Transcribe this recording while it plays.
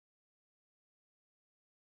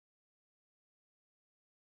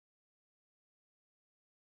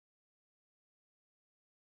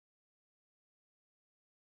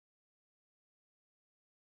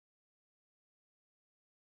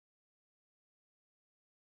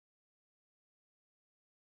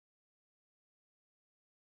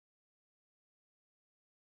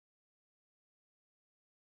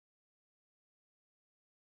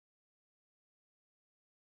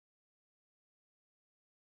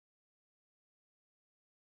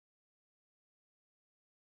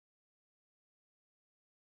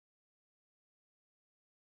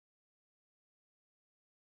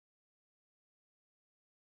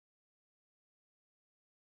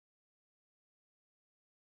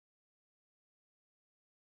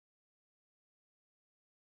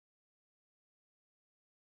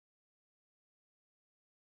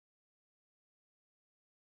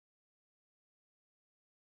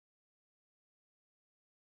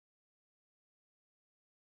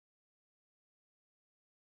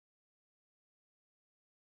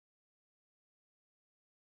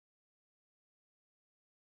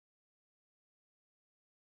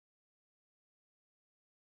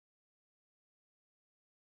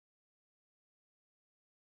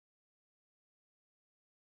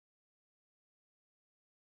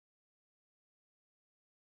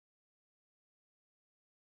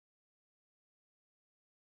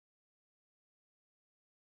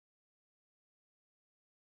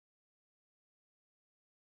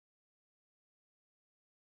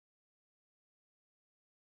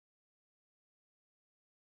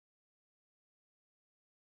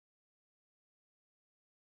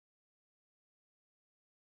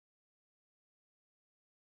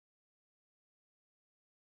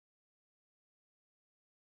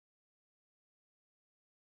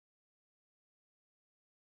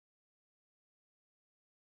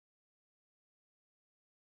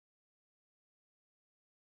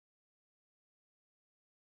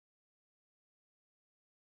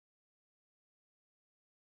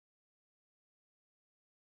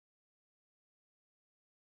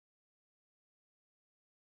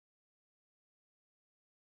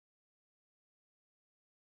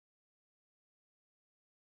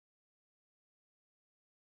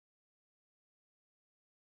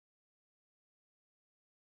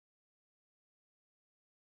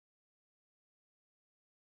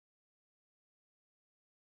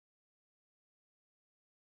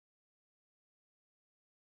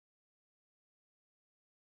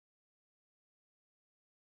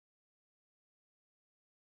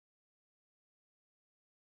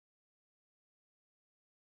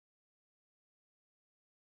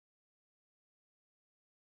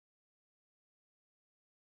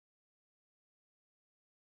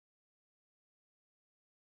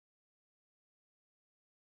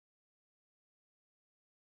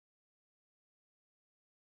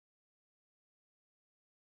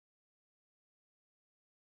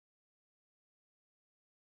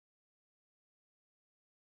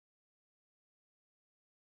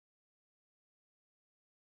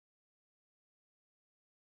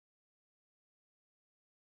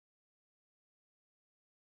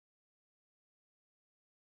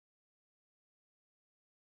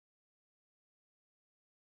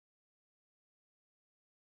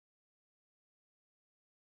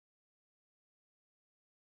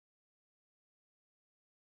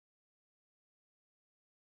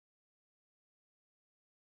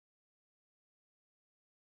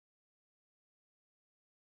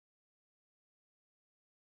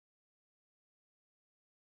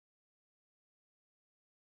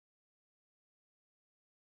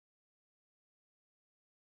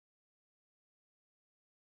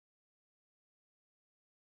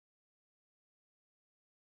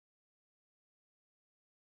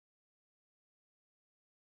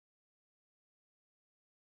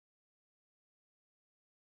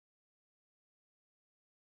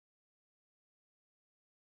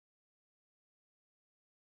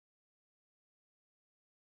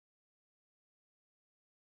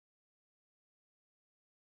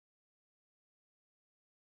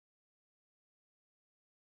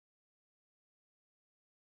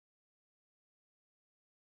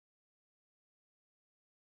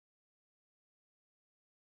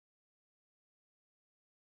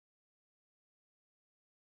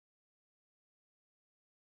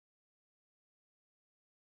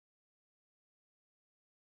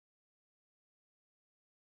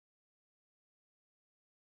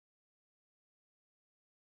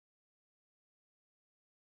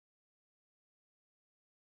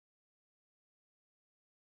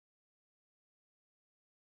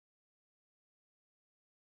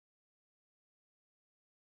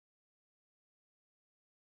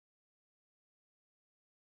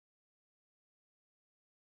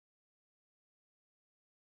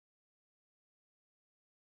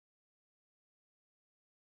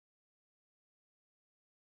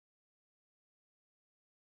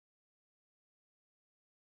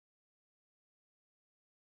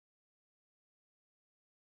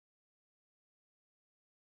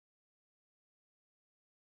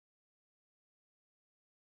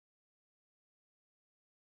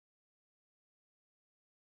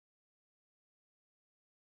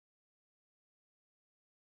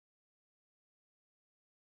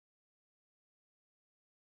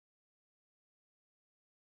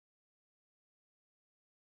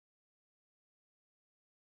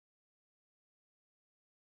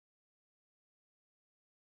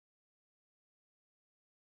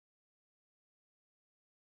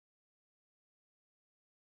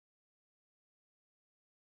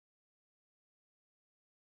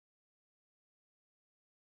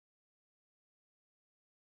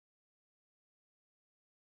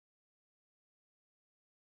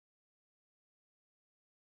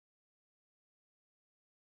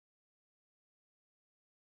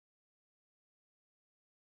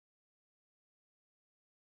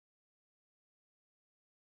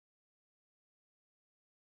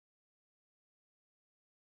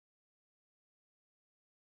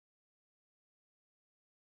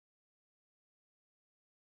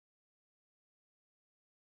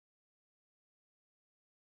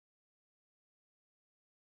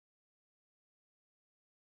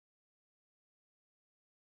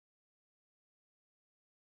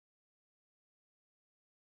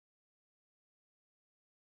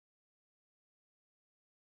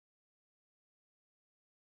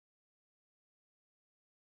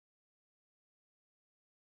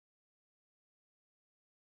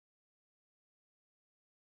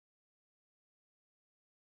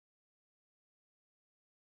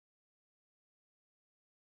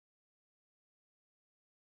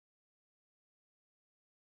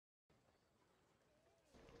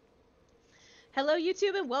Hello,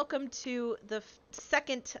 YouTube, and welcome to the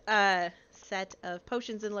second set of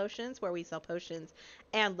Potions and Lotions, where we sell potions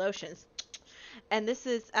and lotions. And this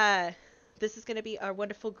is going to be our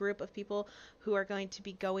wonderful group of people who are going to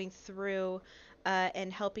be going through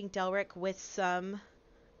and helping Delric with some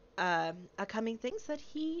upcoming things that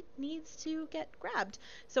he needs to get grabbed.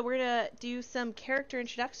 So we're gonna do some character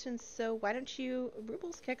introductions. So why don't you,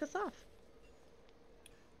 Rubles, kick us off?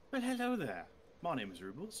 Well, hello there. My name is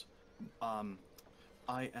Rubles.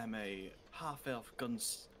 I am a half-elf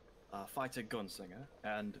fighter gunslinger,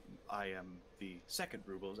 and I am the second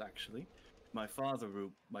Rubles actually. My father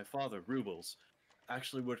Rubles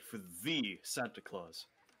actually worked for the Santa Claus.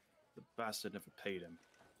 The bastard never paid him.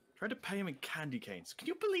 Tried to pay him in candy canes. Can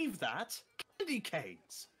you believe that? Candy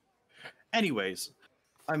canes. Anyways,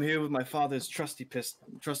 I'm here with my father's trusty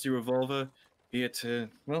revolver, here to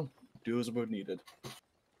do as about needed.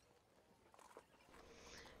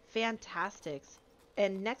 Fantastic.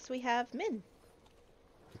 And next we have Min.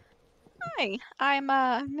 Hi, I'm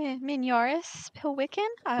Minyaris Pilwickin.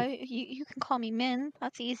 You can call me Min.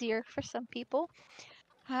 That's easier for some people.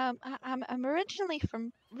 I'm originally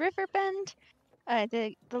from Riverbend.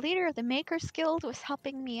 The leader of the Makers Guild was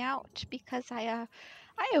helping me out because I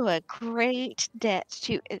owe a great debt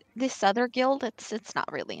to this other guild. It's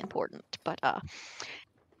not really important, but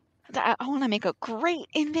I want to make a great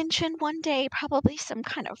invention one day, probably some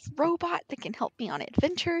kind of robot that can help me on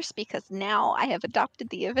adventures because now I have adopted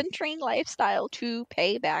the adventuring lifestyle to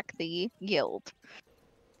pay back the guild.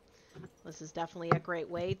 This is definitely a great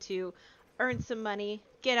way to earn some money,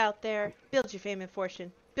 get out there, build your fame and fortune,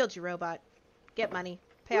 build your robot, get money,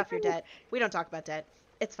 pay off your Woohoo! debt. We don't talk about debt.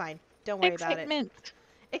 It's fine. Don't worry about it. Excitement.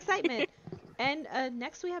 Excitement. And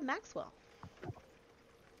next we have Maxwell.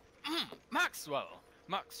 Maxwell.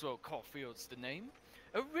 Maxwell Caulfield's the name.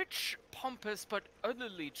 A rich, pompous, but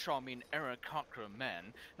utterly charming Aarakocra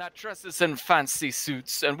man that dresses in fancy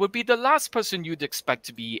suits and would be the last person you'd expect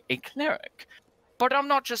to be a cleric. But I'm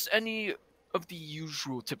not just any of the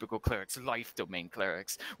usual typical clerics, life domain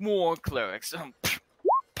clerics, war clerics,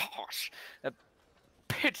 posh.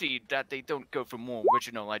 Pity that they don't go for more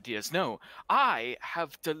original ideas. No, I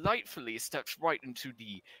have delightfully stepped right into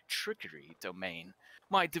the trickery domain.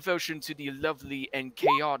 My devotion to the lovely and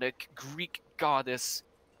chaotic Greek goddess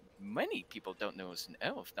many people don't know as an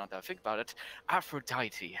elf, now that I think about it,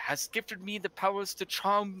 Aphrodite has gifted me the powers to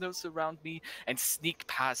charm those around me and sneak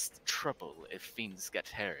past trouble if things get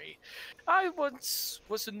hairy. I once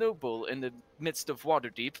was a noble in the midst of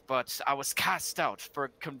Waterdeep, but I was cast out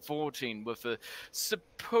for cavorting with a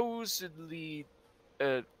supposedly,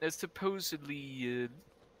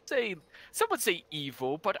 say, some would say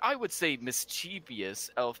evil, but I would say mischievous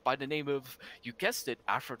elf by the name of, you guessed it,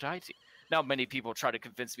 Aphrodite. Now, many people try to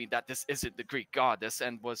convince me that this isn't the Greek goddess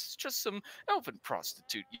and was just some elven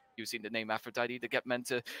prostitute using the name Aphrodite to get men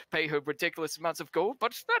to pay her ridiculous amounts of gold,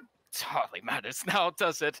 but that hardly matters now,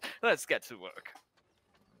 does it? Let's get to work.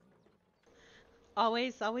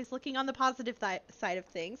 Always looking on the positive side of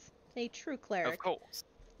things. A true cleric. Of course.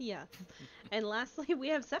 Yeah. And lastly, we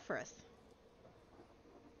have Zephyrus.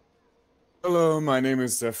 Hello, my name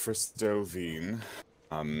is Zephyrus Delvine.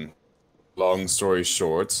 Long story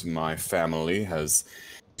short, my family has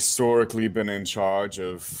historically been in charge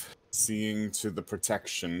of seeing to the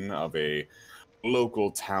protection of a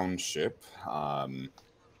local township,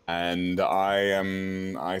 and I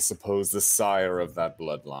am, I suppose, the sire of that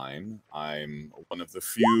bloodline. I'm one of the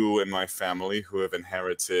few in my family who have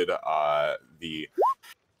inherited the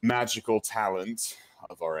magical talent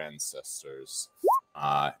of our ancestors.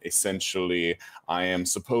 Essentially, I am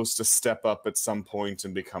supposed to step up at some point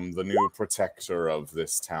and become the new protector of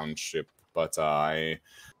this township, but I,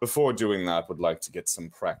 before doing that, would like to get some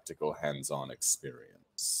practical hands-on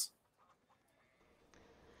experience.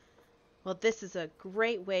 Well, this is a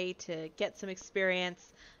great way to get some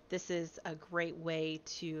experience. This is a great way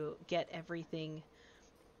to get everything,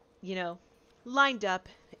 lined up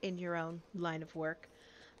in your own line of work.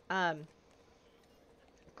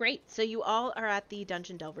 Great. So you all are at the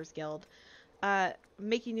Dungeon Delvers Guild,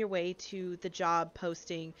 making your way to the job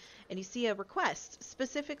posting, and you see a request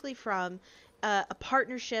specifically from a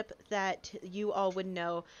partnership that you all would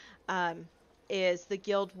know is the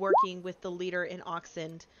guild working with the leader in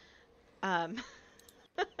Oxand. Um,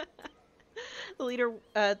 the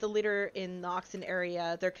leader in the Oxand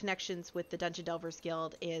area, their connections with the Dungeon Delvers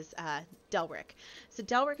Guild is Delric. So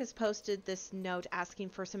Delric has posted this note asking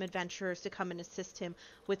for some adventurers to come and assist him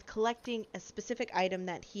with collecting a specific item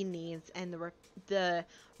that he needs, and the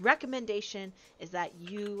recommendation is that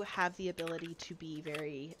you have the ability to be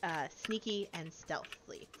very sneaky and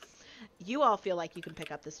stealthy. You all feel like you can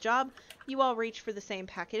pick up this job. You all reach for the same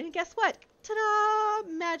packet, and guess what? Ta-da!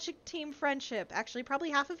 Magic team friendship. Actually, probably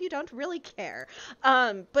half of you don't really care.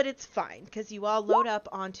 But it's fine, because you all load up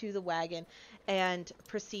onto the wagon and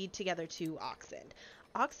proceed together to Oxand.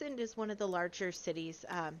 Oxand is one of the larger cities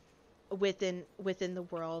within the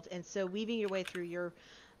world, and so weaving your way through, you're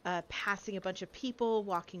passing a bunch of people,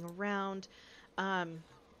 walking around,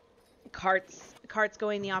 carts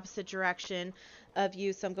going the opposite direction of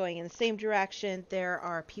you, some going in the same direction. There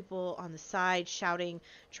are people on the side shouting,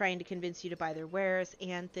 trying to convince you to buy their wares,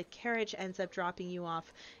 and the carriage ends up dropping you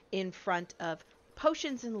off in front of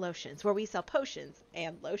Potions and Lotions, where we sell potions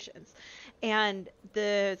and lotions. And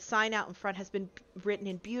the sign out in front has been written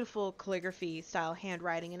in beautiful calligraphy style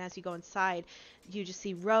handwriting, and as you go inside, you just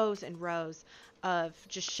see rows and rows of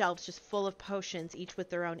just shelves just full of potions, each with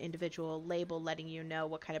their own individual label letting you know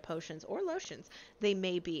what kind of potions or lotions they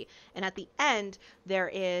may be. And at the end, there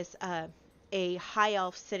is a high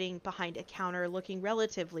elf sitting behind a counter looking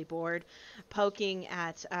relatively bored, poking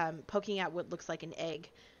at what looks like an egg,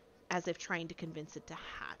 as if trying to convince it to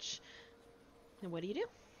hatch. And what do you do?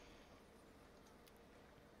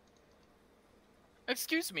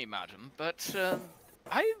 Excuse me, madam, but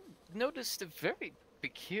I noticed a very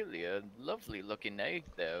peculiar, lovely-looking egg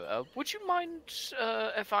there. Would you mind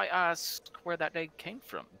if I ask where that egg came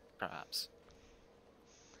from, perhaps?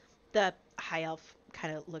 The high elf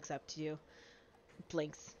kind of looks up to you,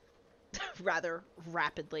 blinks rather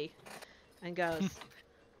rapidly, and goes,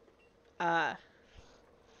 I'm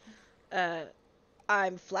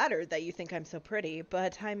flattered that you think I'm so pretty,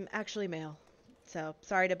 but I'm actually male. So,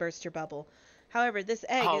 sorry to burst your bubble. However, this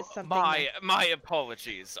egg is something... My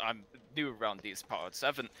apologies. I'm new around these parts. I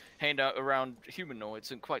haven't hanged out around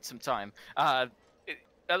humanoids in quite some time.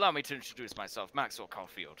 Allow me to introduce myself, Maxwell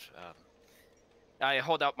Caulfield. I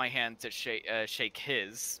hold out my hand to shake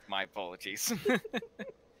his. My apologies.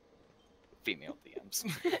 Female DMs.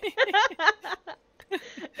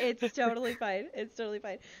 It's totally fine. It's totally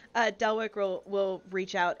fine. Delric will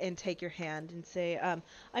reach out and take your hand and say,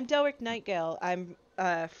 I'm Delric Nightgale. I'm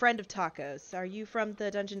a friend of Taco's. Are you from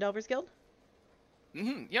the Dungeon Delvers Guild?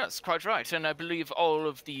 Yes, quite right. And I believe all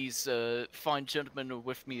of these fine gentlemen are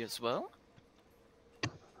with me as well.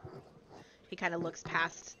 He kind of looks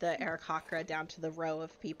past the Aarakocra down to the row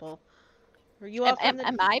of people. Are you all from the...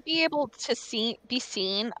 Am I be able to be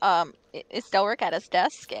seen? Is Delric at his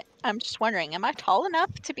desk? I'm just wondering, am I tall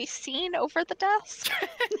enough to be seen over the desk?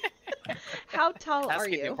 How tall are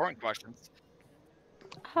Asking the you? important questions.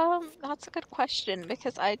 That's a good question,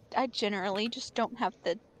 because I generally just don't have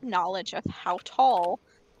the knowledge of how tall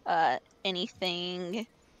anything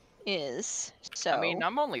is. So I mean,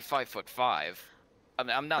 I'm only 5'5".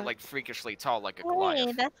 I'm not like freakishly tall like a Goliath.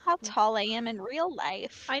 hey, that's how tall I am in real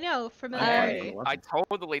life. I know, familiarity. I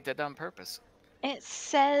totally did that on purpose. It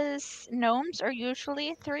says gnomes are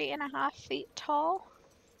usually 3.5 feet tall.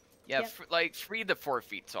 Yeah, Yep. like 3 to 4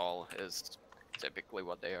 feet tall is typically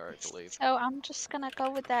what they are, I believe. So I'm just gonna go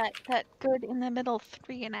with that good in the middle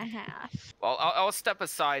 3.5. Well, I'll step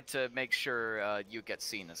aside to make sure you get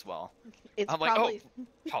seen as well. It's I'm probably... like, oh,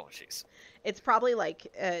 apologies. It's probably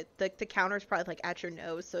like the counter's probably like at your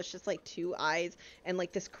nose, so it's just like two eyes and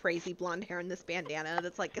like this crazy blonde hair and this bandana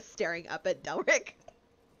that's like staring up at Delric.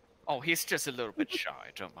 Oh, he's just a little bit shy.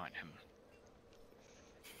 Don't mind him.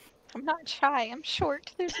 I'm not shy. I'm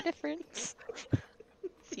short. There's a difference.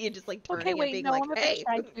 So you just like turning Okay, and wait, being no, like, I'm a bit "Hey."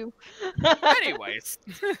 shy too. Anyways,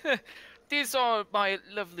 these are my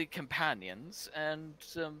lovely companions, and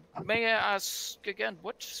may I ask again,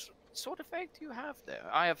 what sort of egg do you have there?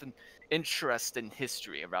 I have an interest in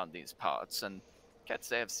history around these parts, and can't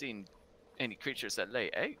say I've seen any creatures that lay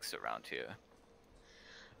eggs around here.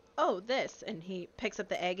 Oh, this, and he picks up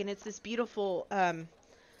the egg, and it's this beautiful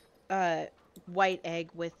white egg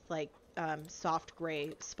with like soft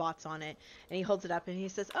gray spots on it, and he holds it up and he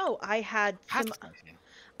says, "Oh, I had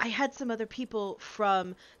some other people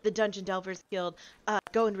from the Dungeon Delvers Guild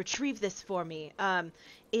go and retrieve this for me.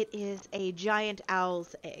 It is a giant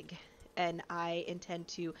owl's egg, and I intend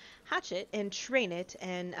to hatch it and train it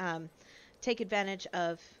and take advantage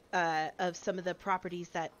of some of the properties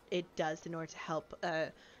that it does in order to help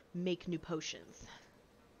make new potions."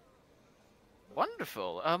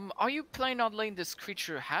 Wonderful. Are you planning on letting this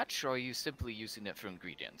creature hatch, or are you simply using it for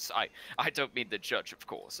ingredients? I don't mean to judge, of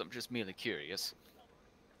course. I'm just merely curious.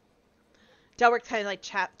 Delric kind of like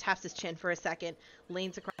taps his chin for a second,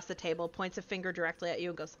 leans across the table, points a finger directly at you,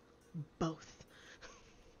 and goes, "Both."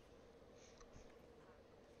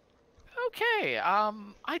 Okay,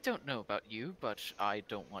 I don't know about you, but I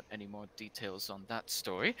don't want any more details on that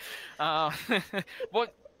story.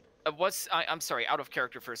 What I'm sorry, out of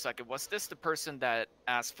character for a second. Was this the person that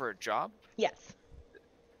asked for a job? Yes.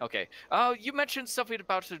 Okay. You mentioned something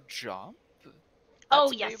about a job. Oh,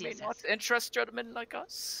 That yes, may or yes, may not yes. interest gentlemen like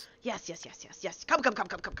us. Yes. Come.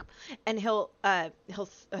 And he'll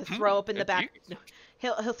throw open the back. Indeed.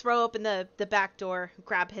 He'll throw open the back door,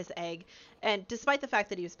 grab his egg, and despite the fact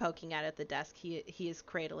that he was poking at it at the desk, he is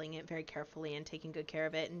cradling it very carefully and taking good care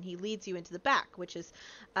of it. And he leads you into the back, which is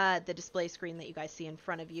the display screen that you guys see in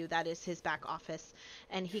front of you. That is his back office,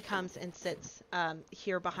 and he comes and sits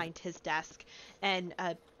here behind his desk, and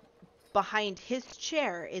behind his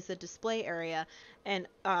chair is a display area, and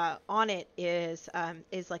on it is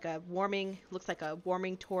like looks like a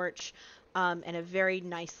warming torch, and a very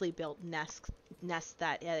nicely built nest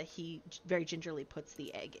that he very gingerly puts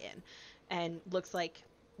the egg in, and looks like,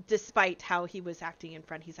 despite how he was acting in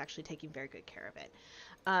front, he's actually taking very good care of it.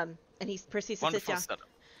 And he proceeds to Wonderful sit down. setup.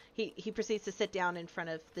 He proceeds to sit down in front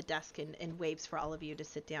of the desk and waves for all of you to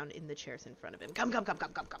sit down in the chairs in front of him. Come.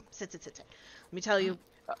 Sit. Let me tell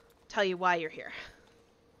you why you're here.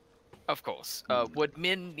 Of course. Would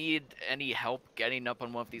Min need any help getting up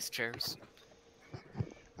on one of these chairs?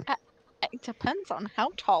 It depends on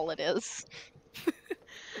how tall it is.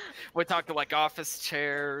 We're talking like office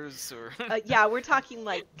chairs, or Yeah, we're talking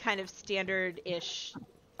like kind of standard-ish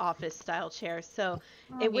office-style chairs, so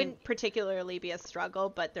I it mean, wouldn't particularly be a struggle,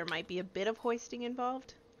 but there might be a bit of hoisting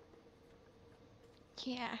involved.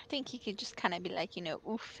 yeah, I think he could just kind of be like,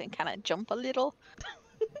 oof, and kind of jump a little.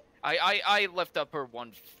 I lift up her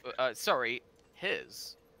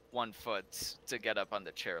his 1 foot to get up on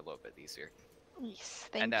the chair a little bit easier, Yes,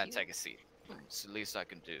 and thank then you. take a seat. It's the least I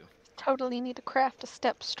can do. Totally need to craft a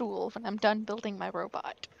step stool when I'm done building my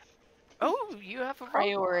robot. Oh, you have a robot.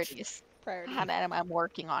 Priorities. Priority. I'm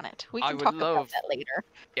working on it. We I can would talk about love- that later.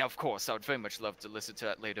 Yeah, of course. I would very much love to listen to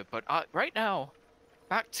that later. But right now,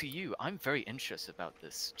 back to you. I'm very interested about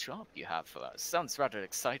this job you have for us. Sounds rather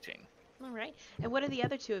exciting. All right. And what are the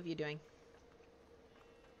other two of you doing?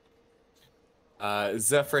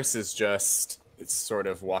 Zephyrus is just sort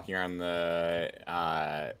of walking around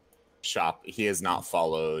the shop. He has not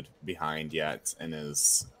followed behind yet and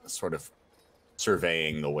is sort of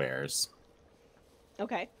surveying the wares.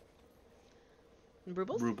 Okay. And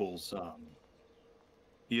Rubles? Rubles,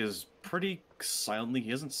 he is pretty silently. He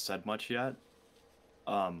hasn't said much yet.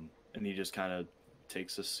 And he just kind of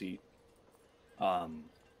takes a seat.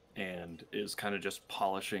 And is kind of just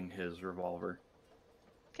polishing his revolver.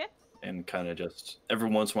 Okay. And kind of just every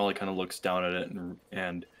once in a while, he kind of looks down at it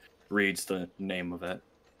and reads the name of it,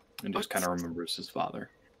 and just kind of remembers his father.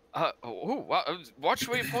 Watch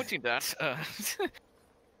where you're pointing at.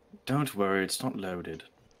 Don't worry, it's not loaded.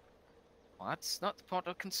 Well, that's not the part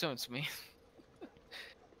that concerns me.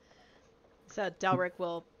 So Delric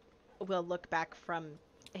will look back from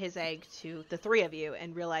his egg to the three of you,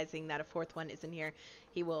 and realizing that a fourth one isn't here,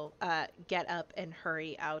 he will get up and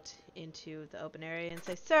hurry out into the open area and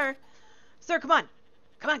say, Sir, come on.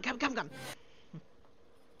 Come.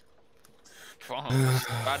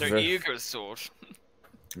 Rather eager sort.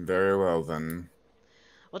 Very well, then.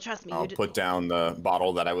 Well, trust me. I'll put down the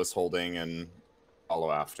bottle that I was holding and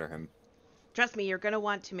follow after him. Trust me, you're going to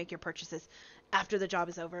want to make your purchases after the job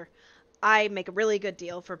is over. I make a really good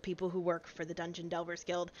deal for people who work for the Dungeon Delvers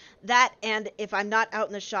Guild. That, and if I'm not out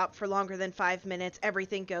in the shop for longer than 5 minutes,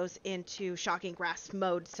 everything goes into shocking grasp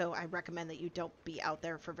mode, so I recommend that you don't be out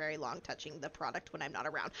there for very long touching the product when I'm not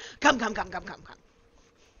around. Come.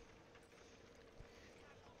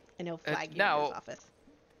 And he'll flag you in now- his office.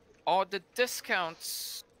 Are the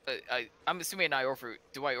discounts? I'm assuming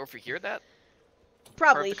do I overhear that?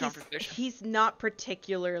 Probably. the conversation? He's not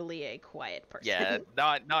particularly a quiet person. Yeah,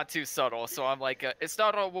 not too subtle. So I'm like, it's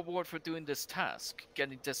not a reward for doing this task,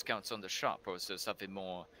 getting discounts on the shop, or is there something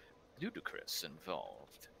more ludicrous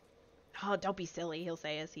involved? Oh, don't be silly, he'll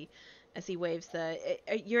say as he waves the...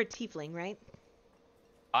 You're a tiefling, right?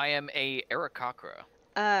 I am a Arakakra.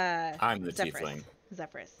 I'm the Zephyrus. tiefling.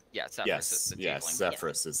 Zephyrus. Yeah, Zephyrus is the Yes, tiefling.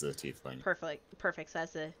 Zephyrus is the tiefling. Perfect. So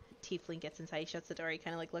as the tiefling gets inside, he shuts the door, he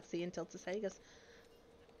kind of like looks at you and tilts his head. He goes,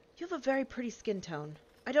 you have a very pretty skin tone.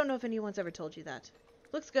 I don't know if anyone's ever told you that.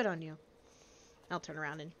 Looks good on you. I'll turn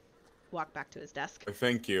around and walk back to his desk.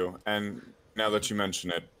 Thank you. And now that you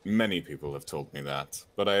mention it, many people have told me that,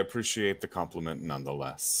 but I appreciate the compliment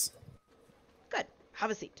nonetheless. Good.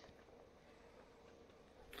 Have a seat.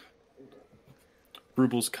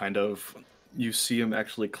 Rubles kind of, you see him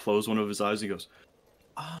actually close one of his eyes. He goes,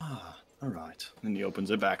 all right. And he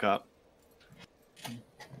opens it back up.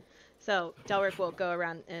 So Delric will go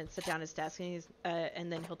around and sit down at his desk,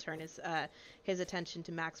 and then he'll turn his attention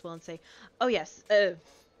to Maxwell and say, "Oh yes,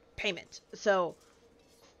 payment. So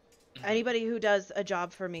Anybody who does a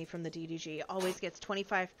job for me from the DDG always gets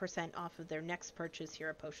 25% off of their next purchase here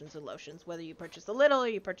at Potions and Lotions. Whether you purchase a little or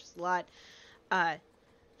you purchase a lot,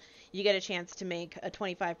 you get a chance to make a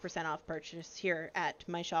 25% off purchase here at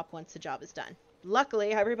my shop once the job is done.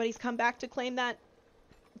 Luckily, everybody's come back to claim that.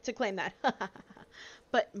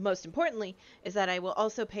 But most importantly is that I will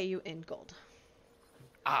also pay you in gold.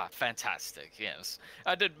 Ah, fantastic, yes.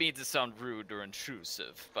 I didn't mean to sound rude or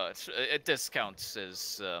intrusive, but a discount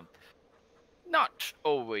is not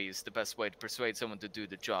always the best way to persuade someone to do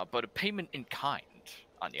the job, but a payment in kind,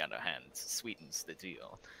 on the other hand, sweetens the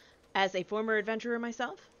deal. As a former adventurer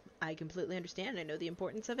myself, I completely understand. I know the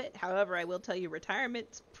importance of it. However, I will tell you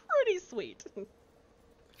retirement's pretty sweet.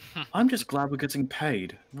 I'm just glad we're getting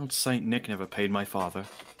paid. Not Saint Nick never paid my father.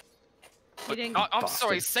 You didn't... I'm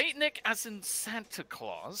sorry, Bastard. Saint Nick as in Santa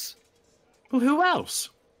Claus? Well, who else?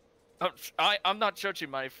 I'm not judging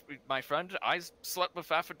my friend. I slept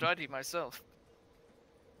with Aphrodite myself.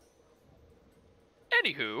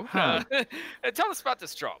 Anywho, Huh. tell us about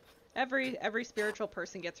this job. Every spiritual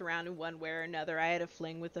person gets around in one way or another. I had a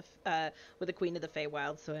fling with the Queen of the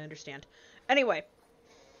Feywild, so I understand. Anyway,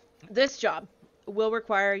 this job will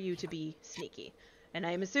require you to be sneaky. And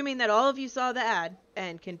I am assuming that all of you saw the ad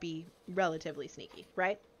and can be relatively sneaky,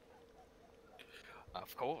 right?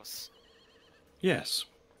 Of course. Yes,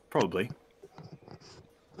 probably.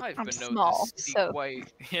 I've I'm been known small, to sneak so- away.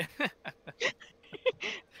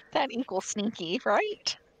 That equals sneaky,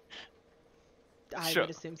 right? I Sure, would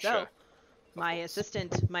assume so. sure. My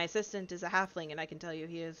assistant is a halfling, and I can tell you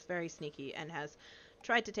he is very sneaky and has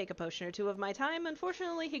tried to take a potion or two of my time.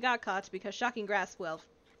 Unfortunately, he got caught because shocking grass, well,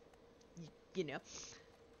 you know,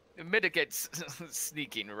 It mitigates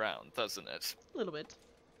sneaking around, doesn't it? a little bit.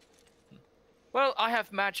 Well, I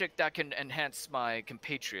have magic that can enhance my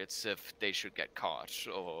compatriots if they should get caught,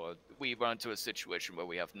 or we run into a situation where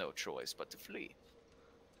we have no choice but to flee.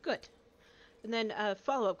 Good. And then a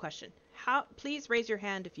follow-up question. Please raise your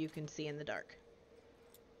hand if you can see in the dark.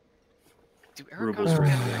 Do Rubles Ericos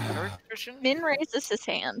raise get dark vision? Min raises his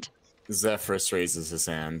hand. Zephyrus raises his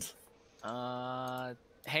hand.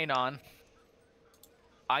 Hang on.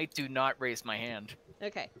 I do not raise my hand.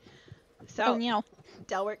 Okay. Oh, So, no.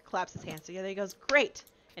 Delric claps his hands together. He goes, great.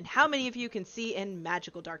 And how many of you can see in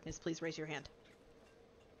magical darkness? Please raise your hand.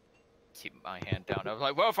 Keep my hand down. I was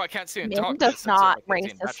like, well, if I can't see in Min darkness, does it's not only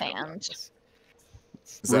raise in his natural hand. darkness.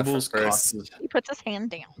 Rubles Zephyrus, cocks He puts his hand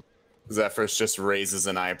down. Zephyrus just raises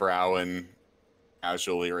an eyebrow and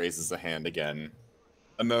casually raises a hand again.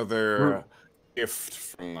 Another gift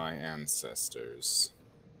from my ancestors.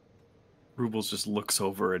 Rubles just looks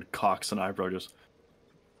over and cocks an eyebrow. Just,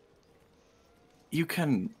 you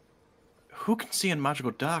can. Who can see in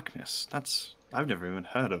magical darkness? I've never even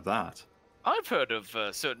heard of that. I've heard of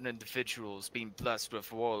certain individuals being blessed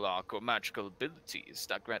with warlock or magical abilities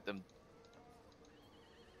that grant them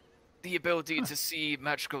the ability to see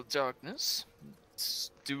magical darkness. It's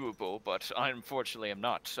doable, but I unfortunately am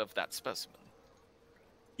not of that specimen.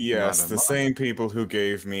 Yes, Neither the am I. same people who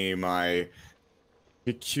gave me my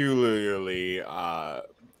peculiarly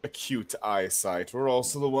acute eyesight were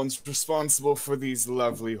also the ones responsible for these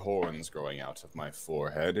lovely horns growing out of my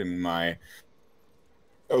forehead and my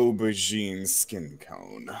aubergine skin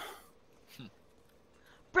cone. Well, I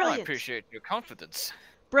Brilliant. appreciate your confidence.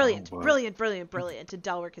 Brilliant, Oh, wow. brilliant, brilliant, brilliant. And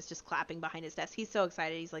Delric is just clapping behind his desk. He's so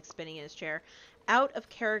excited. He's like spinning in his chair. Out of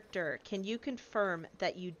character, can you confirm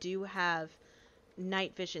that you do have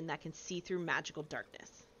night vision that can see through magical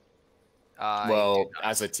darkness? Well,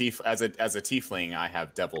 as a tiefling, I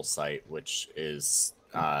have devil sight, which is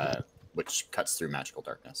which cuts through magical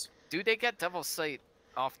darkness. Do they get devil sight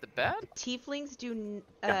off the bat? Tieflings do.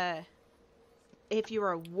 Yeah. If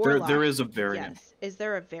you're a warlock, There is a variant. yes. Is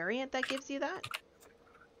there a variant that gives you that?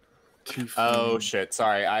 Oh shit!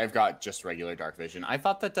 Sorry, I've got just regular dark vision. I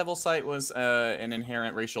thought that devil sight was an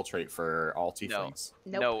inherent racial trait for all tieflings.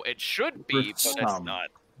 Nope. No, it should be, but it's some. not.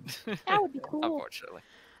 That would be cool. Unfortunately.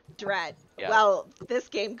 Dread. Yeah. Well, this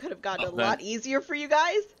game could have gotten a Oh, then- lot easier for you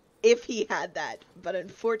guys if he had that, but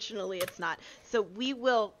unfortunately it's not. So we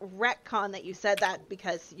will retcon that you said that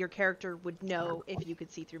because your character would know if you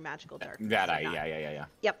could see through magical darkness. That or I not. yeah.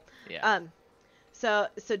 Yep. Yeah. So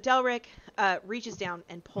Delric reaches down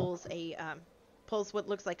and pulls what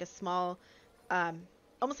looks like a small,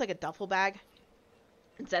 almost like a duffel bag,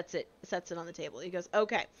 and sets it on the table. He goes,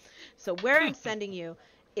 "Okay, so where I'm sending you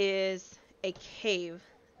is a cave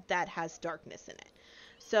that has darkness in it.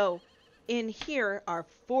 So in here are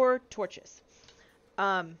 4 torches.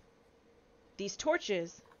 These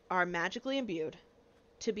torches are magically imbued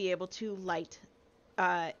to be able to light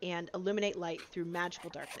and illuminate light through magical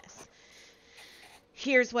darkness.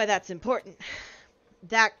 Here's why that's important.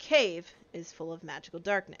 That cave is full of magical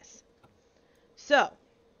darkness. So,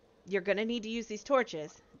 you're going to need to use these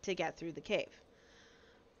torches to get through the cave.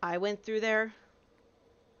 I went through there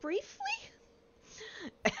briefly.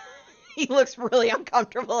 He looks really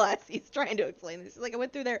uncomfortable as he's trying to explain this. He's like, I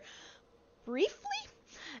went through there briefly,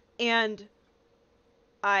 and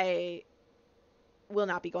I will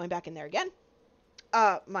not be going back in there again.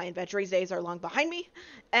 My adventuring days are long behind me,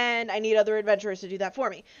 and I need other adventurers to do that for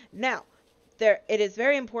me. Now, it is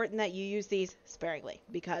very important that you use these sparingly,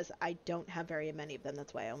 because I don't have very many of them.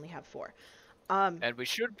 That's why I only have 4. And we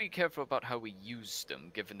should be careful about how we use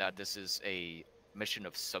them, given that this is a mission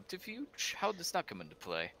of subterfuge. How does that come into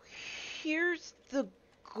play? Here's the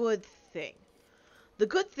good thing. The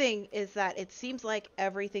good thing is that it seems like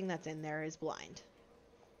everything that's in there is blind.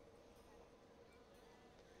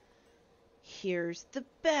 Here's the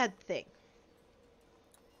bad thing.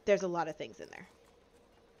 There's a lot of things in there.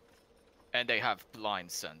 And they have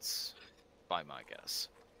blind sense, by my guess.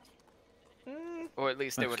 Or at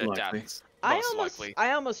least they would Most adapt. likely. Most likely.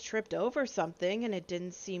 I almost tripped over something, and it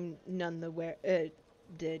didn't seem none the wiser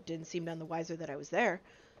that I was there.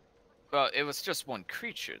 Well, it was just one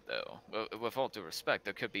creature, though. With all due respect,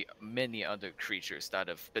 there could be many other creatures that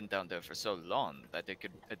have been down there for so long that they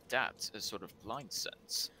could adapt a sort of blind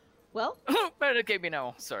sense. Well, Better gave me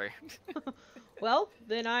now. Sorry. well,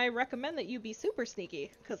 then I recommend that you be super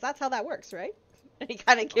sneaky, because that's how that works, right? And he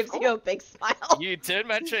kind of gives you a big smile. You did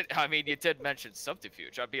mention. I mean, you did mention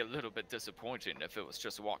subterfuge. I'd be a little bit disappointed if it was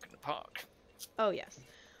just a walk in the park. Oh yes.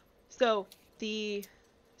 So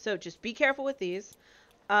just be careful with these.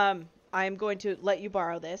 I'm going to let you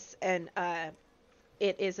borrow this, and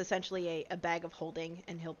it is essentially a bag of holding,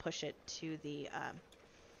 and he'll push it to the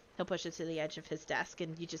edge of his desk,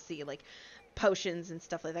 and you just see like potions and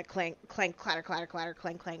stuff like that clank, clank, clatter, clatter, clatter,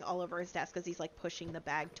 clank, clank all over his desk as he's like pushing the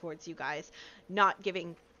bag towards you guys, not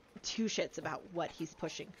giving 2 shits about what he's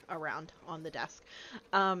pushing around on the desk.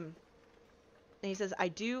 And he says, I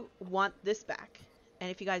do want this back,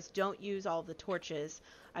 and if you guys don't use all of the torches,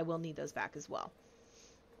 I will need those back as well.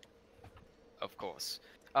 Of course.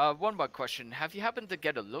 One more question. Have you happened to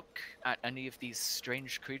get a look at any of these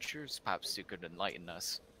strange creatures? Perhaps you could enlighten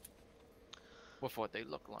us with what they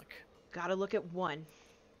look like. Gotta look at one.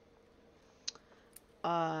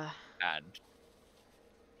 And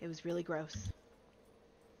It was really gross.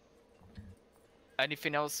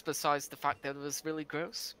 anything else besides the fact that it was really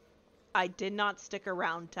gross? I did not stick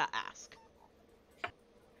around to ask.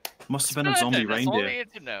 Must have been a zombie That's all I reindeer.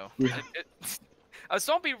 need to know. Yeah. A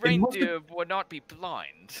zombie must have- reindeer would not be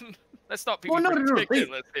blind. Let's not be Oh, no,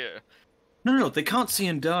 ridiculous here. No, they can't see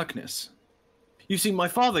in darkness. You see, my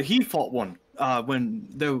father, he fought one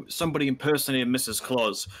when somebody impersonated Mrs.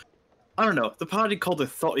 Claus. I don't know. The party called it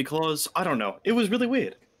Thoughty Claus. I don't know. It was really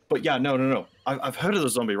weird. But yeah, no. I've heard of the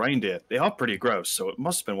zombie reindeer. They are pretty gross, so it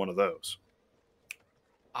must have been one of those.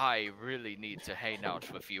 I really need to hang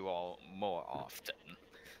out with you all more often.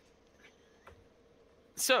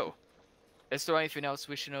 So, is there anything else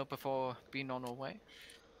we should know before being on our way?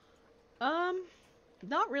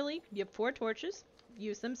 Not really. You have 4 torches.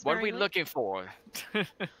 Use them What are sparingly. we looking for? Should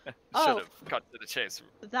Oh. have cut to the chase,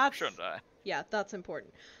 That's shouldn't I? Yeah, that's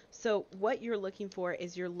important. So what you're looking for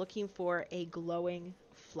is you're looking for a glowing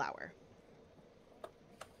flower.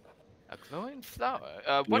 A glowing flower?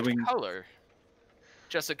 What Glowing- color?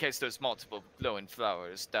 Just in case there's multiple glowing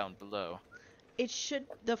flowers down below.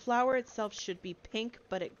 The flower itself should be pink,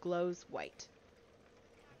 but it glows white.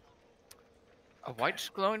 A white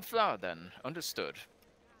glowing flower, then. Understood.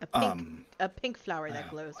 A pink flower that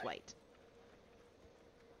glows white.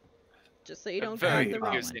 Just so you don't Very grab the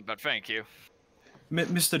wrong confusing, one. but thank you.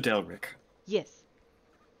 Mr. Delric, Yes.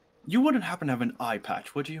 you wouldn't happen to have an eye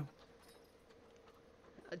patch, would you?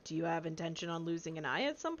 Do you have intention on losing an eye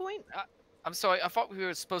at some point? I'm sorry, I thought we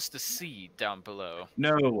were supposed to see down below.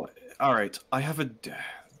 No. All right. I have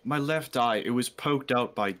my left eye. It was poked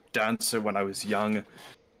out by Dancer when I was young.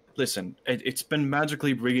 Listen, it's been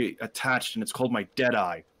magically reattached, and it's called my dead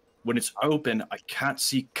eye. When it's open, I can't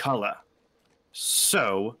see color.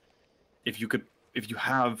 So, if you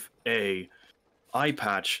have a eye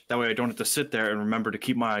patch, that way I don't have to sit there and remember to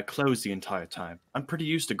keep my eye closed the entire time. I'm pretty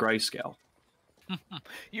used to grayscale.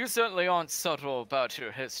 You certainly aren't subtle about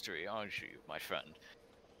your history, aren't you, my friend?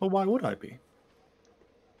 Well, why would I be?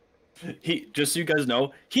 Just so you guys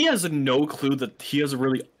know, he has no clue that he has a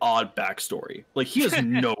really odd backstory. Like, he has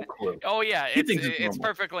no clue. Oh yeah, He thinks it's it's normal.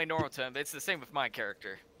 perfectly normal to him. It's the same with my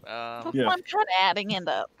character. Yeah. I'm kind of adding in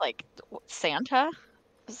the Santa,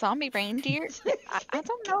 zombie reindeer. I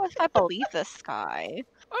don't know if I believe this guy.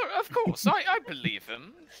 Oh, of course, I believe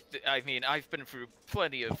him. I mean, I've been through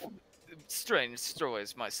plenty of strange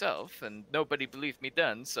stories myself, and nobody believed me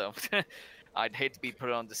then, so I'd hate to be put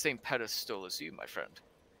on the same pedestal as you, my friend.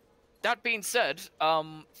 That being said,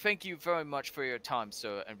 thank you very much for your time,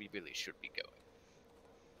 sir, and we really should be going.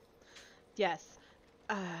 Yes.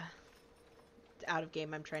 Out of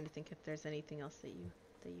game. I'm trying to think if there's anything else that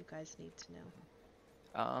you guys need to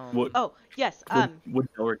know. What Oh, yes. would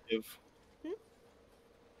Delric give? Hmm?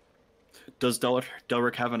 Does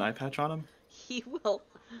Delric have an eye patch on him? He will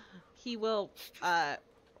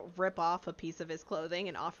rip off a piece of his clothing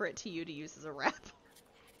and offer it to you to use as a wrap.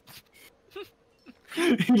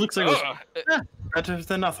 He looks like better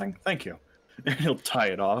than nothing. Thank you. And he'll tie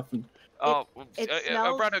it off. Oh, it a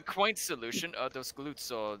smells- rather quaint solution. Those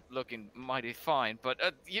glutes are looking mighty fine, but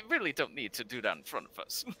you really don't need to do that in front of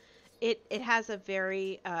us. It has a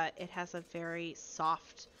very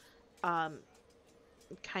soft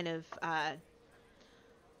kind of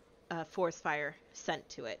forest fire scent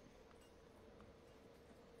to it.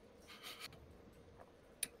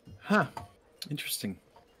 Huh. Interesting.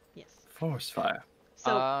 Yes. Forest fire.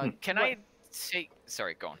 So can I say?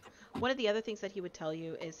 Sorry, go on. one of the other things that he would tell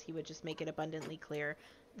you is he would just make it abundantly clear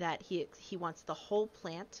that he wants the whole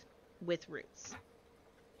plant with roots.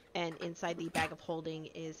 And inside the bag of holding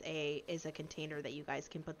is a container that you guys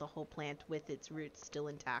can put the whole plant with its roots still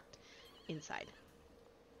intact inside.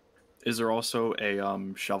 Is there also a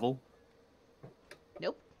shovel?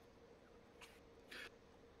 Nope.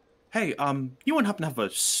 Hey, you wouldn't happen to have a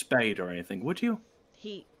spade or anything, would you?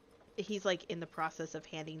 He's like in the process of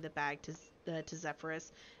handing the bag to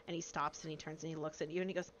Zephyrus, and he stops and he turns and he looks at you and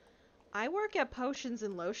he goes, "I work at Potions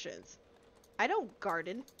and Lotions. I don't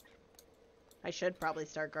garden. I should probably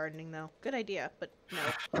start gardening though. Good idea, but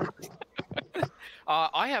no."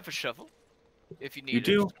 I have a shovel. If you need You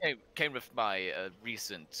do? it. Came with my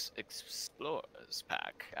recent Explorers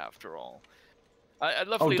pack, after all. A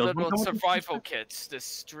lovely does one little come with the survival kit this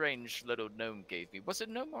strange little gnome gave me. Was it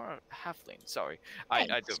gnome or halfling? Sorry. I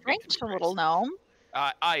don't mean to Strange be little racist. gnome.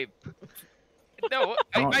 No,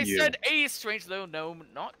 Not I you. said a strange little gnome,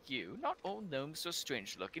 not you. Not all gnomes are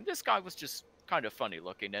strange looking. This guy was just kind of funny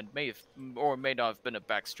looking and may have or may not have been a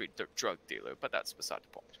backstreet drug dealer, but that's beside the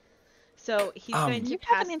point. So he's going to You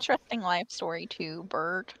pass. have an interesting life story too,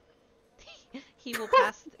 Bird. He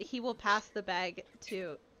will pass the bag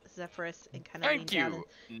to Zephyrus and kind of lean Thank down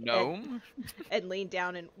you, gnome. and lean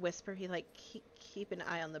down and whisper. He like keep an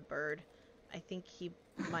eye on the bird. I think he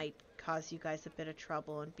might cause you guys a bit of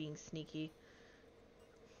trouble and being sneaky.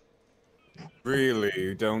 Really,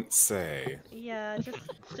 you don't say. Yeah,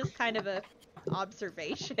 just kind of a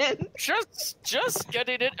observation. Just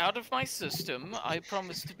getting it out of my system. I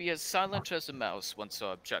promise to be as silent as a mouse once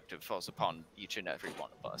our objective falls upon each and every one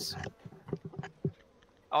of us.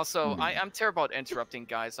 Also, I'm terrible at interrupting,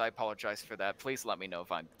 guys. I apologize for that. Please let me know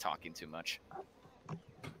if I'm talking too much.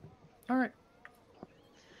 All right.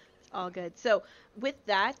 All good. So with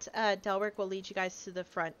that, Delric will lead you guys to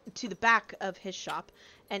the back of his shop,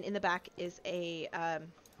 and in the back is a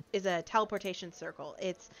teleportation circle.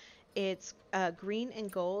 It's green and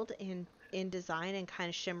gold in design and kind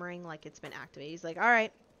of shimmering like it's been activated. He's like, "All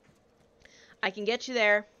right, I can get you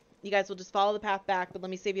there. You guys will just follow the path back, but let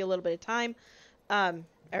me save you a little bit of time.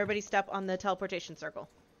 Everybody step on the teleportation circle."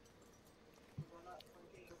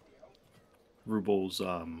 Rubles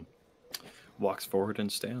walks forward and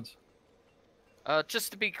stands.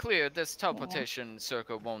 Just to be clear, this teleportation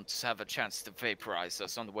circle won't have a chance to vaporize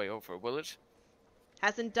us on the way over, will it?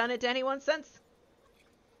 Hasn't done it to anyone since.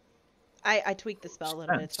 I tweaked the spell a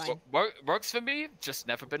little bit. It's fine. Works for me. Just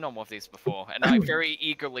never been on one of these before, and I very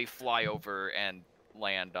eagerly fly over and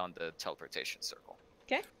land on the teleportation circle.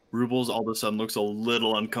 Okay. Rubles all of a sudden looks a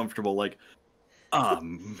little uncomfortable, like,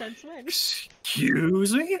 Since when?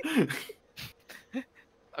 excuse me?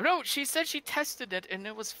 No, she said she tested it and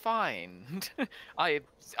it was fine.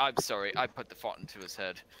 I'm sorry, I put the thought into his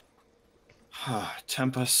head.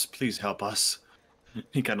 Tempest, please help us.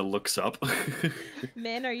 He kind of looks up.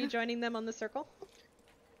 Min, are you joining them on the circle?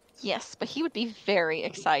 Yes, but he would be very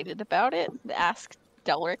excited about it. Ask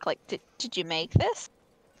Delric, like, did you make this?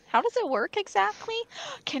 How does it work exactly?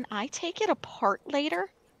 Can I take it apart later?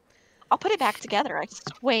 I'll put it back together, I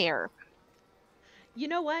swear. You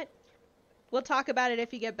know what? We'll talk about it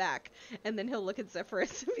if you get back. And then he'll look at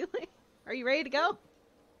Zephyrus and be like, "Are you ready to go?"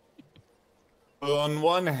 Well, on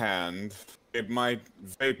one hand, it might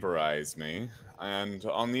vaporize me, and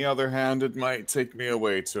on the other hand, it might take me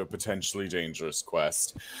away to a potentially dangerous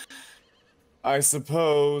quest. I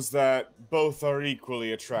suppose that both are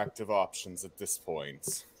equally attractive options at this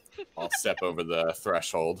point. I'll step over the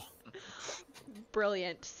threshold.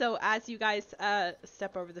 Brilliant. So as you guys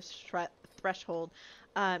step over the threshold,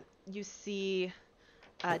 you see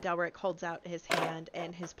Delric holds out his hand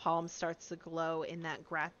and his palm starts to glow in that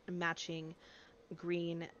matching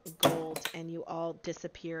green gold, and you all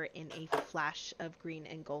disappear in a flash of green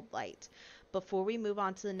and gold light. Before we move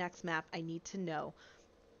on to the next map, I need to know,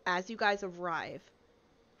 as you guys arrive,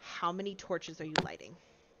 how many torches are you lighting?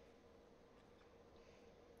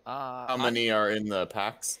 How many are in the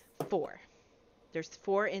packs? 4. There's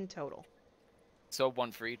 4 in total, So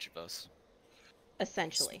one for each of us.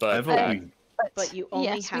 essentially. I But vote we But you only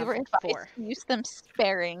yes, have we were advised 4. to use them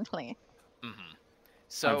sparingly. Mm-hmm. I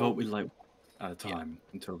So, vote we light at a time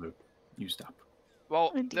until the used up.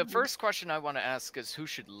 well, the Indeed. first question I want to ask is who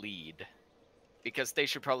should lead? Because they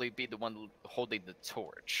should probably be the one holding the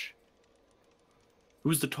torch.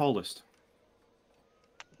 Who's the tallest?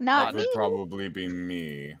 Not that me. would probably be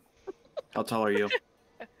me. How tall are you?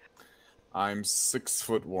 I'm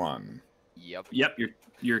 6'1". Yep. Yep,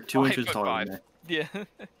 you're 2 inches 5'5". taller than me. Yeah.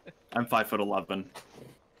 I'm 5'11".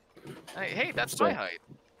 Hey, that's So- my height.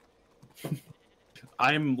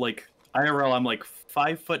 I'm like IRL. I'm like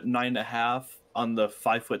 5'9.5" on the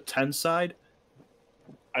 5'10" side.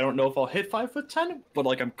 I don't know if I'll hit 5'10", but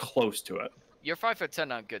like I'm close to it. You're 5'10"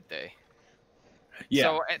 on a good day. Yeah.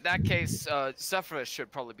 So in that case, Zephyrus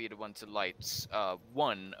should probably be the one to light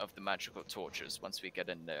one of the magical torches once we get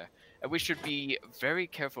in there. And we should be very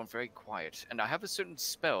careful and very quiet. And I have a certain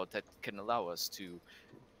spell that can allow us to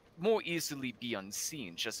more easily be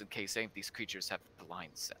unseen, just in case any of these creatures have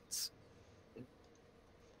blind sense.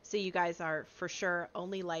 So you guys are for sure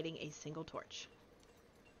only lighting a single torch.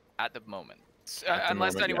 At the moment. At the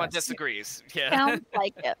Unless moment, anyone yes. disagrees. Yeah. Sounds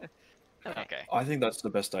like it. Okay. I think that's the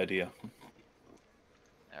best idea.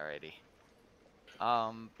 Alrighty.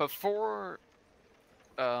 Before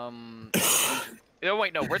oh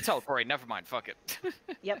wait, no, we're teleporting. Never mind. Fuck it.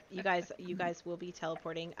 Yep, you guys will be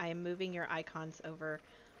teleporting. I am moving your icons over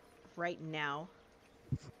right now.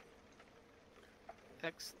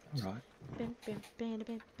 Excellent. All right.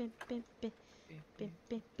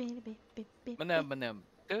 Manem, manem.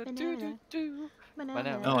 Do, do, do, do.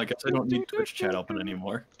 Banana. Oh, I guess I don't need Twitch chat open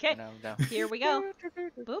anymore. Okay, No, no. here we go.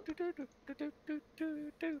 Boop.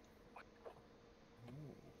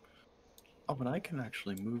 Oh, but I can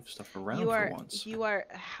actually move stuff around You for once. are.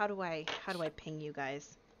 How do I ping you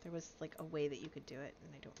guys? There was like a way that you could do it,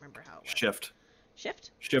 and I don't remember how it was. Shift.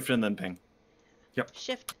 Shift. Shift and then ping.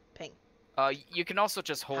 Shift. Ping. You can also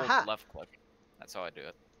just hold Aha. left click. That's how I do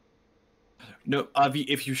it. No,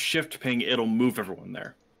 if you shift ping, it'll move everyone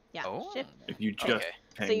there. Yeah. Oh. Shift. If you just Okay.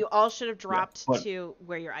 ping. So you all should have dropped but- to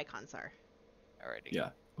where your icons are. Alrighty. Yeah,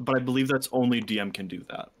 but I believe that's only DM can do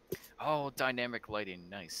that. Oh, dynamic lighting.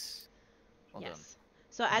 Nice. Well done. Yes.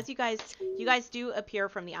 So as you guys do appear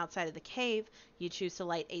from the outside of the cave, you choose to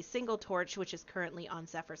light a single torch, which is currently on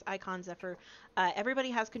Zephyr's icon. Zephyr, everybody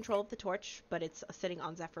has control of the torch, but it's sitting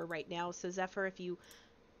on Zephyr right now. So Zephyr, if you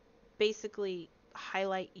basically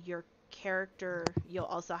highlight your character, you'll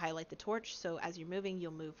also highlight the torch. So as you're moving,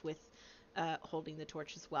 you'll move with holding the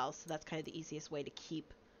torch as well. So that's kind of the easiest way to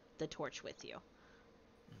keep the torch with you.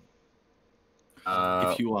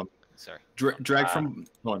 If you Sorry. drag from,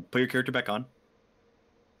 hold on, put your character back on.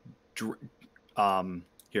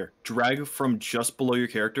 Here, drag from just below your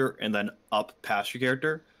character and then up past your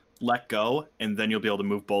character. Let go, and then you'll be able to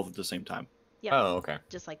move both at the same time. Yeah. Oh, okay.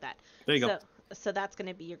 Just like that. There you go. So that's going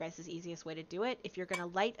to be your guys' easiest way to do it. If you're going to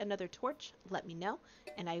light another torch, let me know,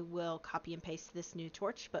 and I will copy and paste this new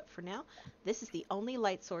torch. But for now, this is the only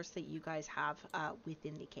light source that you guys have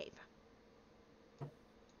within the cave.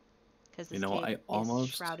 Because this cave is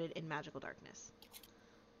shrouded in magical darkness.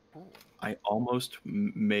 I almost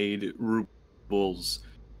made Rubel's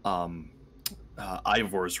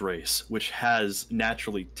Ivor's race, which has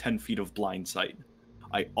naturally 10 feet of blind sight.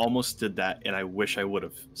 I almost did that, and I wish I would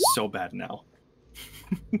have so bad now.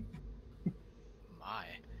 My.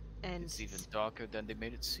 And It's even darker than they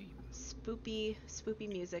made it seem. spoopy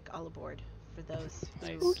music all aboard for those who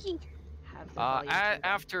Nice. Spooky. have the volume turned on.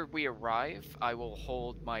 After we arrive, I will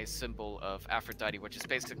hold my symbol of Aphrodite, which is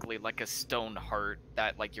basically like a stone heart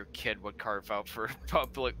that like your kid would carve out for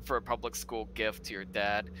a public school gift to your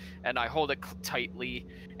dad, and I hold it tightly,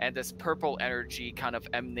 and this purple energy kind of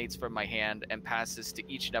emanates from my hand and passes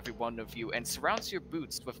to each and every one of you and surrounds your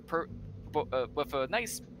boots with a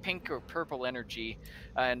nice pink or purple energy,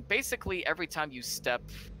 and basically every time you step,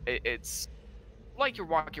 it's like you're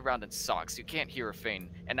walking around in socks. You can't hear a thing,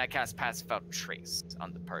 and I cast Pass Without Trace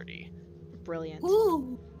on the party. Brilliant.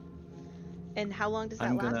 Ooh. And how long does that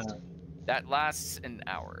I'm last? gonna- That lasts an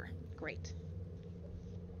hour. Great.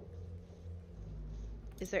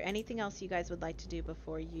 Is there anything else you guys would like to do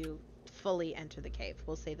before you fully enter the cave?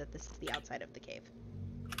 We'll say that this is the outside of the cave.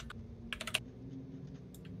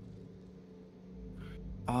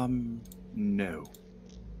 No.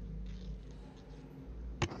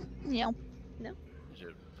 Yeah. No? I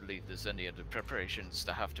don't believe there's any other preparations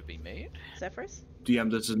that have to be made. Zephyrus? DM,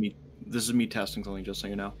 this is me testing something, just so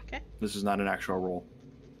you know. Okay. This is not an actual roll.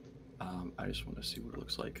 I just want to see what it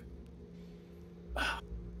looks like.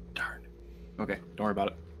 Darn. Okay, don't worry about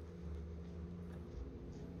it.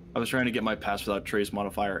 I was trying to get my pass without trace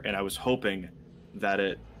modifier, and I was hoping that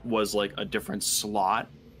it was like a different slot,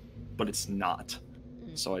 but it's not.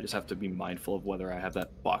 So I just have to be mindful of whether I have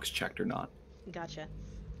that box checked or not. Gotcha.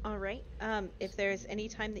 All right. If there's any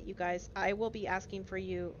time that you guys, I will be asking for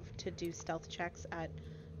you to do stealth checks at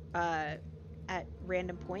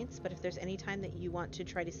random points, but if there's any time that you want to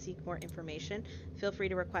try to seek more information, feel free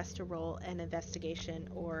to request to roll an investigation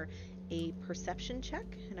or a perception check,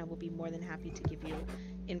 and I will be more than happy to give you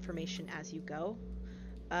information as you go.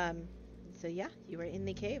 So yeah, you are in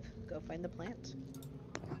the cave. Go find the plant.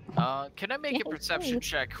 Can I make a perception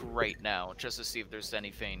check right now, just to see if there's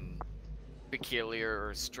anything peculiar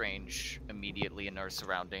or strange immediately in our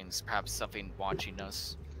surroundings? Perhaps something watching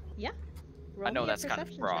us? Yeah. I know Roll me a that's kind of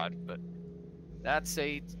perception broad, check. but that's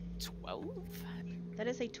a 12? That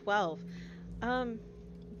is a 12.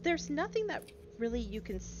 There's nothing that really you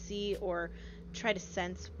can see or try to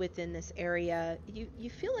sense within this area. You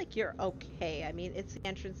feel like you're okay. I mean, it's the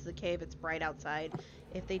entrance to the cave. It's bright outside.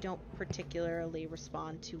 If they don't particularly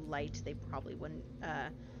respond to light, they probably wouldn't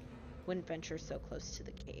venture so close to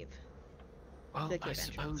the cave. Well, The cave I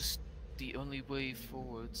entrance. suppose the only way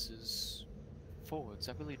forwards is forwards.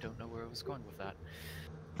 I really don't know where I was going with that.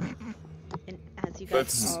 And as you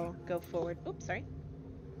guys all go forward, oops, sorry.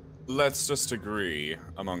 Let's just agree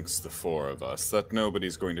amongst the four of us that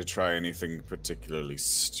nobody's going to try anything particularly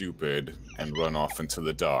stupid and run off into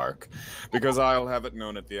the dark. Because I'll have it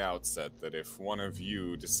known at the outset that if one of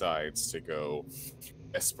you decides to go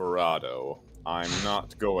desperado, I'm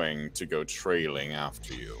not going to go trailing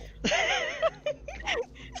after you.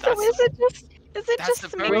 So is it That's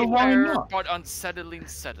just a me? very Well, why fair not? but unsettling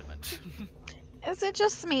sentiment. Is it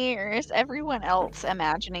just me, or is everyone else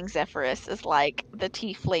imagining Zephyrus as like the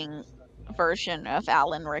tiefling version of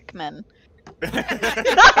Alan Rickman? I'm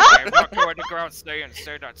not going to go out and say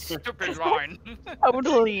that stupid line.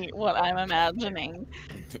 Totally what I'm imagining.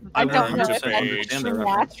 I I don't know 100% if that's understand a the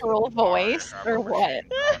reference. natural voice or what.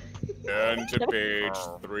 Turn to page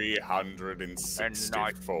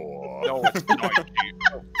 364. No, it's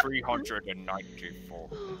 394.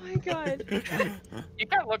 Oh my god. You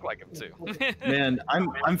kind of look like him too. Man,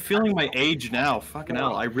 I'm feeling my age now. Fucking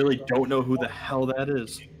hell, I really don't know who the hell that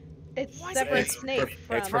is. It's What? Severus It's Snape it's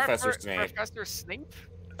from Professor Snape. Professor Snape?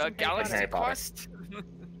 From Galaxy Harry Potter. Quest?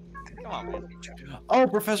 Come on, man. Oh,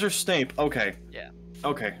 Professor Snape. Okay. Yeah.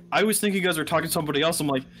 Okay. I was thinking you guys were talking to somebody else. I'm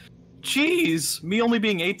like, geez, me only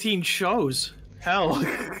being 18 shows. Hell.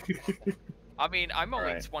 I mean, I'm only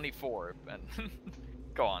Alright. 24, and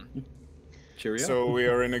go on. Cheerio. So we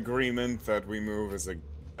are in agreement that we move as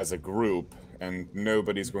a group, and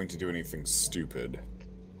nobody's going to do anything stupid.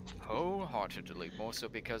 Wholeheartedly, more so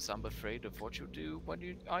because I'm afraid of what you do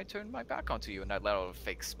when I turn my back onto you, and I let out a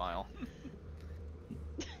fake smile.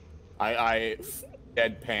 I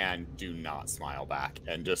deadpan, do not smile back,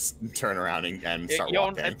 and just turn around and start You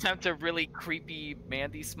don't walking. attempt a really creepy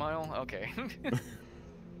Mandy smile? Okay.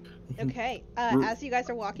 Okay, Ru- as you guys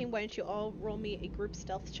are walking, why don't you all roll me a group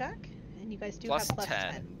stealth check? And you guys do Plus have plus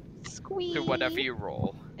 10. 10 Squeeze. to whatever you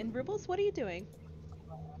roll. And Rubles, what are you doing?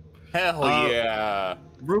 Hell yeah!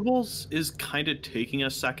 Rubles is kind of taking a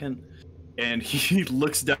second, and he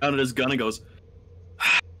looks down at his gun and goes,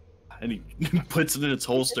 and he puts it in its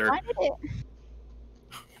holster. Why did it?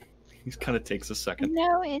 He kind of takes a second.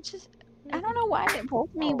 No, it just. I don't know why it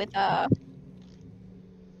pulled me with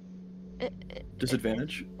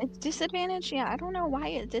Disadvantage? it's disadvantage. Yeah, I don't know why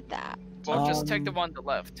it did that. Well, just take the Um, one on the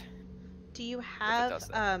left. Do you does have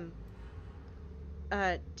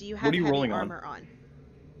that. do you have What are you heavy rolling on? armor on?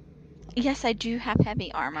 Yes, I do have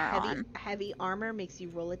heavy armor on. Heavy armor makes you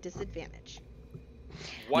roll at disadvantage.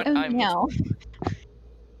 What Oh I'm no.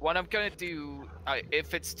 What I'm gonna do,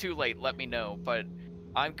 if it's too late, let me know, but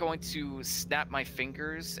I'm going to snap my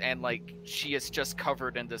fingers, and like, she is just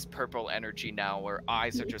covered in this purple energy now, her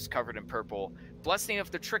eyes are just covered in purple. Blessing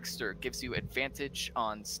of the Trickster gives you advantage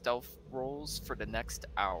on stealth rolls for the next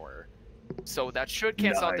hour. So that should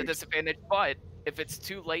cancel out the Nice. disadvantage, but if it's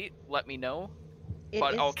too late, let me know,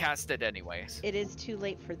 but I'll cast it anyways. It is too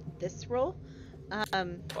late for this roll. I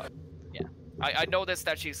noticed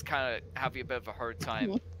that she's kind of having a bit of a hard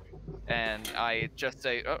time And I just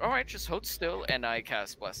say, all right, just hold still, and I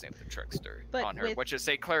cast Blessing of the Trickster But on her, with- which is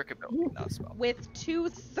a cleric ability, not a spell. With 2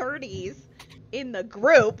 30s in the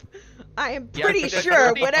group, I am Yeah, pretty the sure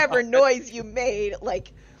 30. whatever noise you made,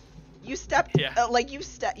 like, you stepped, Yeah.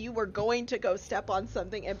 you were going to go step on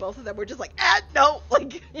something, and both of them were just like, no,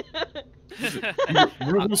 like.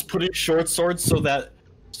 Rubles put his short sword so that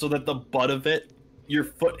the butt of it, your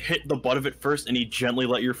foot hit the butt of it first, and he gently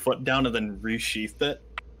let your foot down and then resheathed it.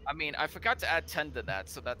 I mean, I forgot to add 10 to that,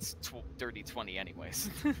 so that's dirty 20 anyways.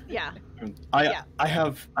 Yeah. I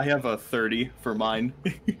have a 30 for mine.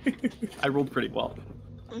 I rolled pretty well.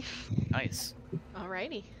 Nice.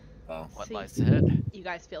 Alrighty. Oh. What See. lies ahead? You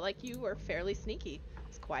guys feel like you were fairly sneaky.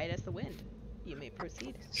 As quiet as the wind. You may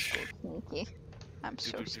proceed. Sneaky. I'm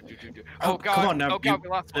so sneaky. Oh god! Come on now, oh god, we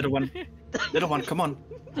lost little one. one. Little one, come on.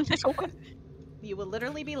 You will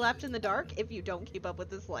literally be left in the dark if you don't keep up with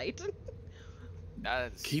this light.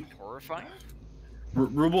 That is Keep- horrifying.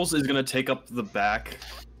 Rubles is gonna take up the back.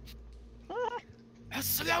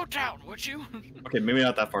 Slow down, would you? Okay, maybe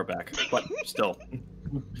not that far back, but still.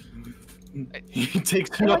 He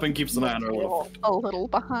takes it up and keeps an eye on her little. A little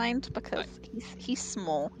behind because he's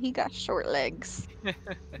small. He got short legs.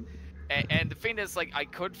 And the thing is, like, I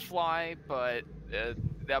could fly, but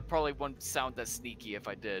that probably wouldn't sound as sneaky if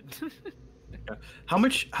I did. How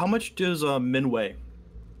much does Min weigh?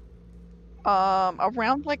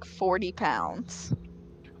 Around like 40 pounds.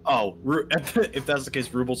 Oh, if that's the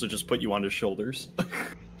case, Rubles will just put you on his shoulders.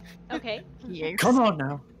 Okay. Yes. Come on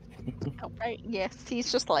now. Oh, right. Yes,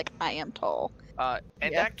 he's just like, I am tall.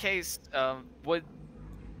 In Yeah. that case, would...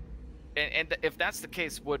 And if that's the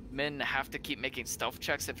case, would Min have to keep making stealth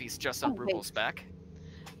checks if he's just on Oh, wait. Rubal's back?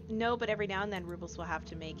 No, but every now and then Rubles will have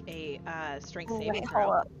to make a strength Oh, saving wait, throw.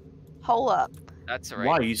 hold up. Hold up. That's alright.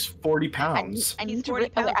 Why? He's 40 pounds. I He's need to 40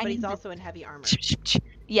 pounds, I but he's need to- also in heavy armor.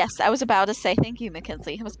 Yes, I was about to say thank you,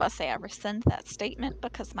 Mackenzie. I was about to say I rescind that statement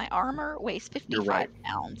because my armor weighs 55 right.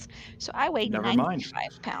 pounds. So I weigh Never mind.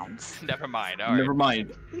 95 pounds. Never mind, alright. Never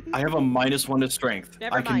mind. I have a -1 to strength.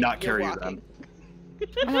 Never I mind, cannot you're carry walking. them.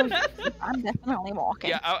 I'm definitely walking.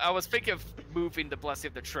 Yeah, I was thinking of moving the Blessing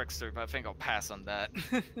of the Trickster, but I think I'll pass on that.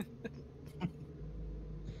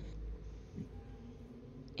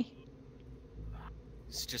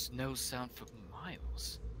 It's just no sound for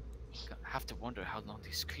miles. I have to wonder how long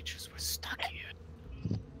these creatures were stuck here.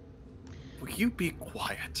 Will you be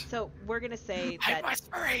quiet? So we're gonna say I'm that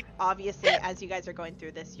whispering! obviously as you guys are going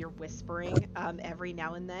through this, you're whispering every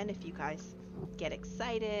now and then. If you guys get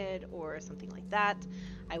excited or something like that,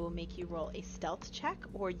 I will make you roll a stealth check,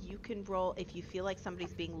 or you can roll if you feel like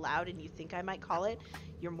somebody's being loud and you think I might call it.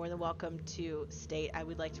 You're more than welcome to state I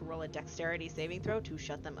would like to roll a dexterity saving throw to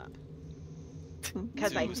shut them up.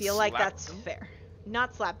 Because I To feel like slap that's them? fair.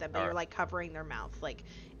 Not slap them, but you're Alright. like covering their mouth. Like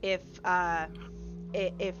if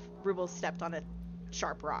Rubles stepped on a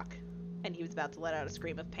sharp rock and he was about to let out a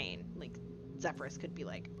scream of pain, like Zephyrus could be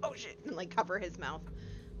like, "Oh shit," and like cover his mouth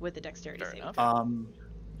with the dexterity Fair saving enough. throw.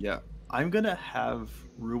 Yeah. I'm gonna have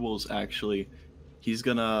Rubles actually. He's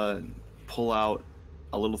gonna pull out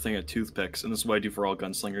a little thing of toothpicks, and this is what I do for all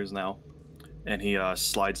gunslingers now. And he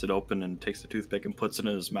slides it open and takes the toothpick and puts it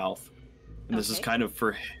in his mouth. And this is Okay. kind of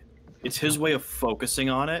it's his way of focusing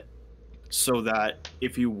on it, so that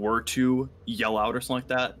if you were to yell out or something like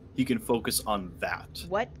that, he can focus on that.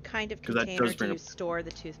 What kind of 'Cause that container does do bring you up- store the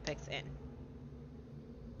toothpicks in?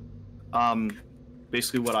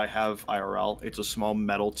 Basically what I have IRL, it's a small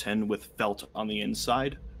metal tin with felt on the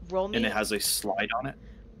inside, Roll me, and it has a slide on it,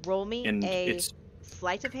 roll me and a it's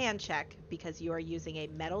sleight of hand check because you are using a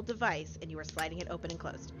metal device and you are sliding it open and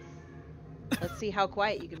closed. Let's see how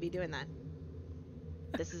quiet you can be doing that.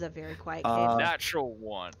 This is a very quiet cave. Natural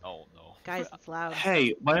one. Oh no. Guys, it's loud.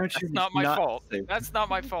 Hey, why don't you That's not my fault. say- That's not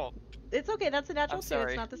my fault. It's okay. That's a natural I'm too.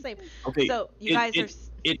 sorry. It's not the same. Okay, So you guys are.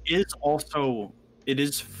 it is also, it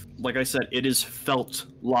is, like I said, it is felt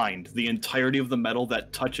lined. The entirety of the metal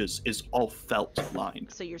that touches is all felt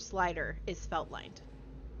lined. So your slider is felt lined.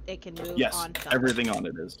 It can move Yes, on felt. everything on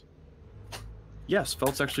it is. Yes,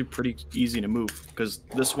 felt's actually pretty easy to move, because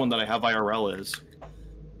this one that I have IRL is.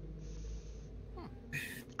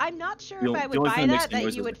 I'm not sure The if ol- I the would only buy thing that makes that, the that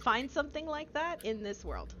noise you is would it. find something like that in this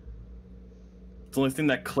world. The only thing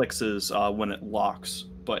that clicks is when it locks,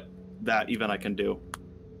 but that even I can do.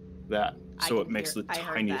 That, I so can it makes hear- the I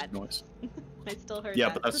heard tiniest that. noise. I still heard Yeah,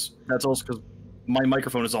 that. but that's also because my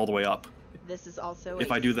microphone is all the way up. This is also If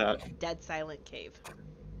a I do that, dead silent cave.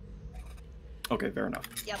 okay, fair enough.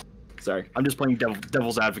 Yep. Sorry, I'm just playing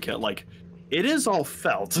devil's advocate. Like, it is all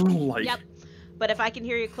felt. Like, Yep. But if I can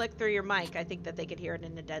hear you click through your mic, I think that they could hear it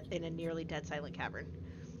in a nearly dead silent cavern.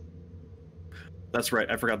 That's right.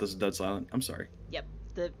 I forgot this is dead silent. I'm sorry. Yep.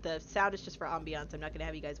 The sound is just for ambiance. I'm not gonna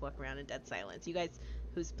have you guys walk around in dead silence. You guys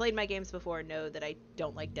who's played my games before know that I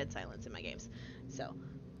don't like dead silence in my games. So,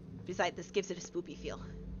 besides, this gives it a spoopy feel,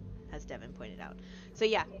 as Devin pointed out. So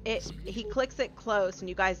yeah, he clicks it close, and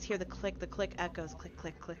you guys hear the click echoes, click,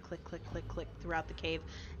 click, click, click, click, click, click throughout the cave.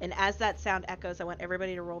 And as that sound echoes, I want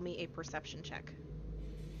everybody to roll me a perception check.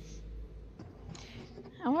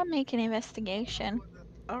 I want to make an investigation.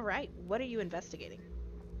 All right, what are you investigating?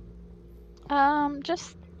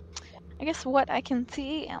 Just, I guess what I can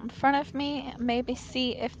see in front of me, maybe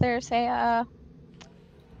see if there's a,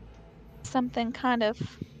 something kind of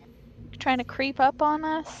trying to creep up on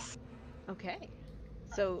us. Okay,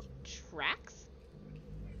 so tracks.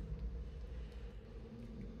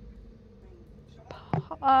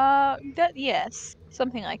 Yes,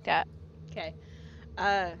 something like that. Okay,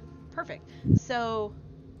 perfect. So,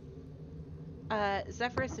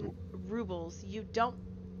 Zephyrus and Rubles, you don't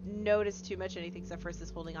notice too much anything. Zephyrus is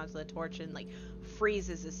holding onto the torch and like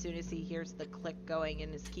freezes as soon as he hears the click going,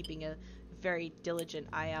 and is keeping a very diligent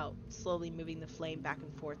eye out, slowly moving the flame back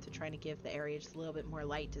and forth to try to give the area just a little bit more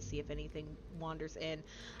light to see if anything wanders in.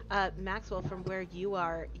 Maxwell, from where you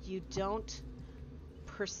are, you don't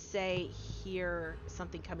per se hear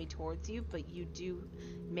something coming towards you, but you do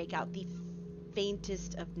make out the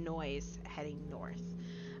faintest of noise heading north.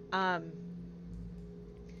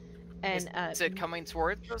 Is it coming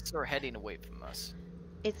towards us or heading away from us?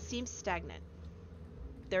 It seems stagnant.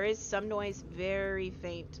 There is some noise, very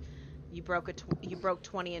faint. You broke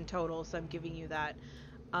 20 in total, so I'm giving you that.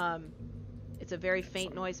 It's a very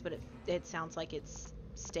faint noise, but it sounds like it's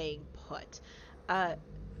staying put.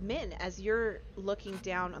 Min, as you're looking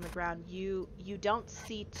down on the ground, you don't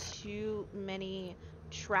see too many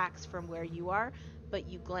tracks from where you are, but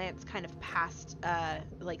you glance kind of past,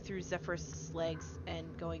 like through Zephyrus' legs and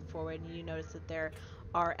going forward, and you notice that there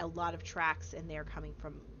are a lot of tracks, and they're coming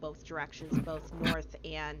from both directions, both north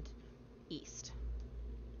and east.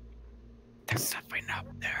 There's something up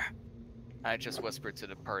there. I just whispered to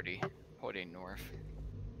the party, pointing north.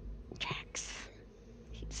 Tracks.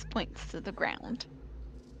 He just points to the ground.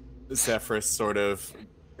 Zephyrus sort of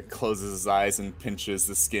closes his eyes and pinches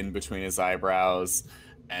the skin between his eyebrows,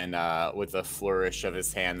 and with a flourish of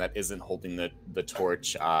his hand that isn't holding the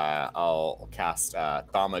torch, I'll cast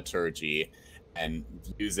Thaumaturgy and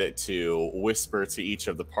use it to whisper to each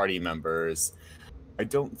of the party members. I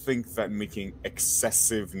don't think that making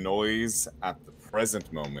excessive noise at the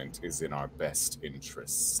present moment is in our best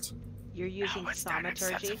interest. You're using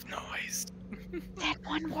Thaumaturgy? Excessive noise. That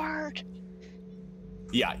one word.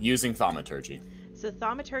 Yeah, using Thaumaturgy. So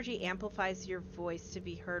Thaumaturgy amplifies your voice to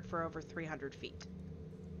be heard for over 300 feet.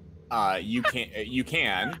 You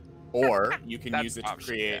can, or you can That's use it to option,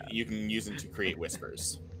 create. yeah. You can use it to create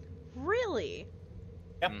whispers. Really?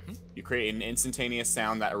 Yep. Mhm. You create an instantaneous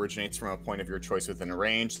sound that originates from a point of your choice within a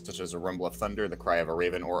range, such as a rumble of thunder, the cry of a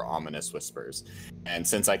raven, or ominous whispers. And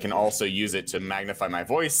since I can also use it to magnify my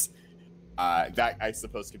voice, that I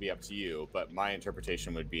suppose could be up to you, but my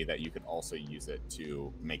interpretation would be that you could also use it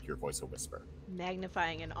to make your voice a whisper.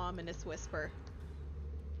 Magnifying an ominous whisper.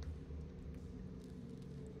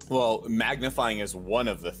 Well, magnifying is one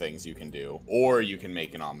of the things you can do, or you can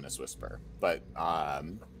make an ominous whisper. But I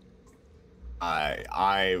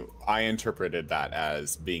interpreted that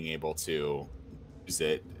as being able to use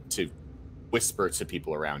it to whisper to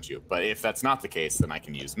people around you. But if that's not the case, then I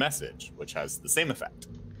can use message, which has the same effect.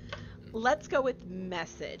 Let's go with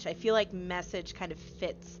message. I feel like message kind of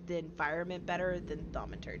fits the environment better than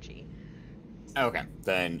Thaumaturgy. Okay,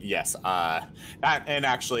 then yes. And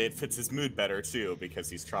actually, it fits his mood better too because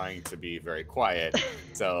he's trying to be very quiet.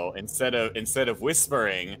 So instead of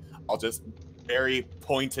whispering, I'll just very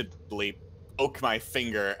pointedly poke my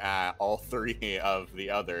finger at all three of the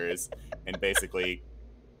others and basically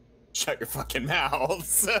shut your fucking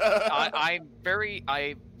mouths. I'm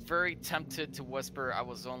very tempted to whisper. I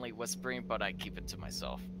was only whispering, but I keep it to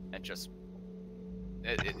myself and just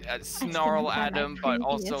snarl at him, but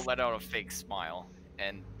also let out a fake smile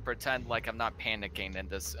and pretend like I'm not panicking in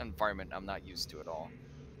this environment I'm not used to at all.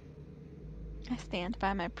 I stand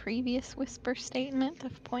by my previous whisper statement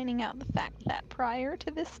of pointing out the fact that prior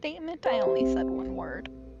to this statement, I only said one word.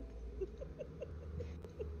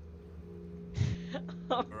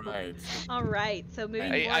 Right. All right. So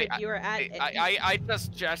moving forward, you are at. I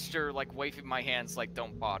just gesture, like waving my hands, like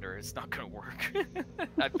don't bother. It's not gonna work.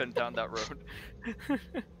 I've been down that road.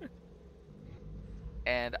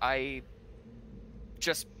 And I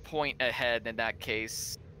just point ahead. In that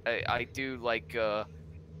case, I do like the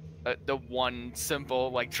one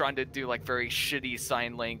symbol, like trying to do like very shitty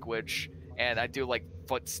sign language, and I do like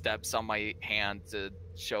footsteps on my hand to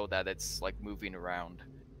show that it's like moving around.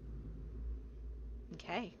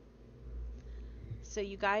 Okay. So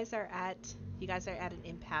you guys are at an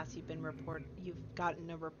impasse. You've gotten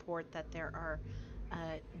a report that there are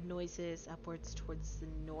noises upwards towards the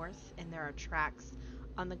north, and there are tracks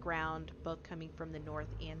on the ground, both coming from the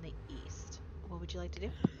north and the east. What would you like to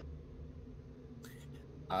do?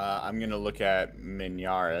 I'm gonna look at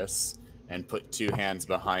Minyaris and put two hands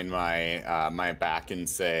behind my my back and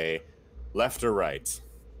say, left or right.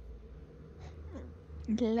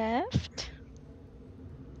 Left.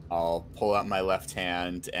 I'll pull out my left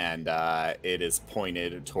hand, and it is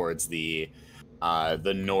pointed towards the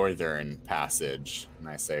northern passage. And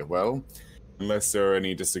I say, well, unless there are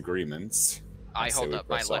any disagreements, I say hold we up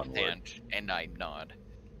my press left onward. hand and I nod.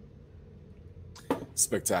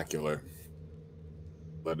 Spectacular.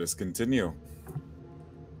 Let us continue.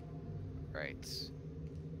 Right.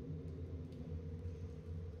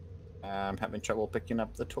 I'm having trouble picking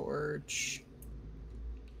up the torch.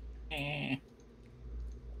 Is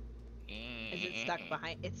it stuck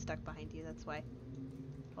behind? It's stuck behind you. That's why.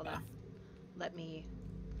 Hold on. Let me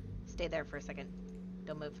stay there for a second.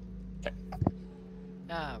 Don't move.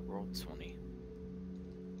 Roll 20.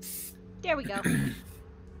 There we go.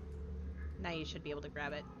 Now you should be able to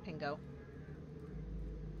grab it and go.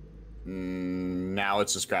 Now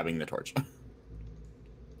it's just grabbing the torch.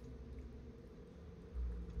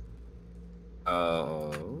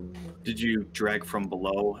 Oh. Did you drag from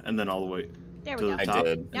below and then all the way There to we the go. I top?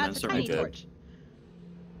 did. and Now then it's a start tiny did. torch.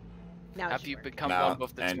 Now it Have should you work. become No, one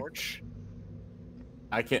with the and- torch?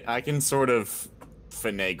 I can sort of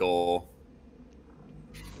finagle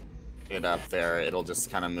it up there. It'll just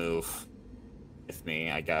kind of move with me,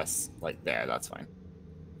 I guess. Like there, that's fine.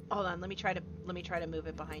 Hold on. Let me try to move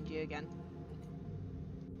it behind you again.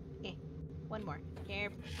 One more. Here.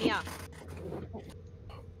 Yeah.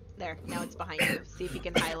 There. Now it's behind you. See if you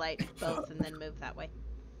can highlight both and then move that way.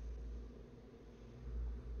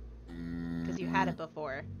 Because you had it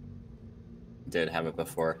before. Did have it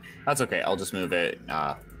before. That's okay. I'll just move it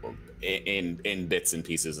in bits and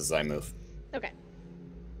pieces as I move. Okay.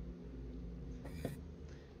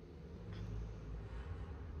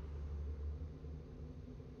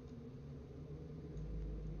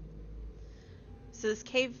 So this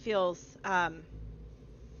cave feels,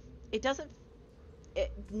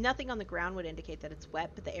 nothing on the ground would indicate that it's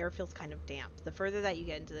wet, but the air feels kind of damp. The further that you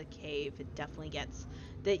get into the cave, it definitely gets,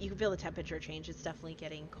 you can feel the temperature change. It's definitely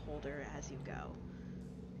getting colder as you go.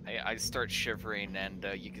 I start shivering, and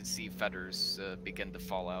you can see feathers begin to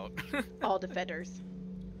fall out. All defenders.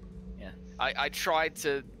 Yeah. I tried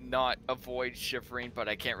to not avoid shivering, but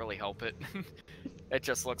I can't really help it. It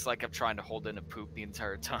just looks like I'm trying to hold in a poop the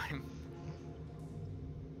entire time.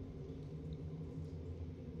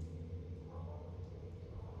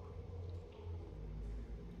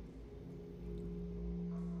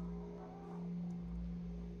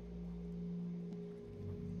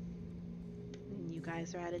 You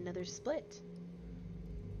guys are at another split.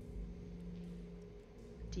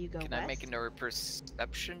 Do you go Can west? I make another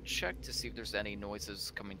perception check to see if there's any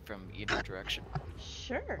noises coming from either direction?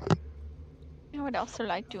 Sure. I would also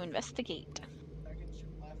like to investigate.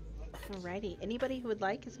 Alrighty. Anybody who would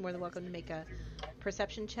like is more than welcome to make a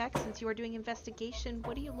perception check. Since you are doing investigation,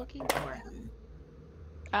 what are you looking for?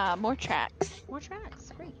 More tracks. More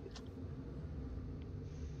tracks. Great.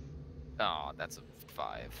 Oh, that's a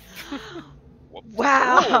 5. Whoops.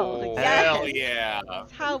 Wow! Oh, Yes! Hell yeah!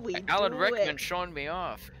 That's how we Alan do Rickman it. showing me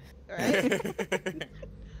off. Right?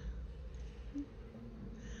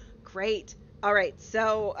 Great. All right.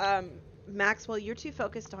 So, Maxwell, you're too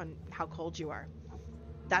focused on how cold you are.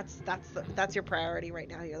 That's your priority right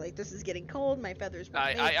now. You're like, this is getting cold. My feathers were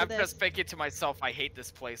made for I'm this. just thinking to myself, I hate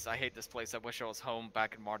this place. I hate this place. I wish I was home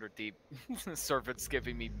back in Waterdeep. Servants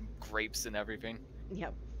giving me grapes and everything.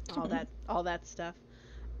 Yep. All that stuff.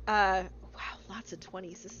 Wow, lots of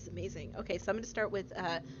 20s. This is amazing. Okay, so I'm gonna start with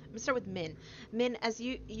Min. Min, as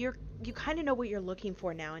you kind of know what you're looking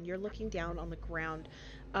for now, and you're looking down on the ground,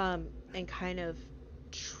 and kind of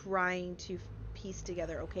trying to piece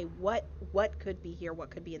together. Okay, what could be here? What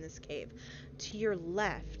could be in this cave? To your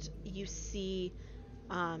left, you see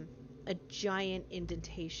a giant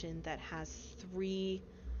indentation that has 3.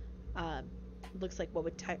 Looks like what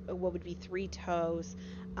would be 3 toes.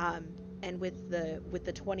 And with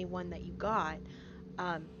the 21 that you got,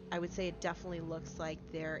 I would say it definitely looks like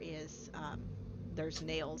there's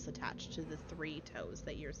nails attached to the 3 toes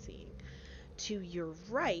that you're seeing. To your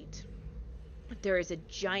right, there is a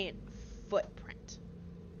giant footprint.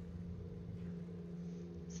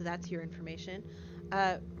 So that's your information.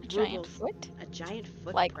 A giant Rubles, foot? a giant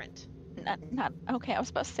Like- footprint. Not okay. I was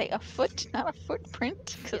about to say a foot, not a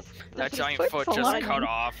footprint, because That His giant foot foot's just long. cut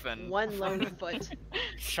off and One lone foot.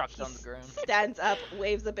 chucked He on the ground. stands up,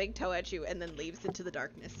 waves a big toe at you, and then leaves into the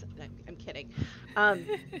darkness. I'm kidding.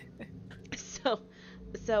 So,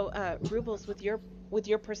 Rubles, with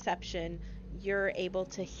your perception, you're able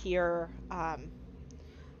to hear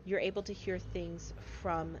things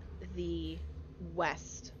from the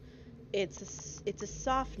west. It's a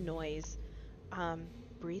soft noise.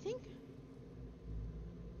 Breathing,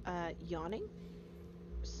 yawning,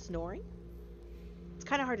 snoring. It's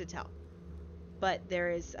kind of hard to tell, but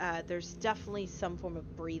there's definitely some form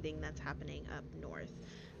of breathing that's happening up north.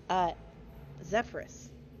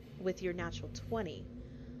 Zephyrus, with your natural 20,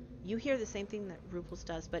 you hear the same thing that Rupels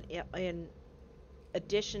does, but in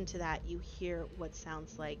addition to that, you hear what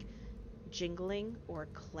sounds like jingling or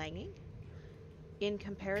clanging. In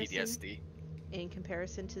comparison, PTSD. in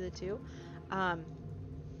comparison to the two, and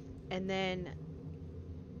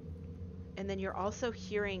then you're also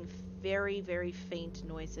hearing very, very faint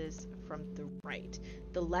noises from the right.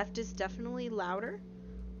 The left is definitely louder.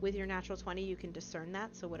 With your natural 20, you can discern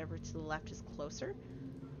that, so whatever to the left is closer,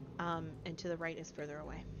 and to the right is further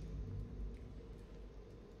away.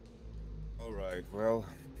 Alright, well,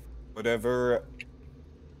 whatever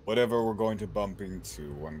we're going to bump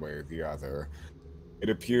into one way or the other, it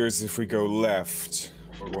appears if we go left,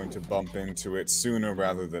 we're going to bump into it sooner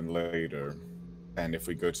rather than later. And if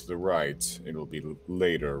we go to the right, it'll be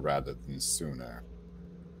later rather than sooner.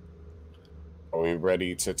 Are we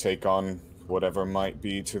ready to take on whatever might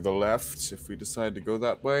be to the left if we decide to go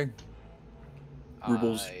that way?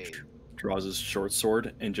 Rubles draws his short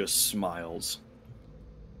sword and just smiles.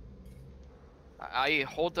 I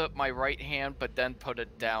hold up my right hand, but then put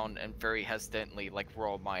it down and very hesitantly, like,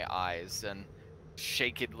 roll my eyes and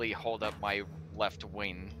shakily hold up my left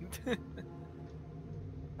wing.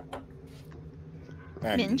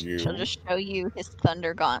 And Min you? shall just show you his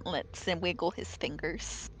thunder gauntlets and wiggle his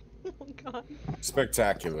fingers. Oh my god.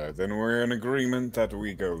 Spectacular. Then we're in agreement that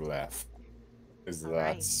we go left. Is that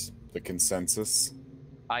Alright. the consensus?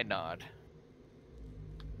 I nod.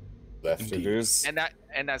 Left it Indeed. is.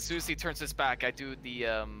 And as soon as he turns his back, I do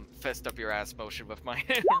the fist up your ass motion with my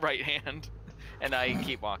right hand, and I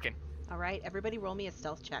keep walking. Alright, everybody roll me a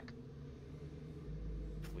stealth check.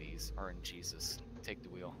 Please, RNGesus, take the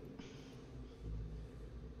wheel.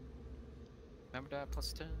 Remember that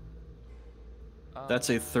plus 10? That's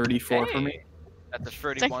a 34 for me. Hey, That's a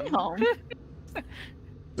 31. Damn.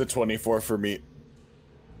 The 24 for me.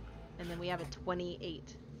 And then we have a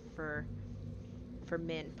 28 for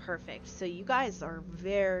Min. Perfect. So you guys are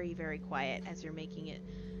very, very quiet as you're making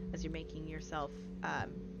yourself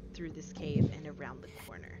through this cave and around the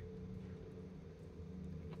corner.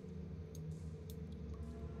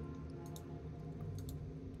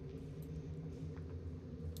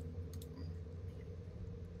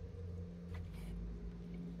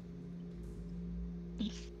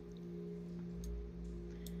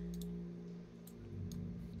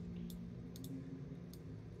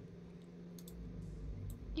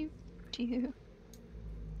 Do you?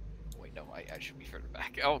 Wait, no, I should be further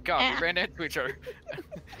back. Oh god, we ran into each other.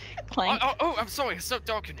 Clank. Oh, I'm sorry, it's so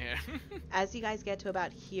dark in here. As you guys get to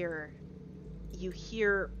about here, you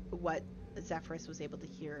hear what Zephyrus was able to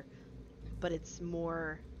hear, but it's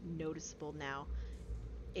more noticeable now.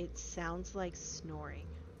 It sounds like snoring.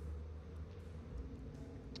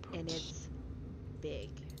 And it's big.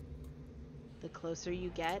 The closer you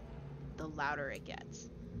get, the louder it gets.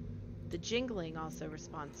 The jingling also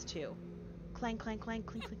responds too. Clang, clang, clang,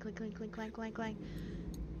 clink, clink, clink, clink, clink, clang, clang, clang.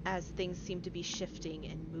 As things seem to be shifting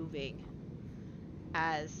and moving.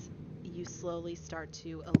 As you slowly start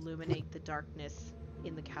to illuminate the darkness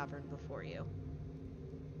in the cavern before you.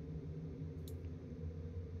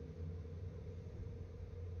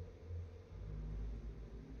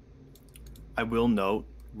 I will note,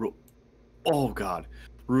 oh god,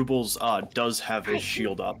 Rubles does have his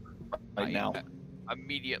shield up right now.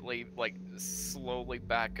 Immediately, like, slowly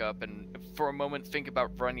back up and for a moment think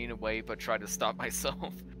about running away, but try to stop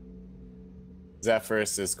myself.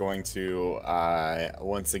 Zephyrus is going to,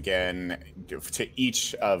 once again, to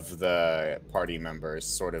each of the party members,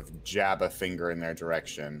 sort of jab a finger in their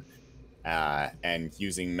direction, and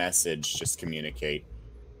using message, just communicate.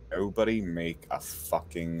 Nobody make a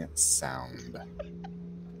fucking sound.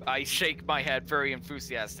 I shake my head very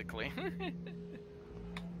enthusiastically.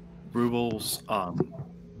 Rubles,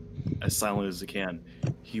 as silently as he can,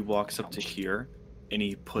 he walks up to here, and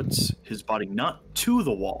he puts his body not to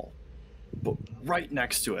the wall, but right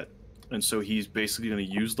next to it. And so he's basically going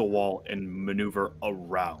to use the wall and maneuver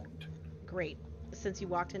around. Great. Since you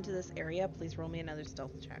walked into this area, please roll me another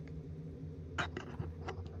stealth check.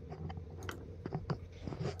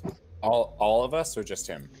 All of us, or just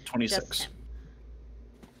him? 26. Just him.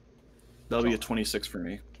 That'll be a 26 for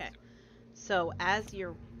me. Okay. So as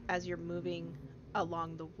you're moving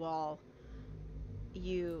along the wall,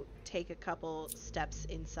 you take a couple steps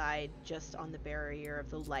inside just on the barrier of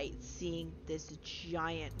the light, seeing this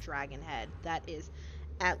giant dragon head that is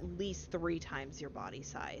at least 3 times your body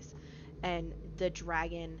size. And the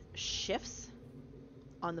dragon shifts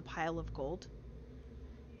on the pile of gold,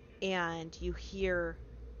 and you hear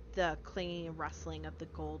the clanging and rustling of the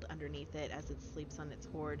gold underneath it as it sleeps on its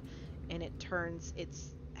hoard, and it turns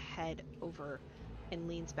its head over and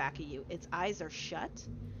leans back at you. Its eyes are shut,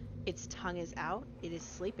 its tongue is out, it is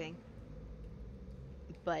sleeping,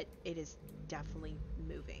 but it is definitely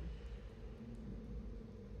moving.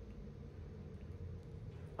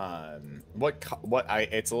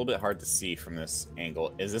 It's a little bit hard to see from this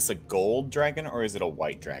angle. Is this a gold dragon or is it a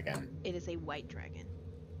white dragon? It is a white dragon.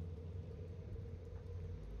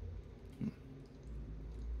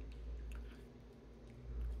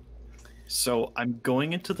 So I'm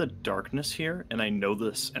going into the darkness here, and I know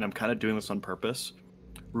this, and I'm kind of doing this on purpose.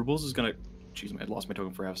 Rubles is gonna... Jeez, I lost my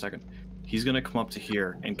token for half a second. He's gonna come up to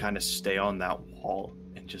here and kind of stay on that wall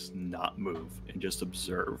and just not move and just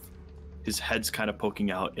observe. His head's kind of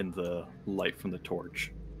poking out in the light from the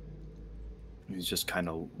torch. He's just kind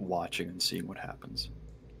of watching and seeing what happens.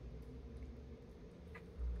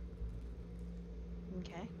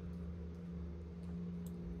 Okay.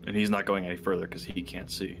 And he's not going any further because he can't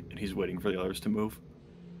see, and he's waiting for the others to move.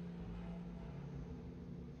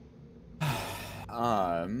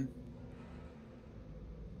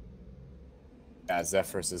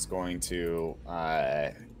 Zephyrus is going to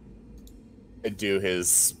do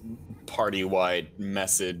his party-wide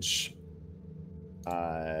message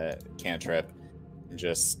cantrip and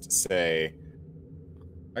just say,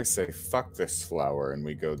 I say, fuck this flower, and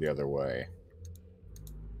we go the other way.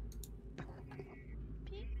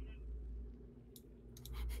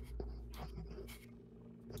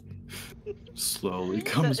 Slowly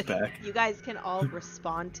comes So, back. You guys can all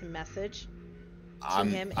respond to message to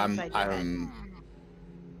him inside your head.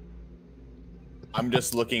 I'm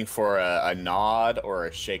just looking for a nod or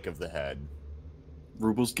a shake of the head.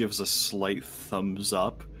 Rubles gives a slight thumbs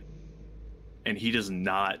up, and he doesn't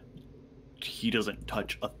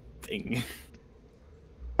touch a thing.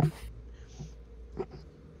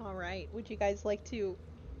 All right. Would you guys like to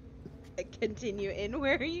continue in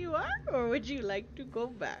where you are, or would you like to go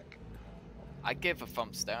back? I give a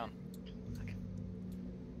thumbs down.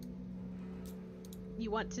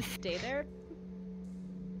 You want to stay there?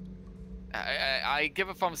 I give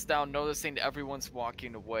a thumbs down, noticing everyone's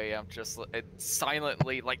walking away. I'm just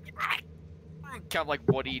silently, like, kind of like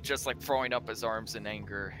Woody, just like throwing up his arms in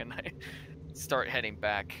anger, and I start heading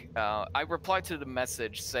back. I reply to the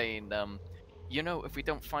message saying, you know, if we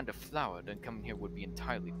don't find a flower, then coming here would be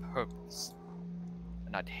entirely purposeless.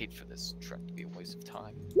 And I'd hate for this trip to be a waste of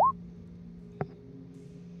time.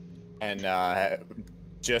 And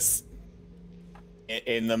just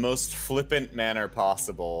in the most flippant manner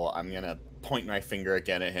possible, I'm gonna point my finger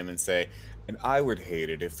again at him and say, and I would hate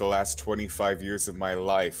it if the last 25 years of my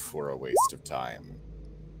life were a waste of time.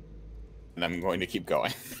 And I'm going to keep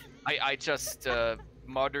going. I just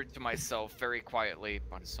muttered to myself very quietly,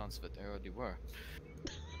 by the sounds of it, they already were.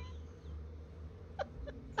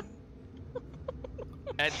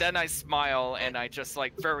 And then I smile and I just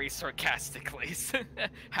like very sarcastically,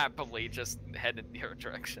 happily just head in your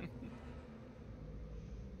direction.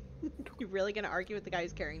 You really gonna argue with the guy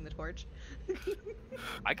who's carrying the torch?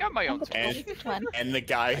 I got my own torch. And the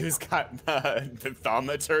guy who's got the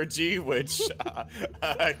thaumaturgy, which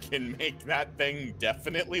can make that thing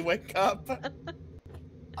definitely wake up.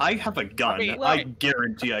 I have a gun. I mean, well, I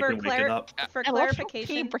guarantee I can wake it up. For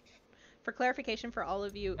clarification for all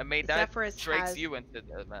of you, I mean, that Zephyrus drags has, you into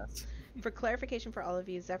the mess. for clarification for all of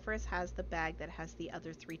you, Zephyrus has the bag that has the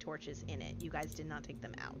other 3 torches in it. You guys did not take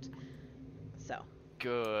them out. So.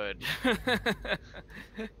 Good.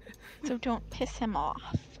 So don't piss him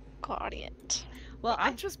off. Got it. Well,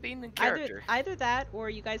 I'm just being in character. Either that, or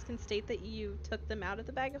you guys can state that you took them out of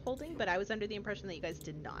the bag of holding, but I was under the impression that you guys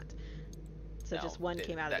did not. So No, just one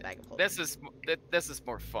came out of the bag of holding. This is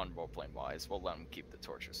more fun role-playing wise. We'll let him keep the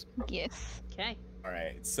torches. Yes. Okay.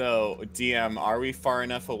 Alright, so DM, are we far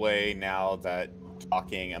enough away now that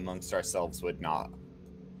talking amongst ourselves would not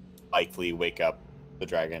likely wake up the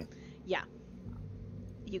dragon? Yeah.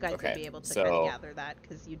 You guys Okay, would be able to so- kind of gather that,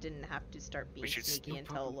 because you didn't have to start being should sneaky snoop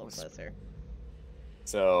until a up little and closer.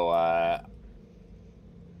 So,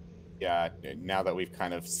 yeah, now that we've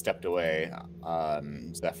kind of stepped away,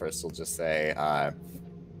 Zephyrus will just say,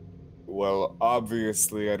 Well,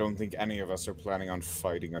 obviously, I don't think any of us are planning on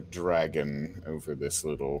fighting a dragon over this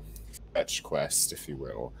little fetch quest, if you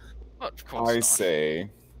will. But of course I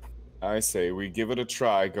not. say we give it a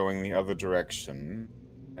try going the other direction,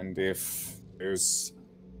 and if there's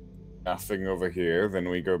nothing over here, then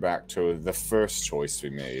we go back to the first choice we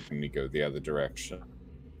made and we go the other direction.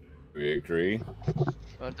 Do we agree?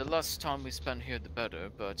 Well, the less time we spend here, the better,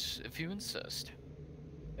 but if you insist.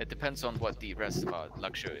 It depends on what the rest of our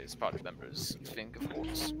luxurious party members think, of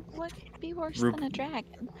course. What could be worse Rup- than a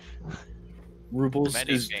dragon? Rubles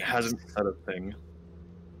Many games. hasn't said a thing.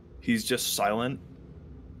 He's just silent,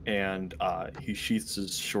 and he sheaths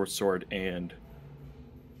his short sword, and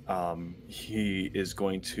he is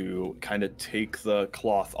going to kind of take the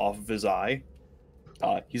cloth off of his eye.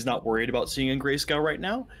 He's not worried about seeing in grayscale right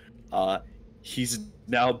now. He's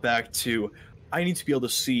now back to, I need to be able to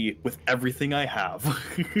see with everything I have.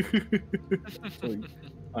 So he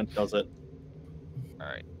undoes it.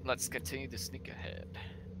 Alright, let's continue to sneak ahead.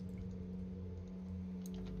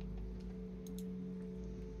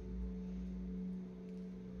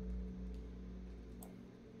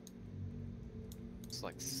 It's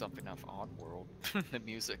like something off Oddworld. The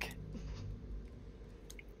music.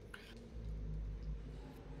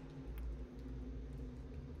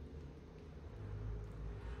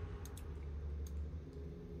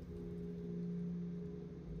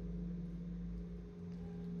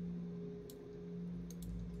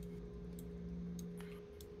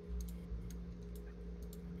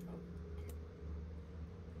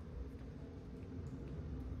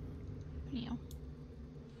 You know.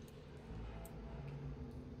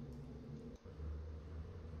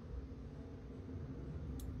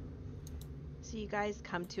 So you guys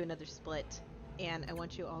come to another split, and I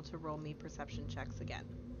want you all to roll me perception checks again.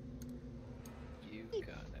 You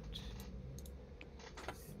got it.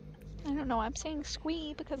 I don't know. I'm saying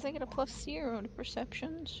squee because I get a +0 to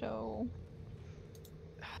perception, so.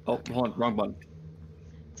 Oh, hold on, wrong button.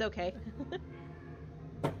 It's okay.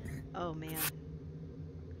 Oh man.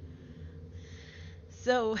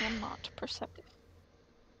 So I'm not perceptive.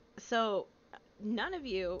 So none of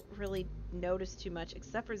you really noticed too much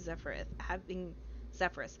except for Zephyrus.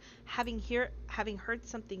 Having heard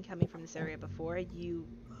something coming from this area before, you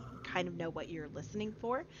kind of know what you're listening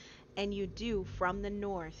for, and you do from the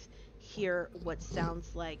north hear what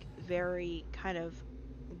sounds like very kind of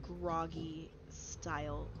groggy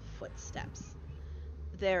style footsteps.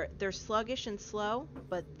 They're sluggish and slow,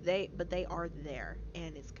 but they are there,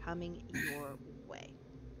 and it's coming your way.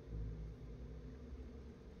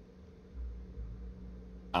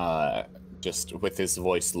 Just with his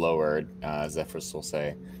voice lowered, Zephyrus will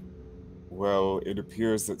say, well, it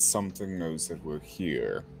appears that something knows that we're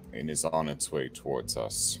here and is on its way towards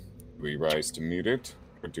us. Do we rise to meet it,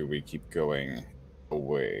 or do we keep going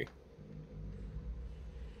away?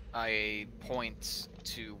 I point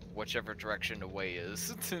to whichever direction the way is,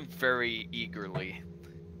 very eagerly.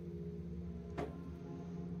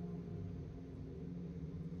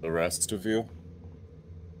 The rest of you?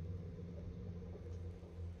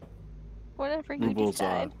 Whatever you Rubles,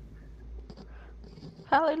 decide.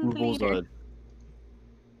 Follow the Rubles, leader.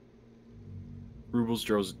 Rubles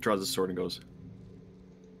draws his sword and goes,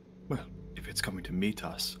 well, if it's coming to meet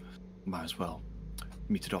us, might as well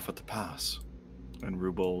meet it off at the pass. And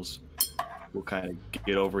Rubles will kind of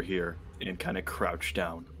get over here and kind of crouch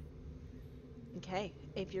down. Okay,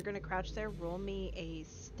 if you're gonna crouch there, roll me a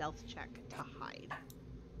stealth check to hide.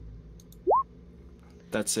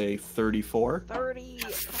 That's a 34. 30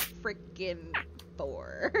 freaking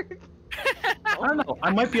 4. I don't know.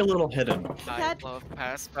 I might be a little hidden. I That- love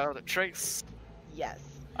pass without a trace. Yes.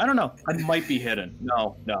 I don't know. I might be hidden.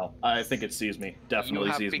 No. I think it sees me. You Definitely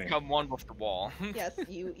have sees me. become one with the wall. Yes,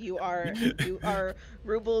 you are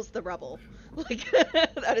Rubles the Rebel. Like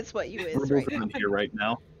that is what you is Rubles right isn't now. here right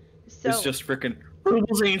now. So It's just freaking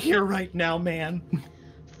Rubles ain't here right now, man.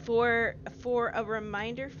 for a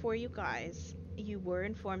reminder for you guys, you were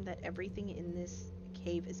informed that everything in this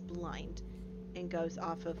cave is blind and goes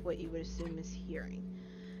off of what you would assume is hearing.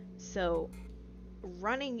 So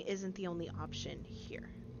running isn't the only option here,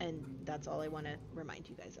 and that's all I want to remind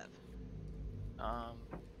you guys of.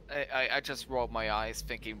 I just rolled my eyes,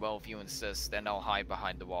 thinking, well, if you insist, then I'll hide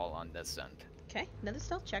behind the wall on this end. Okay, another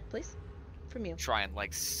stealth check, please, from you. Try and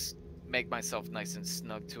like make myself nice and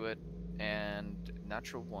snug to it. And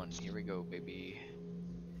natural 1. Here we go, baby.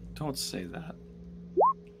 Don't say that.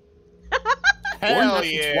 Hell One-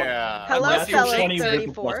 yeah! Hello, natural Stellar 20 with a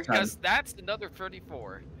 34. plus 10. Because that's another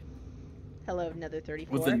 34. Hello, another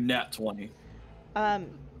 34. With a nat 20.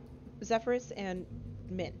 Zephyrus and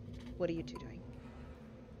Min, what are you two doing?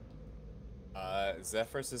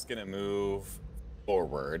 Zephyrus is gonna move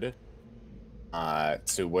forward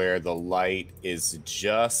to where the light is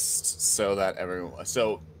just so that everyone.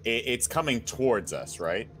 So it's coming towards us,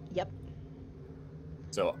 right? Yep.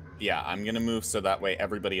 So yeah, I'm gonna move so that way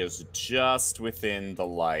everybody is just within the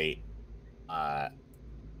light,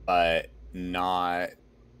 but not.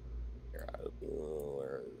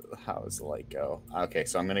 How does the light go? Okay,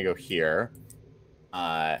 so I'm gonna go here.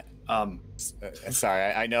 Sorry,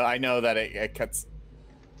 I know that it cuts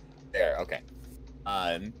there. Okay.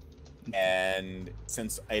 And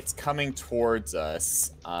since it's coming towards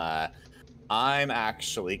us, I'm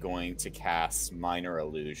actually going to cast Minor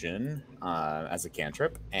Illusion as a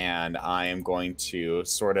cantrip, and I am going to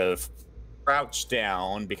sort of crouch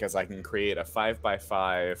down because I can create a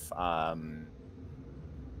 5x5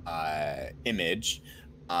 image.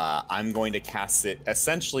 I'm going to cast it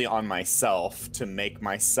essentially on myself to make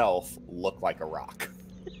myself look like a rock.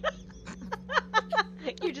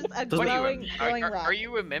 You're just a What are glowing, you, glowing rock. are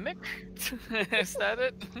you a mimic? Is that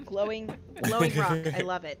it? Glowing rock. I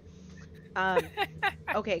love it.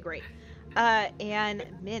 Okay, great. And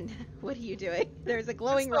Min, what are you doing? There's a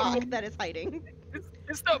glowing rock that is hiding.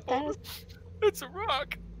 It's not bold. It's a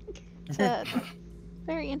rock. It's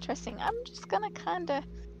very interesting. I'm just gonna kind of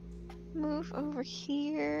move over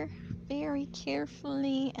here very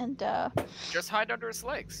carefully and Just hide under his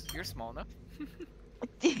legs. You're small enough.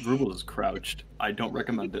 Ruble is crouched. I don't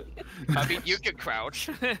recommend it. I mean, you can crouch.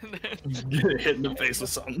 Get hit in the face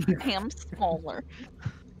with something. I am smaller.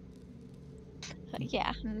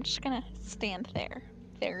 Yeah, I'm just gonna stand there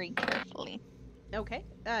very carefully. Okay.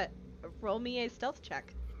 Roll me a stealth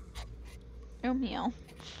check. Oh meow.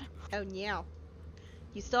 Oh, yeah.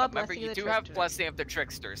 You still have Remember, blessing you of the do have trickster. blessing of the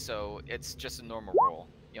trickster, so it's just a normal roll.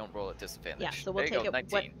 You don't roll at disadvantage. Yeah, so we'll there you take go,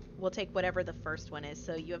 it. 19. We'll take whatever the first one is.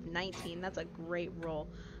 So you have 19. That's a great roll.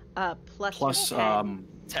 Plus Plus, your 10.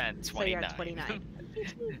 10, 29. So you're at 29.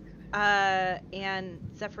 And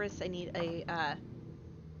Zephyrus, I need a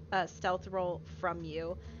stealth roll from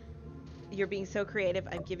you. You're being so creative.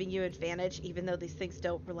 I'm giving you advantage, even though these things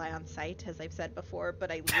don't rely on sight, as I've said before. But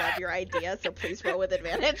I love your idea, so please roll with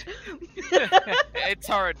advantage. It's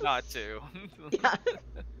hard not to. Yeah.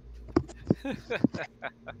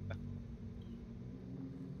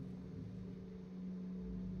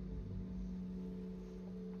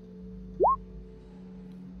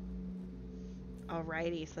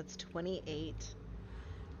 Alrighty, so that's 28.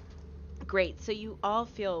 Great, so you all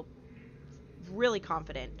feel really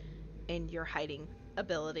confident in your hiding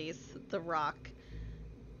abilities. The rock,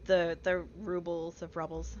 the rubles of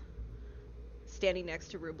rubbles, standing next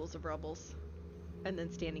to rubles of rubbles, and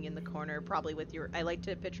then standing in the corner, probably with your, I like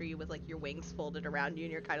to picture you with like your wings folded around you,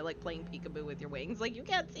 and you're kind of like playing peekaboo with your wings, like you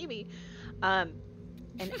can't see me. And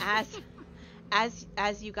as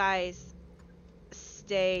you guys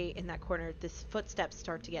stay in that corner, this footsteps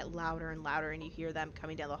start to get louder and louder, and you hear them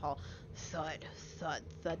coming down the hall. Thud, thud,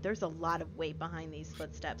 thud. There's a lot of weight behind these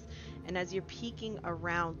footsteps. And as you're peeking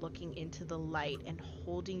around, looking into the light and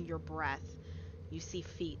holding your breath, you see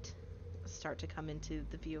feet start to come into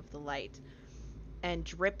the view of the light. And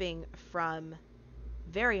dripping from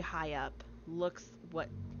very high up looks what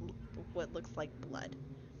looks like blood.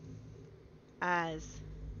 As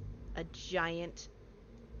a giant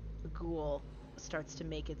ghoul starts to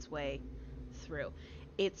make its way through.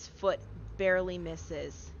 Its foot barely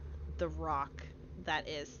misses the rock that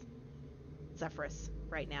is Zephyrus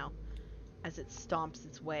right now as it stomps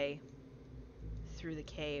its way through the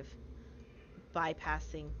cave,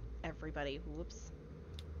 bypassing everybody, whoops,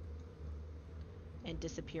 and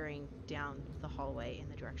disappearing down the hallway in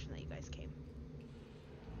the direction that you guys came.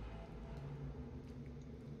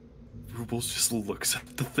 Rubles just looks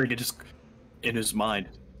at the thing and just, in his mind,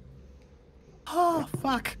 oh,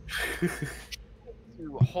 fuck.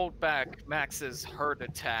 To hold back Max's heart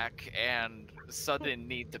attack and sudden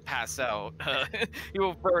need to pass out, he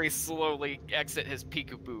will very slowly exit his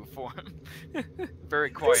peekaboo form. Very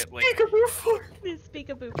quietly. His peekaboo form. This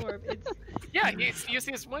peekaboo form, it's... Yeah, you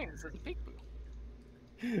see his wings as a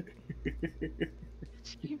peekaboo.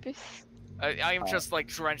 Jeebus. I am just like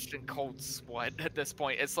drenched in cold sweat at this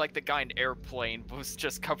point. It's like the guy in Airplane was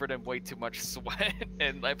just covered in way too much sweat,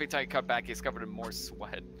 and every time you come back, he's covered in more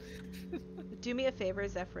sweat. Do me a favor,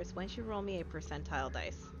 Zephyrus. Why don't you roll me a percentile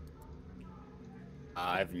dice?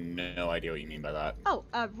 I have no idea what you mean by that. Oh,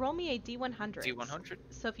 roll me a D100. D100?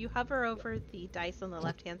 So if you hover over the dice on the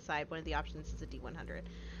left-hand side, one of the options is a D100.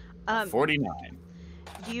 49.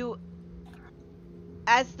 You,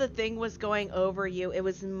 as the thing was going over you, it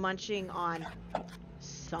was munching on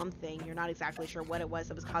something. You're not exactly sure what it was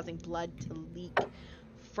that was causing blood to leak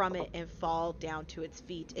from it and fall down to its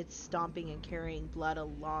feet. It's stomping and carrying blood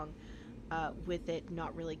along with it,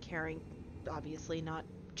 not really caring, obviously not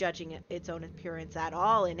judging its own appearance at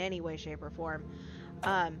all in any way, shape, or form.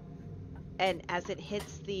 And as it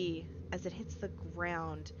hits the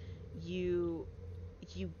ground, you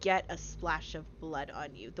get a splash of blood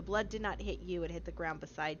on you. The blood did not hit you; it hit the ground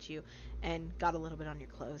beside you, and got a little bit on your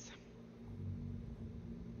clothes.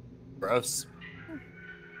 Gross.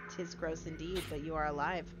 'Tis gross indeed, but you are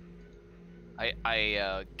alive.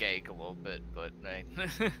 I gag a little bit, but I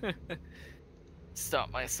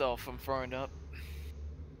stop myself from throwing up.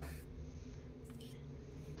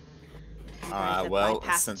 You guys have well,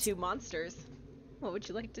 bypassed since 2 monsters. What would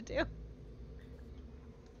you like to do?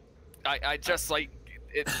 I just like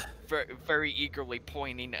it very, very eagerly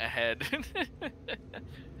pointing ahead.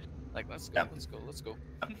 Like, let's go, Yeah. let's go.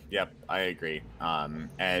 Yep, I agree.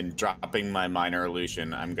 And dropping my minor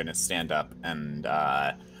illusion, I'm gonna stand up and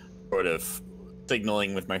sort of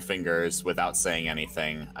signaling with my fingers without saying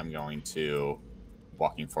anything. I'm going to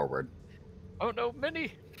walking forward. Oh no,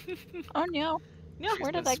 Minnie! Oh no. No, She's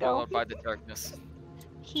Where been did I go? swallowed by the darkness.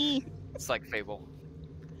 He. It's like Fable.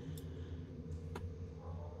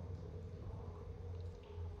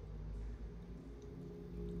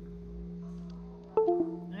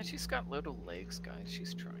 And she's got little legs, guys.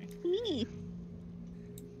 She's trying. He.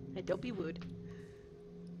 and don't be rude.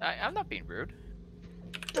 I'm not being rude.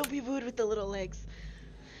 Don't be rude with the little legs.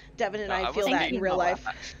 Devin and No, I I feel wasn't that in being real Noah.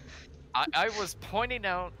 life. I was pointing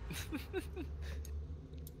out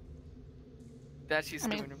that she's I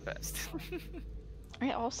mean- doing her best.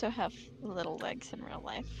 I also have little legs in real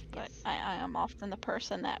life, but Yes. I am often the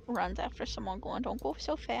person that runs after someone going, "Don't go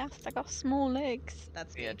so fast, I got small legs."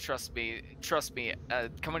 That's me. Yeah, trust me.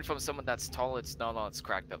 Coming from someone that's tall, it's not all it's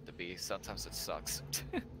cracked up to be. Sometimes it sucks.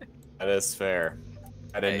 That is fair.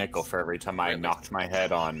 I had a Hey, nickel for every time I really- knocked my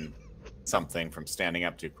head on something from standing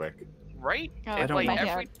up too quick. Right? Oh, I don't Like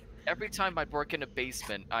know. every time I'd work in a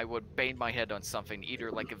basement, I would bang my head on something,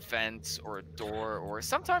 either like a vent or a door, or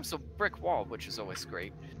sometimes a brick wall, which is always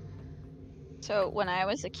great. So when I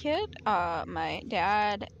was a kid, my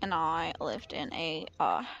dad and I lived in a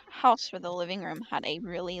house where the living room had a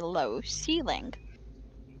really low ceiling,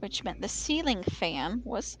 which meant the ceiling fan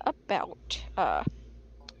was about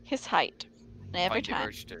his height. And every Find the time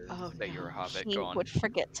urge to Oh, say you're a no. hobbit. he Go on. would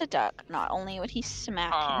forget to duck, not only would he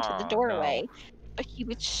smack into the Oh, doorway, but he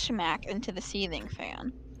would smack into the ceiling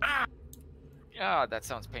fan, Ah, that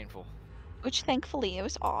sounds painful. which thankfully it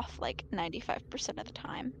was off like 95% of the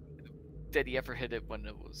time. Did he ever hit it when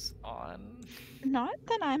it was on? Not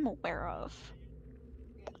that I'm aware of.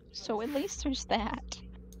 So at least there's that.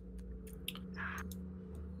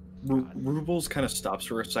 Rubles kind of stops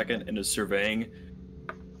for a second and is surveying,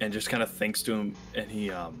 and just kind of thinks to him. And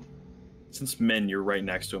he, since Min, you're right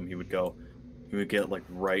next to him, he would get like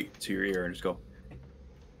right to your ear and just go,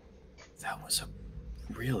 "That was a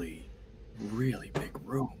really, really big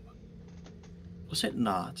room, was it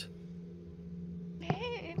not?"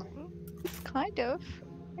 It's kind of.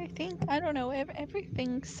 I think, I don't know,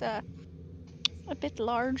 everything's a bit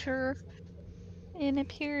larger in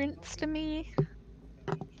appearance to me.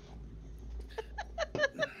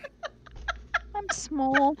 I'm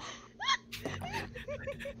small.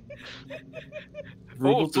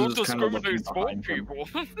 Rubles don't is just kind of looking discriminate small behind him. people.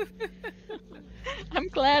 I'm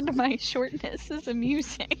glad my shortness is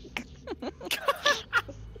amusing.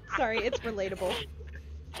 Sorry, it's relatable.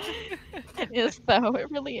 It is, though. It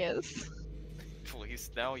really is. Please,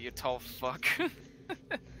 now you tall fuck.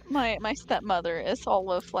 My stepmother is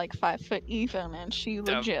all of like 5 foot even, and she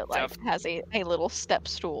legit like has a little step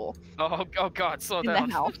stool Oh god, slow in down.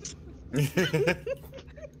 the house.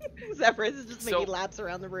 Zephyrus is just making So- laps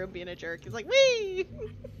around the room being a jerk. He's like, wee!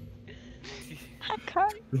 I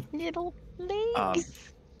got little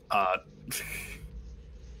legs. Here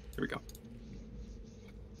we go.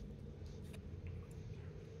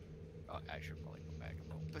 Oh, I should probably go back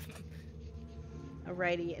a moment.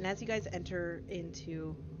 Alrighty, and as you guys enter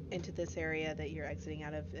into this area that you're exiting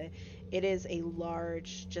out of, it is a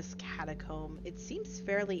large, just catacomb. It seems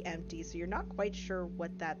fairly empty, so you're not quite sure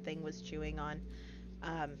what that thing was chewing on.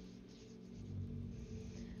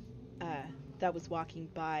 That was walking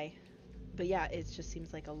by, but yeah, it just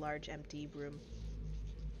seems like a large, empty room.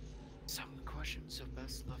 Some questions are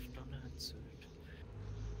best left unanswered.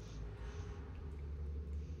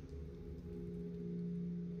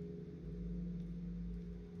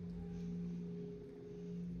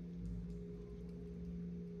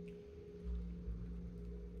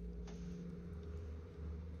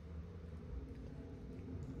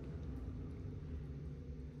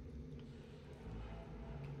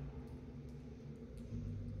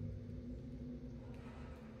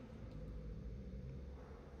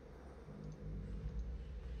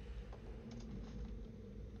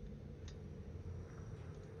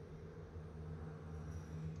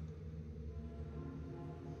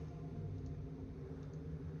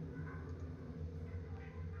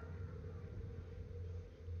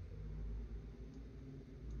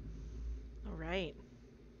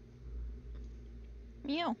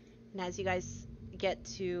 And as you guys get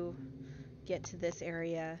to this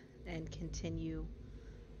area and continue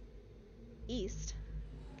east,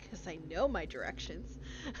 because I know my directions.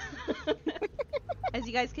 As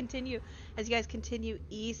you guys continue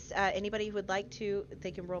east, anybody who would like to,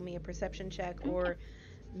 they can roll me a perception check, or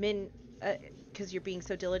Min, because you're being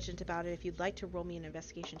so diligent about it, if you'd like to roll me an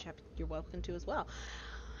investigation check, you're welcome to as well.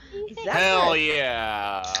 Hell Zephyr,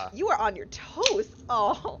 yeah! you are on your toes.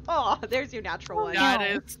 Oh, there's your natural one. That No.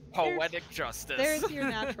 is poetic justice. There's your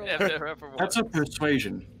natural If one. there ever was. That's a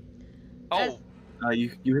persuasion. Oh, You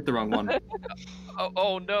hit the wrong one.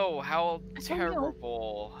 oh no! How I don't know.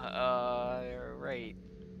 terrible. Right.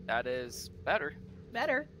 That is better.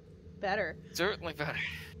 Better. Certainly better.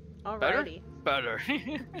 Alrighty. Better.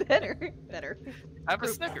 Better. Have a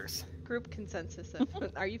Group. Snickers. Group consensus of,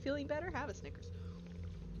 are you feeling better? Have a Snickers.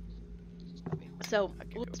 So I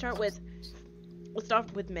can we'll go start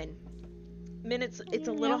for with Min. Min, it's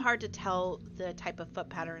a little hard to tell the type of foot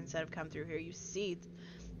patterns that have come through here. You see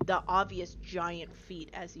the obvious giant feet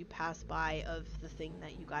as you pass by of the thing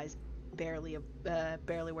that you guys barely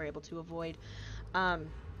were able to avoid.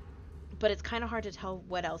 But it's kind of hard to tell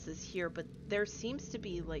what else is here. But there seems to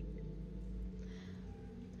be like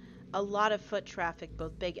a lot of foot traffic,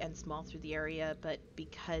 both big and small, through the area. But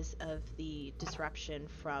because of the disruption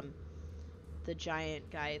from the giant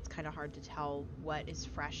guy, it's kind of hard to tell what is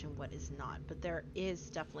fresh and what is not. But there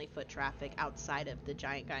is definitely foot traffic outside of the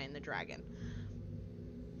giant guy and the dragon.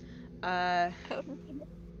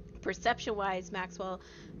 Perception wise, Maxwell,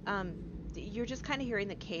 you're just kind of hearing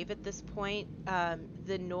the cave at this point.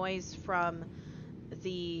 The noise from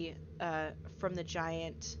the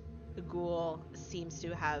giant ghoul seems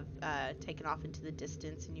to have taken off into the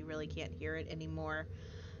distance, and you really can't hear it anymore.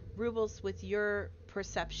 Rubles, with your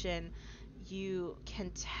perception, you can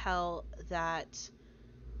tell that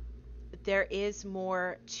there is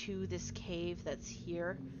more to this cave that's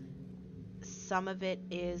here. Some of it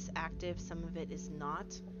is active, some of it is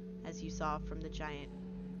not, as you saw from the giant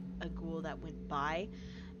ghoul that went by.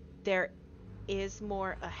 There is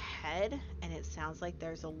more ahead, and it sounds like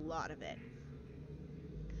there's a lot of it.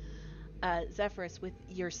 Zephyrus, with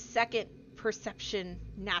your second perception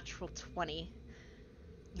natural 20,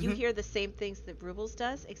 you hear the same things that Rubles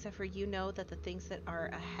does, except for you know that the things that are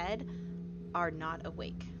ahead are not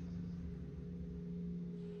awake.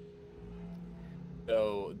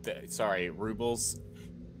 So, sorry, Rubles.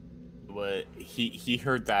 What he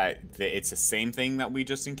heard that it's the same thing that we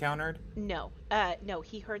just encountered? No,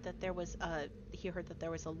 he heard that there was a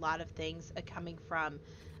lot of things coming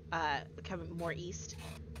more east.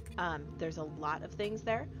 There's a lot of things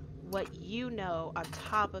there. What you know, on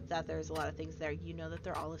top of that, there's a lot of things there. You know that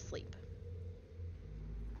they're all asleep.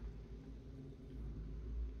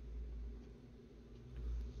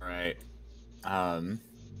 All right.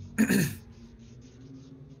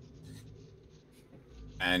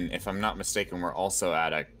 And if I'm not mistaken, we're also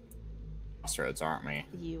at a crossroads, aren't we?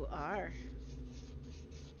 You are.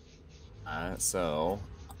 So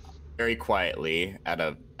very quietly, at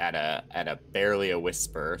a barely a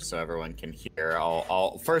whisper, so everyone can hear.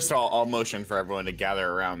 I'll motion for everyone to gather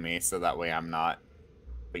around me, so that way I'm not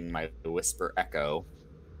having my whisper echo.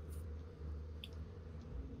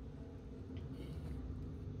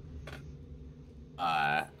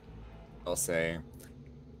 I'll say,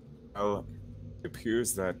 well, it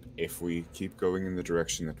appears that if we keep going in the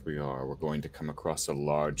direction that we are, we're going to come across a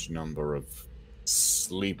large number of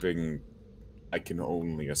sleeping, I can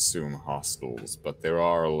only assume hostiles, but there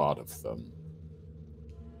are a lot of them.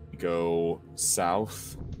 We go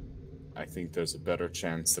south, I think there's a better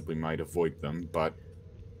chance that we might avoid them, but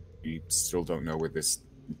we still don't know where this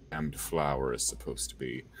damned flower is supposed to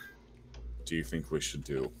be. What do you think we should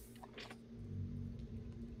do?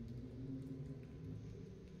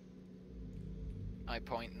 I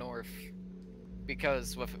point north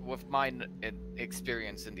because with my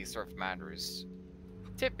experience in these sort of matters,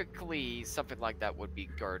 typically something like that would be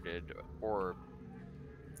guarded, or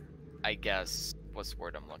I guess what's the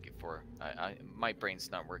word I'm looking for? My brain's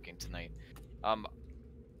not working tonight.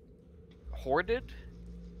 Hoarded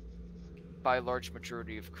by a large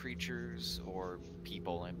majority of creatures or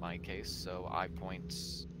people in my case. So I point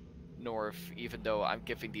north, even though I'm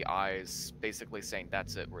giving the eyes, basically saying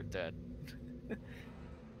that's it, we're dead.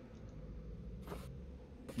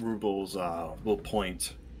 Rubles will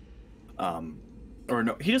point, or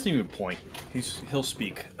no, he doesn't even point. He'll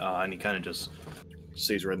speak, and he kind of just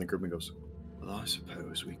stays right in the group and goes, "Well, I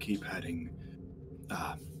suppose we keep heading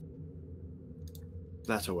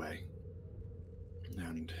that way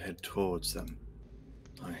and head towards them.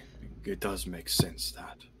 It does make sense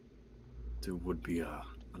that there would be a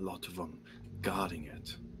lot of them guarding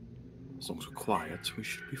it. long as we're quiet, we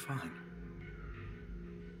should be fine.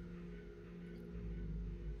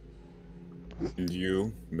 And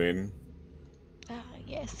you, Min?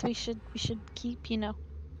 Yes, we should keep,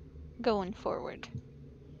 going forward.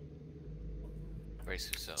 Brace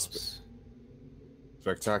yourselves.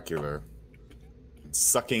 Spectacular.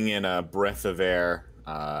 Sucking in a breath of air,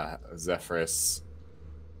 Zephyrus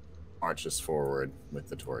marches forward with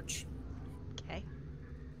the torch. Okay.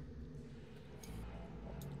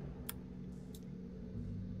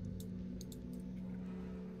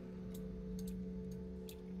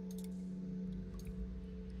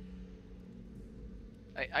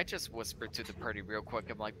 I just whispered to the party real quick.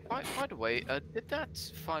 I'm like, by the way, did that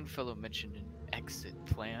fine fellow mention an exit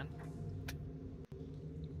plan?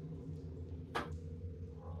 I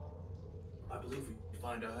believe we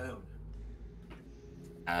find our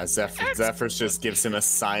own. Zephyrus just gives him a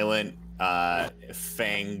silent,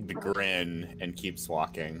 fanged grin and keeps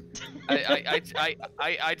walking.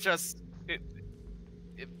 I just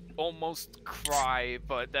almost cry,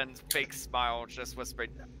 but then fake smile, just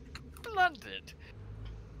whispered, "Splendid."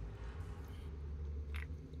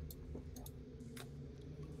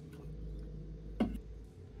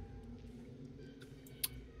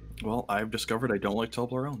 Well, I've discovered I don't like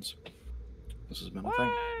Toblerones. This has been a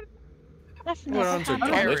thing. That's Toblerones are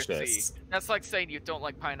never happened. delicious. That's like saying you don't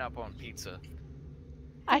like pineapple on pizza.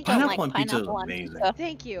 I don't Pineapple like on pizza is pineapple on amazing. pizza.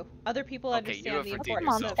 Thank you. Other people Okay, you understand have the redeemed That's a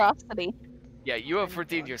importance of. monstrosity. Yeah, you have Pineapple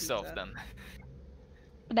redeemed on yourself pizza. then.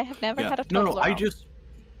 But I have never had a No, Toblerone.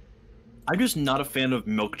 I'm just not a fan of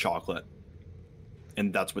milk chocolate.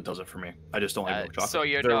 And that's what does it for me. I just don't like milk chocolate. So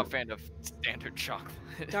you're They're- not a fan of standard chocolate.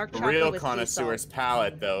 Dark The chocolate real with sea connoisseur's salt.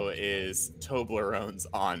 palate, though, is Toblerones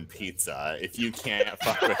on pizza. If you can't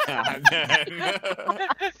fuck with that,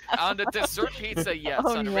 then... On the dessert pizza, yes.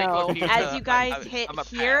 Oh, On the no. regular pizza, As you guys hit I'm a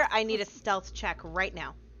here, pass. I need a stealth check right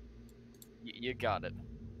now. You got it.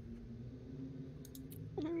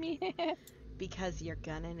 Because you're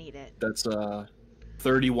gonna need it. That's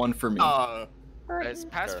 31 for me. Is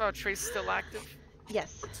Pass Without Trace still active?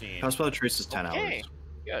 Yes. 14. House Without Trace is 10 Okay. hours.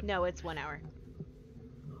 Good. No, it's 1 hour.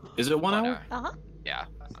 Is it 1 hour? Uh-huh. Yeah,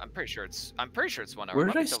 I'm pretty sure it's 1 hour. Where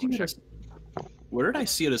Let did I me see double it check. as? Where did I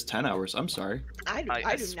see it as 10 hours? I'm sorry. I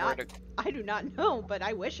I do swear not. to- I do not know, but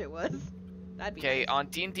I wish it was. That'd be Okay, nice. on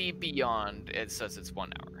D&D Beyond, it says it's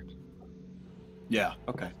 1 hour. Yeah.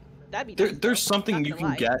 Okay. That'd be There's nice, though. something Not you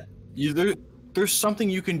gonna can lie. get. There's something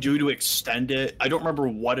you can do to extend it. I don't remember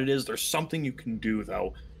what it is. There's something you can do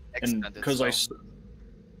though, and Extended because spell.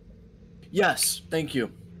 Yes, thank you.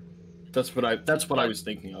 That's what I But- was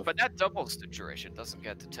thinking of. But that doubles the duration, doesn't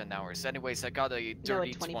get to 10 hours. Anyways, I got a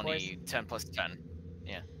dirty 24 20, 10 plus 10.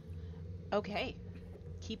 Okay.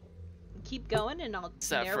 Keep going, and I'll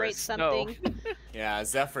narrate Zephyrus, no. something. Yeah,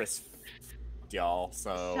 Zephyrus, y'all.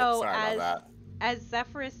 So So, sorry as- about that. As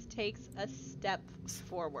Zephyrus takes a step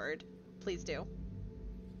forward, please do.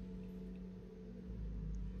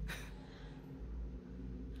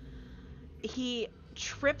 He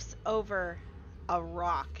trips over a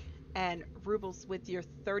rock, and Rubles, with your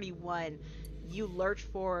 31, you lurch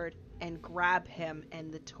forward and grab him,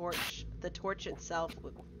 and the torch itself,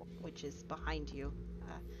 which is behind you,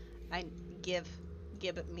 give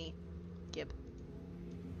it me, Gib.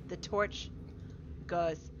 The torch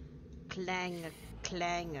goes clang,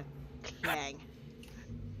 clang, clang,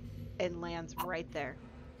 and lands right there.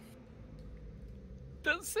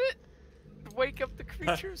 Does it wake up the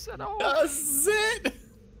creatures at all? Does it?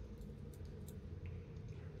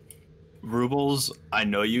 Rubles, I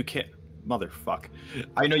know you can't. Motherfuck.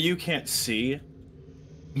 I know you can't see,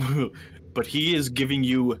 but he is giving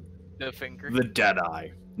you The finger? the dead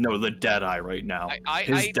eye. No, the dead eye right now.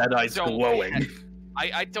 His I dead eye's don't glowing.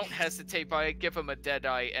 I don't hesitate, but I give him a dead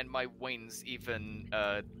eye, and my wings even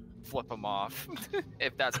flip him off,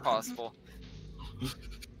 if that's possible.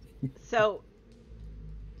 So,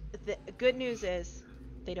 the good news is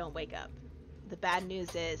they don't wake up. The bad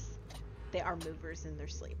news is they are movers in their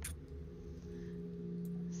sleep.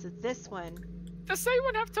 So this one Does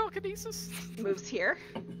anyone have telekinesis? moves here.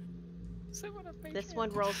 Does anyone have mage This hand?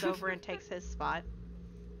 one rolls over and takes his spot.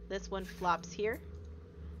 This one flops here.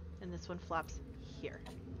 And this one flops here.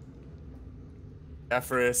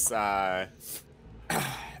 Zephyrus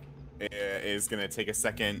is gonna take a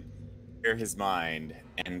second, clear his mind,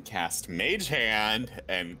 and cast Mage Hand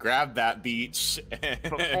and grab that beach and,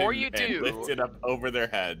 Before you and do- lift it up over their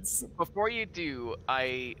heads. Before you do,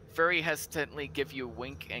 I very hesitantly give you a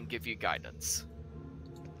wink and give you guidance.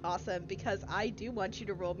 Awesome, because I do want you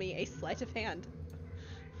to roll me a sleight of hand.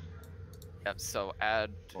 Yep, so add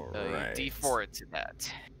a Alright. d4 to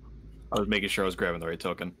that. I was making sure I was grabbing the right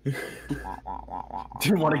token.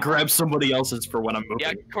 Didn't want to grab somebody else's for when I'm moving.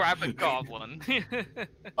 Yeah, grab a goblin.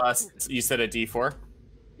 You said a D4?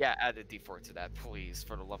 Yeah, add a d4 to that, please,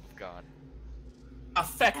 for the love of God. A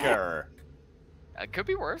fecker. Could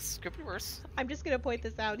be worse. Could be worse. I'm just gonna point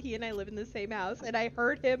this out. He and I live in the same house, and I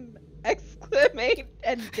heard him exclaimate,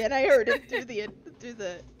 and then I heard him through the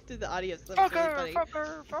audio. So it's really funny.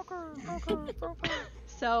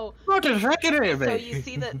 So you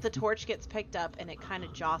see that the torch gets picked up, and it kind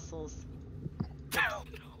of jostles.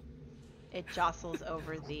 It jostles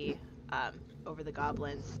over the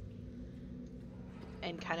goblins,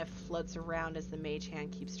 and kind of floats around as the mage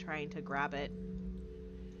hand keeps trying to grab it.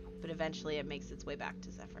 But eventually it makes its way back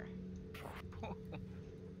to Zephyr.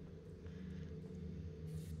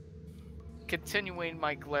 Continuing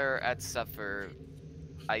my glare at Zephyr,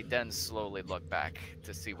 I then slowly look back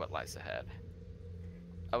to see what lies ahead.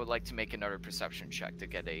 I would like to make another perception check to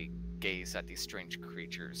get a gaze at these strange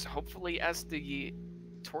creatures. Hopefully as the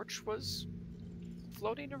torch was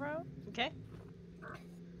floating around? Okay.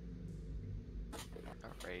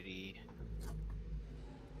 Alrighty.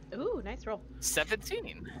 Ooh, nice roll.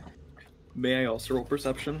 17. May I also roll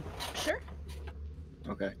perception? Sure.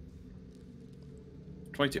 Okay.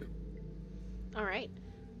 22. All right.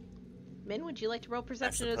 Min, would you like to roll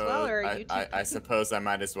perception as well, or are you two? I suppose I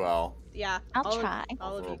might as well. Yeah. I'll try.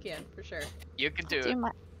 All of you can, for sure. You can do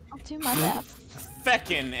I'll it. do my best.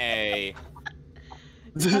 Feckin' A.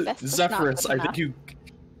 My best is not Zephyrus, good I enough.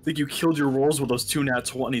 think you killed your rolls with those 2 nat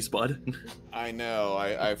 20s, bud. I know.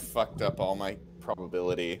 I fucked up all my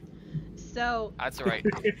probability. So That's alright.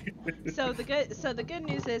 So the good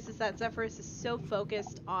news is that Zephyrus is so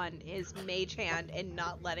focused on his mage hand and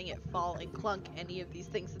not letting it fall and clunk any of these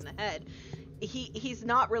things in the head. He's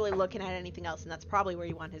not really looking at anything else, and that's probably where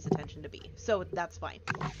you want his attention to be. So that's fine.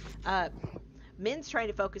 Min's trying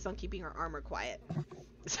to focus on keeping her armor quiet.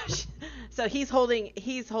 So he's holding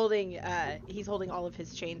all of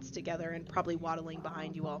his chains together and probably waddling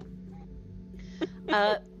behind you all.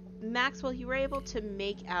 Maxwell, you were able to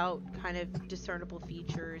make out kind of discernible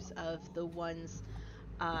features of the ones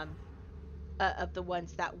that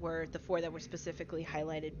were the 4 that were specifically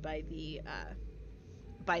highlighted by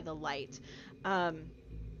the light.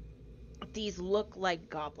 These look like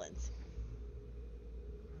goblins.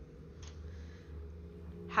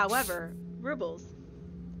 However, Rubles,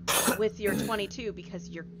 with your 22, because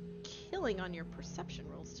you're killing on your perception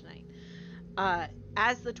rolls tonight,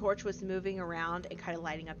 as the torch was moving around and kind of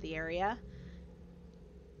lighting up the area,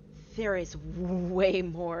 there is way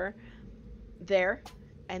more there,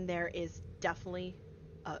 and there is definitely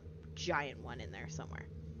a giant one in there somewhere.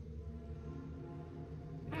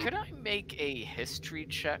 Could I make a history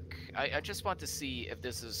check? I just want to see if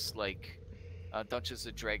this is like Dungeons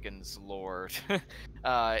and Dragons lore.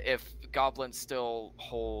 If goblins still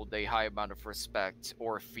hold a high amount of respect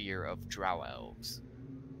or fear of drow elves.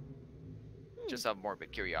 Just out of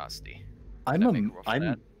morbid curiosity. I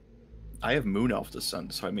have Moon Elf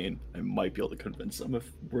descent, so I mean, I might be able to convince them if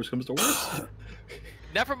worse comes to worse.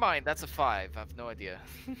 Never mind, that's a 5. I have no idea.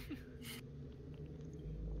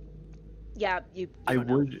 Yeah, you I don't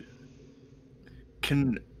know. would.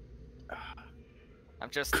 I'm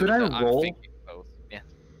just. Could I I'm roll? thinking both. Yeah.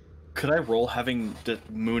 Could I roll having the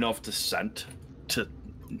Moon Elf descent to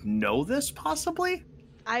know this possibly?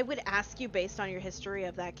 I would ask you, based on your history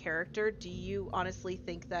of that character, do you honestly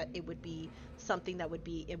think that it would be something that would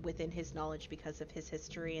be within his knowledge because of his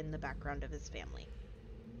history and the background of his family?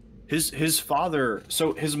 His father,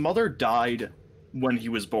 so his mother died when he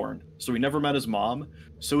was born, so he never met his mom.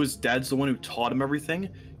 So his dad's the one who taught him everything.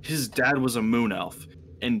 His dad was a Moon Elf,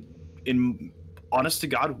 and in honest to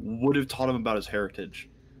God, would have taught him about his heritage,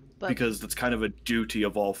 because that's kind of a duty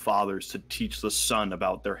of all fathers to teach the son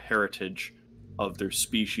about their heritage, of their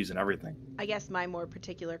species and everything. I guess my more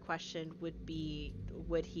particular question would be,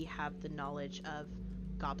 would he have the knowledge of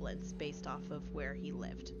goblins based off of where he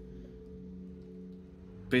lived?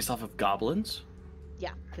 Based off of goblins?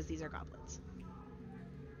 Yeah, because these are goblins.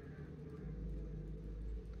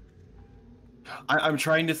 I'm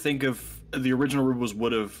trying to think of the original Rubles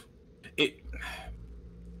would have it.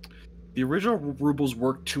 The original Rubles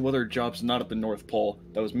worked 2 other jobs not at the North Pole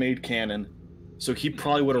that was made canon, so he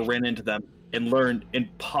probably would have ran into them and learned and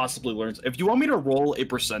possibly learned. If you want me to roll a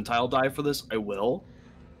percentile die for this, I will,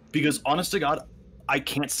 because honest to God, I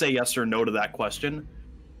can't say yes or no to that question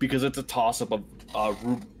because it's a toss up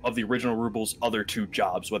of the original Rubles' other 2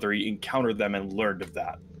 jobs, whether he encountered them and learned of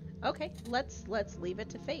that. Okay, let's leave it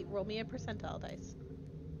to fate. Roll me a percentile dice.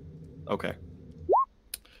 Okay.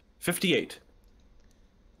 58.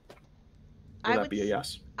 Would that be a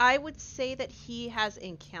yes? I would say that he has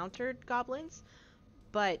encountered goblins,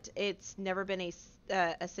 but it's never been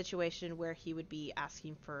a situation where he would be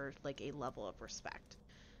asking for like a level of respect.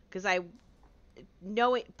 Because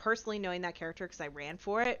personally knowing that character, because I ran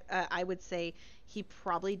for it, I would say he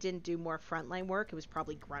probably didn't do more frontline work. It was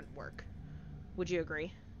probably grunt work. Would you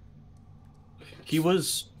agree? He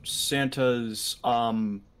was Santa's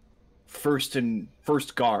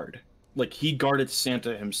first guard. Like he guarded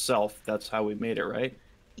Santa himself. That's how we made it, right?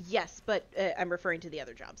 Yes, but I'm referring to the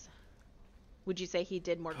other jobs. Would you say he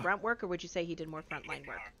did more grunt work, or would you say he did more frontline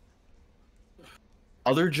work?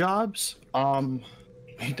 Other jobs?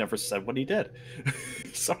 He never said what he did.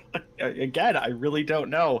 So again, I really don't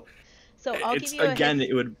know. So I'll It's give you again,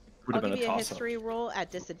 it would I'll have been give a you a toss-up. history roll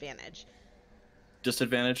at disadvantage.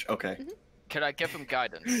 Disadvantage? Okay. Mhm. Could I give him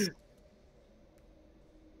guidance?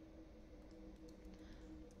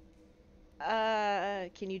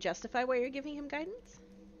 Can you justify why you're giving him guidance?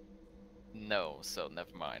 No, so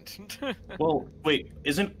never mind. Well, wait,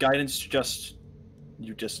 isn't guidance just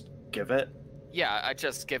you just give it? Yeah, I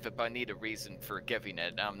just give it, but I need a reason for giving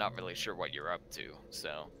it. I'm not really sure what you're up to,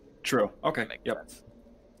 so True. Okay. that makes Yep. sense.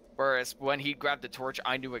 Whereas when he grabbed the torch,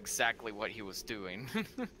 I knew exactly what he was doing.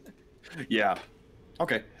 Yeah.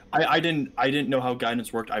 Okay. I didn't know how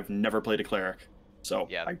guidance worked. I've never played a cleric, so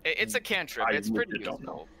Yeah, I, it's a cantrip. I It's pretty legit don't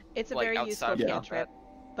useful. know. It's a Like, very outside useful of cantrip,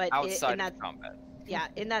 combat. but Outside in that of combat. yeah,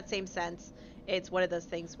 in that same sense, it's one of those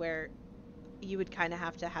things where you would kind of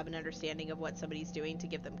have to have an understanding of what somebody's doing to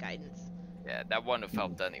give them guidance. Yeah, that wouldn't have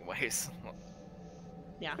helped anyways.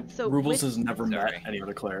 Yeah. So Rubles has never Sorry. met any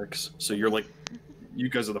other clerics, so you're like, you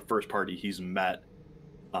guys are the first party he's met.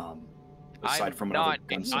 Aside I'm from not.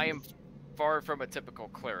 another gunslinger. I am far from a typical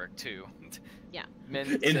cleric too. Yeah. Min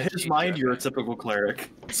In said his she mind, you're a tried. typical cleric.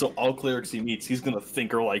 So all clerics he meets, he's gonna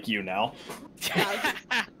think her like you now.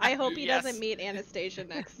 I hope he Yes. doesn't meet Anastasia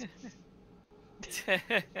next.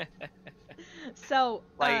 So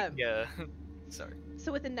like, sorry.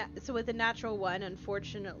 so with the natural one,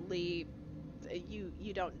 unfortunately,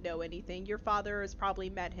 you don't know anything. Your father has probably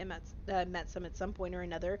met him at some point or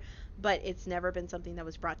another, but it's never been something that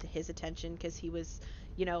was brought to his attention because he was,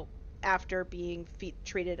 after being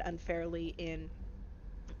treated unfairly in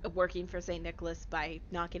working for St. Nicholas by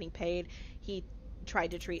not getting paid, he tried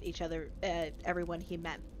to treat everyone he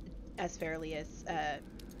met as fairly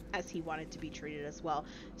as he wanted to be treated as well.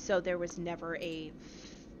 So there was never a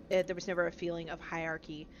feeling of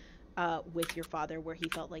hierarchy with your father where he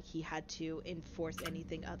felt like he had to enforce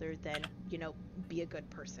anything other than be a good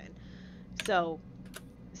person. So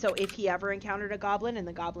if he ever encountered a goblin and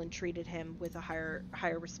the goblin treated him with a higher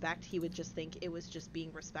respect, he would just think it was just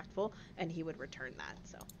being respectful and he would return that.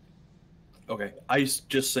 So Okay, I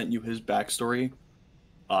just sent you his backstory,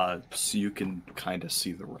 so you can kind of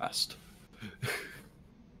see the rest.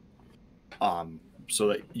 So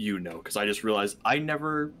that you know, because I just realized I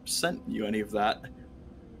never sent you any of that.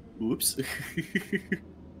 Oops.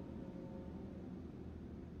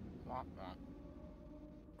 Wah, wah.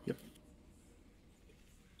 Yep.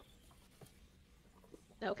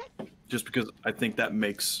 okay. Just because I think that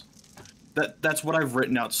makes that's what I've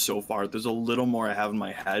written out so far. There's a little more I have in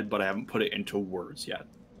my head, but I haven't put it into words yet.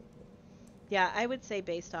 Yeah, I would say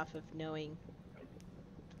based off of knowing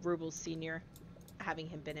Rubles Senior, having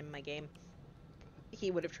him been in my game, he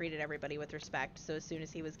would have treated everybody with respect. So as soon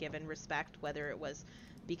as he was given respect, whether it was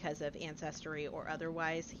because of ancestry or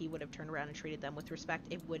otherwise, he would have turned around and treated them with respect.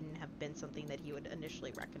 It wouldn't have been something that he would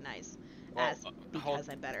initially recognize as because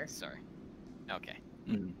I'm better. Sorry. Okay.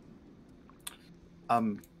 Mm.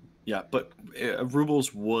 Yeah, but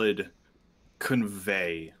Rubles would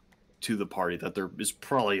convey to the party that there is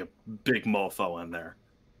probably a big mofo in there.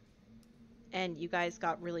 And you guys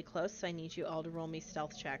got really close, so I need you all to roll me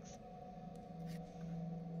stealth checks.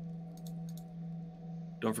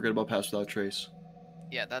 Don't forget about Pass Without Trace.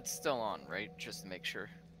 Yeah, that's still on, right? Just to make sure.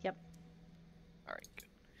 Yep. All right,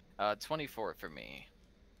 good. 24 for me.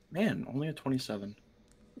 Man, only a 27.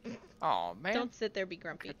 Oh man. Don't sit there, be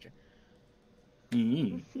grumpy.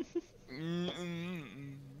 Mm.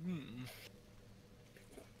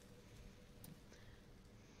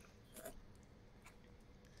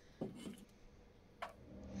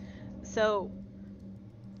 So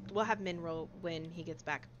we'll have Min roll when he gets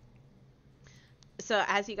back. So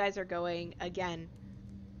as you guys are going, again,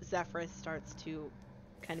 Zephyrus starts to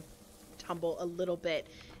kind of tumble a little bit,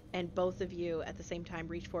 and both of you at the same time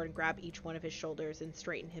reach forward and grab each one of his shoulders and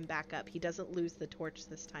straighten him back up. He doesn't lose the torch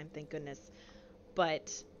this time, thank goodness,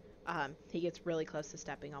 but he gets really close to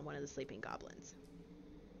stepping on one of the sleeping goblins.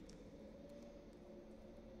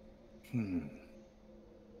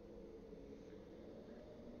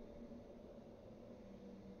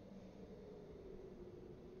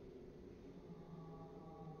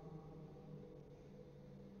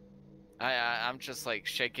 I'm just like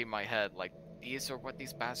shaking my head like these are what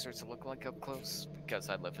these bastards look like up close because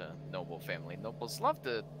I live in a noble family. Nobles love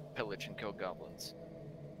to pillage and kill goblins.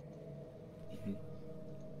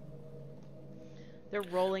 They're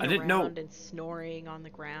rolling I didn't know- around and snoring on the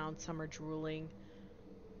ground. Some are drooling.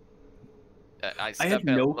 I I step had in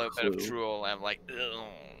no a little bit of clue. drool and I'm like,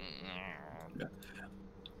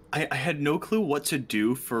 I had no clue what to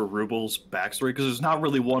do for Rubal's backstory because there's not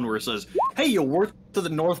really one where it says, "Hey, you work to the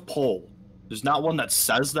North Pole." There's not one that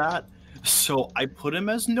says that, so I put him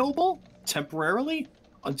as noble temporarily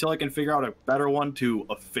until I can figure out a better one to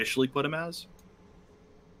officially put him as.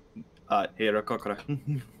 Hey,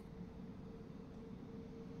 Rakokora.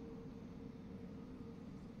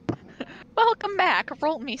 Welcome back.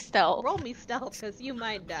 Roll me stealth. Roll me stealth, because you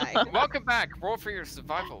might die. welcome back. Roll for your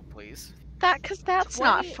survival, please. Cause that's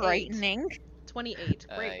not 28. frightening. 28.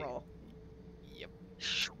 Great roll. Yep.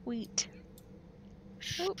 Sweet.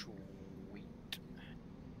 Sweet.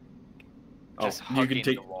 Oh, Just you hugging can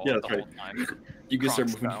take. the wall Yeah, the that's right. whole time. You can start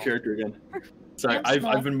Kronk moving your style. character again. Sorry, I'm I've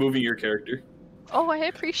small. been moving your character. Oh, I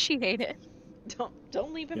appreciate it.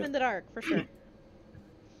 Don't leave him Yeah. in the dark, for sure.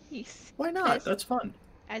 Yes. Why not? Yes. That's fun.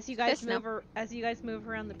 As you guys Yes, no. move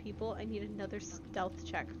around the people, I need another stealth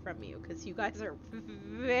check from you, because you guys are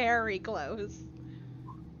very close.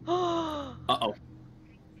 Oh Uh-oh.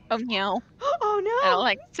 Oh no. no! I don't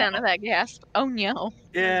like the sound of that gasp. Oh no.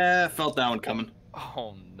 Yeah, felt that one coming.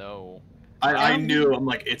 Oh no. I Um, knew. I'm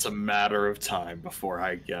like, it's a matter of time before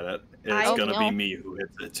I get it. It's I- gonna Oh, be no. me who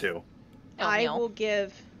hits it too. Oh I no. will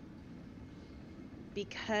give,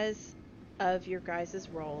 because of your guys'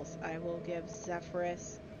 rolls, I will give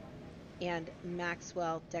Zephyrus and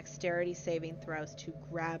Maxwell dexterity saving throws to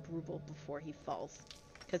grab Rubel before he falls,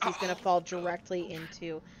 because he's gonna fall directly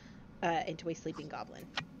into a sleeping goblin.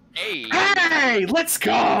 Hey! Hey, let's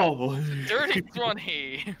go! Dirty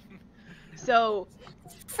 20! So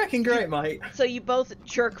Fucking great, mate. So you both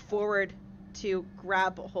jerk forward to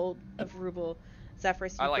grab a hold of Rubel.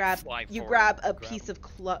 Zephyrus, I, you like, grab fly you forward grab a and grab piece him.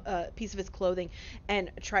 of piece of his clothing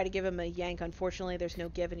and try to give him a yank. Unfortunately, there's no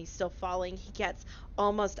give, and he's still falling. He gets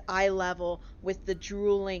almost eye level with the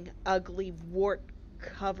drooling, ugly,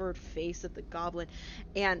 wart-covered face of the goblin,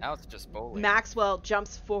 and Now it's just bowling. Maxwell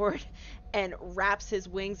jumps forward and wraps his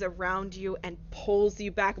wings around you and pulls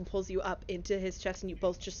you back and pulls you up into his chest, and you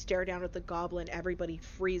both just stare down at the goblin. Everybody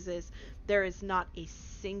freezes. There is not a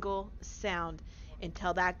single sound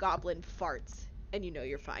until that goblin farts, and you know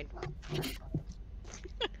you're fine.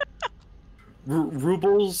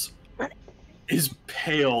 Rubles is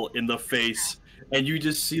pale in the face, and you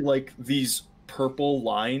just see like these purple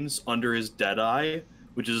lines under his dead eye,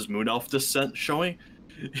 which is his moon elf descent showing.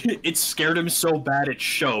 It scared him so bad it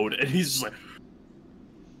showed, and he's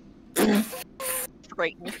just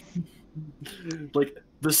Great. like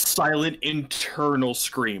the silent internal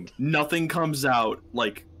scream. Nothing comes out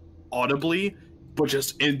like audibly, but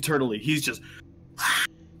just internally. He's just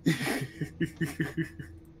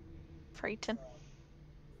Frighten.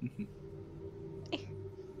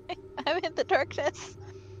 I'm in the darkness.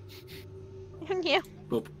 Yeah.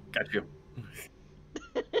 Boop, got you.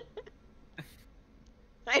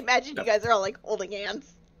 I imagine you guys are all like holding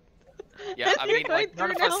hands. Yeah, As I you're mean, going like,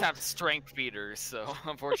 none of through us now. have strength feeders, so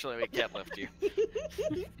unfortunately we can't lift you.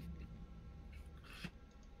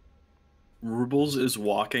 Rubles is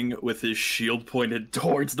walking with his shield pointed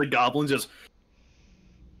towards the goblin, just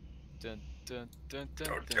Dun, dun, dun, dun,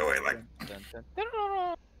 Don't dun, do it like- dun, dun, dun, dun,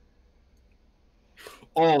 dun.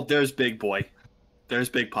 oh, there's Big Boy. There's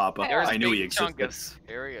Big Papa. There's I knew Big he existed. Chungus.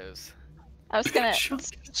 There he is. I was gonna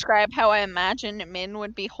describe how I imagine Min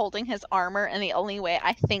would be holding his armor, and the only way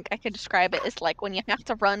I think I could describe it is like when you have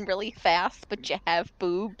to run really fast, but you have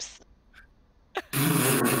boobs.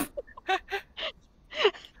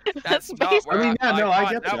 That's not basi- where I mean, yeah, no, I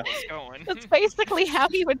thought get that that. was going. That's basically how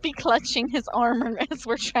he would be clutching his armor as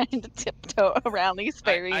we're trying to tiptoe around these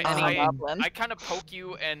very many goblins. I kind of poke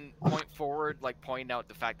you and point forward, like pointing out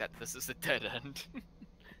the fact that this is a dead end.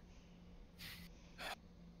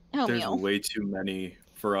 Oh, There's no. way too many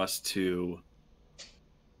for us to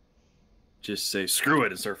just say screw it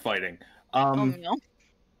and start fighting. Oh, no.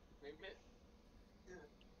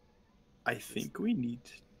 I think we need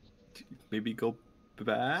to maybe go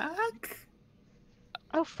back.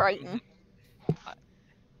 Oh, frighten.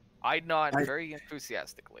 I nod I- very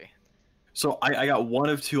enthusiastically. So I got one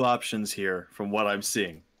of two options here from what I'm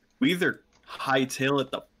seeing. We either hightail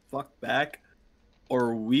it the fuck back,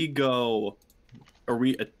 or we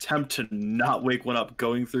attempt to not wake one up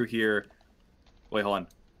going through here. Wait, hold on.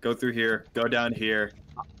 Go through here, go down here.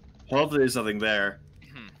 Hopefully there's nothing there.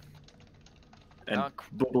 Hmm. And Uh,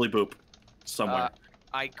 boobly boop somewhere.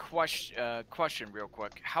 question real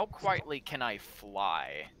quick. How quietly can I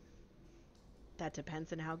fly? That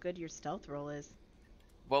depends on how good your stealth roll is.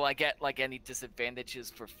 Will I get like any disadvantages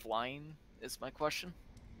for flying? Is my question.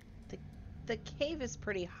 The cave is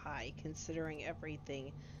pretty high considering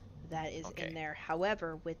everything that is Okay. in there.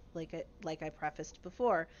 However, with like I prefaced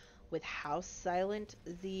before, with how silent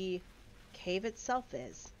the cave itself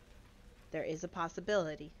is, there is a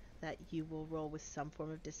possibility that you will roll with some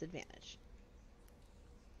form of disadvantage.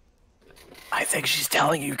 I think she's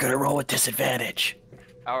telling you you're gonna roll with disadvantage.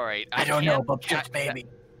 All right. I don't know, can but just maybe.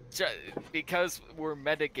 Because we're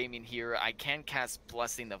metagaming here, I can cast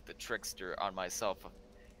Blessing of the Trickster on myself,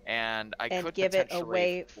 and I And could give it potentially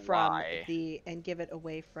away fly.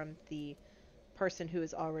 from the person who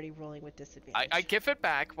is already rolling with disadvantage. I give it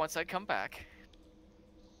back once I come back.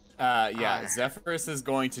 Yeah, Zephyrus is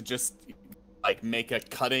going to just like make a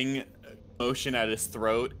cutting motion at his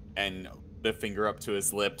throat and put a finger up to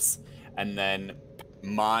his lips, and then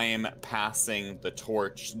mime passing the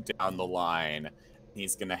torch down the line.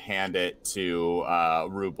 He's gonna hand it to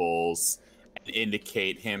Rubles and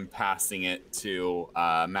indicate him passing it to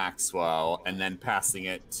Maxwell, and then passing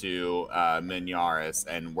it to Minyaris,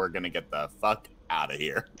 and we're gonna get the fuck out of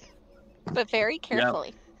here. But very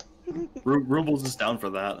carefully. Rubles is down for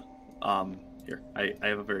that. Here, I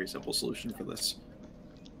have a very simple solution for this.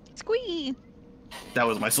 Squee! That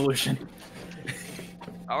was my solution.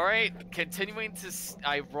 All right, continuing to,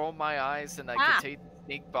 I roll my eyes and I continue to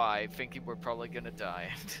sneak by, thinking we're probably gonna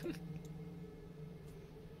die.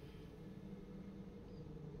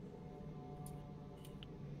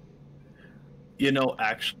 You know,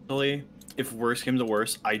 actually, if worse came to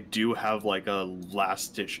worse, I do have like a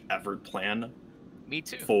last-ditch effort plan Me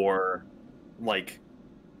too. for, like,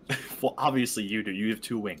 well, obviously you do. You have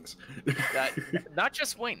 2 wings. That not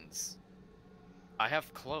just wings. I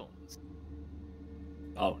have clones.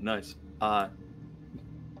 Oh, nice. Buddy.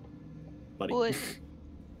 Wood.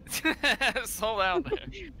 Slow down.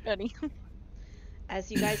 Buddy.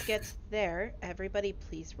 As you guys get there, everybody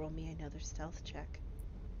please roll me another stealth check.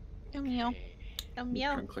 Meow. Oh,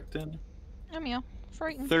 meow. Turn clicked in. Meow.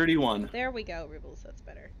 Frightened. 31. There we go, Rubles. That's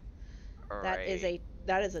better. All That is right.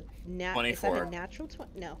 a 24. Is that a natural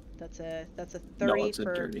 20? No, that's a 30 No, it's a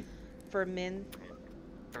dirty. for Min.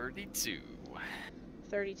 32.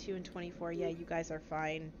 32 and 24. Yeah, you guys are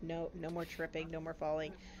fine. No more tripping, no more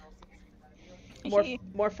falling.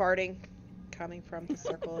 More farting coming from the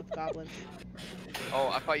circle of goblins. Oh,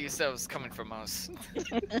 I thought you said it was coming from us.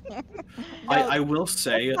 I will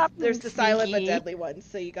say, There's the silent but Sneaky. deadly ones,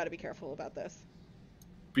 so you got to be careful about this.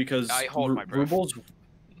 because I hold my breath.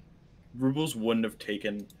 Rubles wouldn't have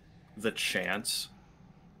taken the chance.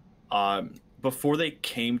 Before they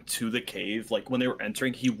came to the cave, like when they were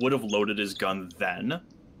entering, he would have loaded his gun then.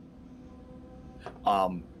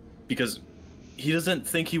 Because he doesn't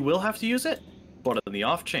think he will have to use it, but on the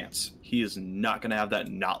off chance, he is not going to have that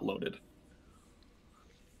not loaded.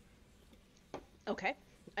 Okay.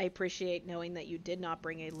 I appreciate knowing that you did not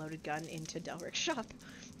bring a loaded gun into Delric's shop.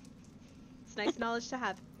 It's nice knowledge to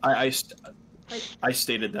have. I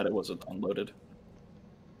stated that it wasn't unloaded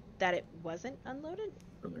That it wasn't unloaded?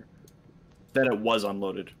 earlier. That it was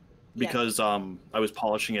unloaded. Because I was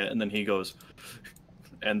polishing it, and then he goes,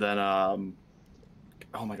 and then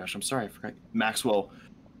oh my gosh, I'm sorry, I forgot. Maxwell,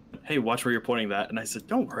 hey, watch where you're pointing that, and I said,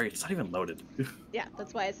 don't worry, it's not even loaded. Yeah,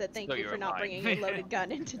 that's why I said thank So you you're for not lying. bringing a loaded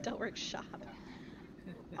gun into Delric's shop.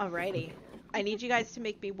 Alrighty. I need you guys to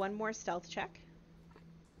make me one more stealth check.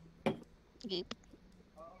 Yeep.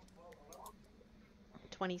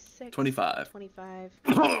 26. 25. 25.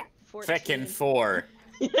 14. Feckin' 4.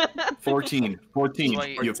 14. 14.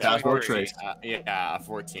 Wait, You have passport trace. Yeah,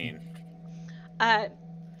 14.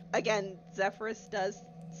 Again, Zephyrus does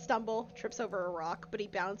stumble, trips over a rock, but he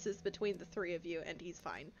bounces between the 3 of you, and he's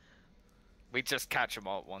fine. We just catch them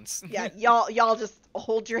all at once. Yeah, y'all just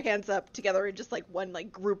hold your hands up together in just like one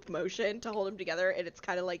like group motion to hold them together, and it's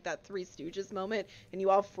kind of like that Three Stooges moment, and you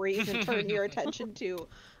all freeze and turn your attention to,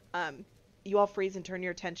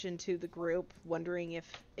 the group, wondering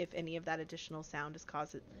if any of that additional sound has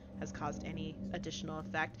caused any additional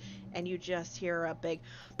effect, and you just hear a big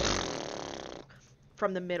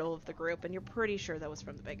from the middle of the group, and you're pretty sure that was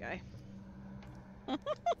from the big guy.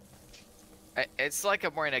 It's like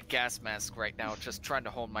I'm wearing a gas mask right now, just trying to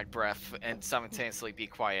hold my breath and simultaneously be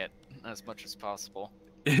quiet as much as possible.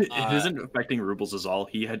 It isn't affecting Rubles as all.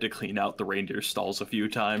 He had to clean out the reindeer stalls a few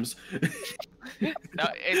times. No,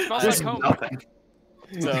 it smells There's like home. nothing.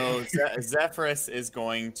 So Zephyrus is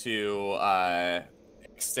going to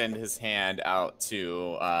extend his hand out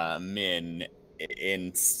to Min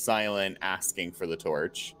in silent asking for the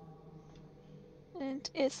torch. And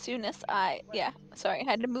as soon as I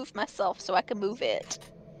had to move myself so I could move it.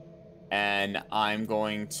 And I'm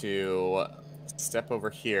going to step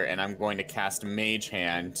over here, and I'm going to cast Mage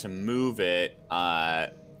Hand to move it.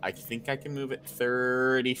 I think I can move it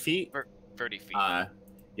 30 feet. 30 feet.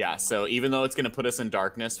 Yeah, so even though it's going to put us in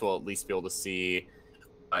darkness, we'll at least be able to see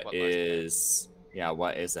what is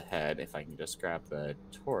ahead. If I can just grab the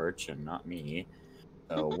torch and not me.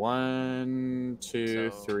 So 1,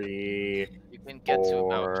 2, 3. You can get 4. to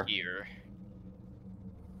about here.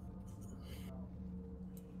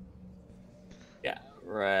 Yeah,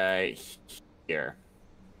 right here.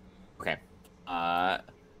 Okay. And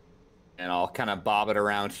I'll kind of bob it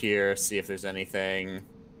around here, see if there's anything.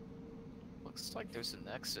 Looks like there's an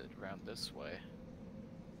exit around this way.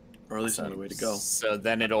 Or at least another way to go. So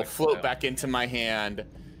then it'll float back into my hand,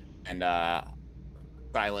 and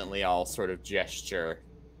silently I'll sort of gesture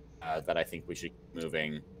that I think we should keep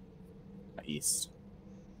moving east.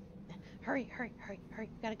 Hurry. We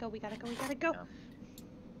gotta go. Yeah.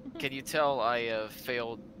 Can you tell I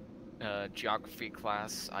failed geography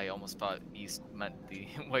class? I almost thought east meant the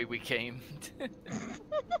way we came.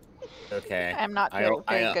 Okay. I'm not very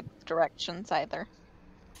good with directions either.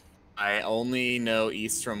 I only know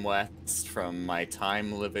east from west from my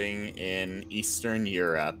time living in Eastern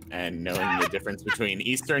Europe and knowing the difference between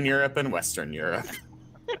Eastern Europe and Western Europe.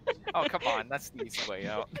 Oh, come on, that's the easy way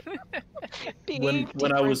out.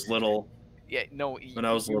 When I was little, Yeah, no. When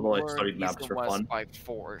I was little, I studied maps for fun. By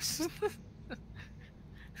force.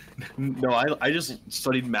 no, I just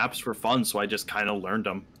studied maps for fun, so I just kind of learned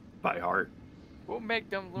them by heart. We'll make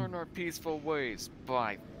them learn our peaceful ways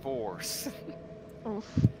by force. Oof.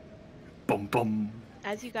 Bum bum.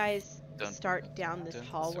 As you guys Dun, start down this dun,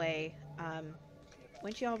 hallway, why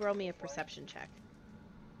don't you all roll me a perception check?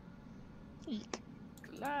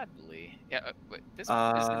 Gladly. Yeah. Wait, this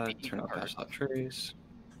isn't the Turn even off part. pass trace.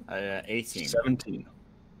 18. 17.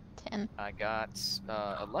 10. I got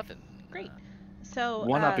 11. Great. So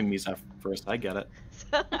One-upping me first. I get it.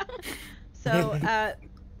 so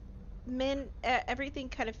Min, everything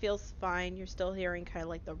kind of feels fine. You're still hearing kind of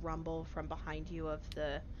like the rumble from behind you of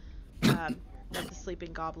the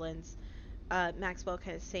sleeping goblins. Maxwell,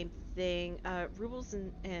 kind of same thing. Rubles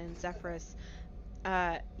and Zephyrus,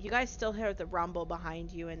 you guys still hear the rumble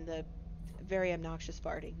behind you and the very obnoxious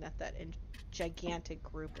farting that gigantic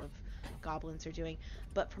group of goblins are doing.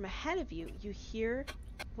 But from ahead of you, you hear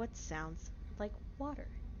what sounds like water.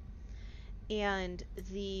 And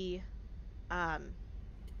the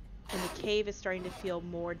cave is starting to feel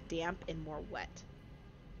more damp and more wet.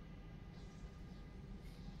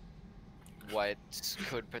 What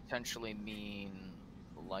could potentially mean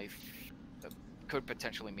life? Could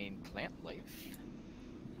potentially mean plant life.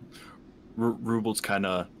 Rubles kind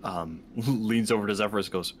of leans over to Zephyrus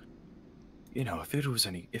and goes, "You know, if it was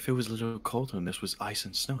a little colder and this was ice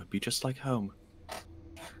and snow, it'd be just like home."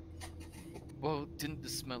 Well, didn't the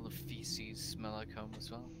smell of feces smell like home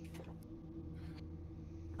as well?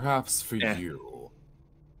 Perhaps for Yeah. you.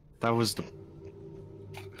 That was the.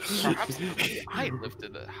 Perhaps I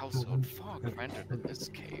lifted a household fog rendered in this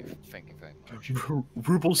cave. Thank you very much.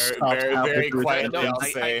 Rubles stops very, halfway very through quiet. that No, I'll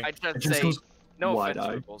sentence. say- I just just say goes no wide offense,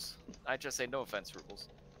 eye. Rubles. I just say no offense, Rubles.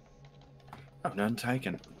 Oh, none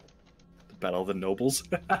taken. The Battle of the Nobles.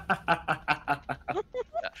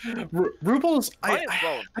 Rubles, Might as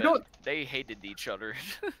well have I been. don't, They hated each other.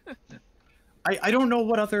 I don't know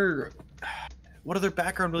what other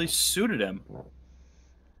background really suited him.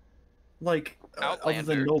 Like, other Outlander.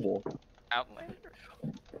 than noble. Outlander.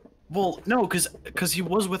 Well, no, because he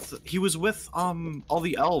was with all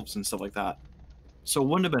the elves and stuff like that. So it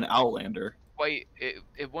wouldn't have been Outlander. Wait,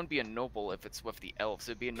 it wouldn't be a noble if it's with the elves.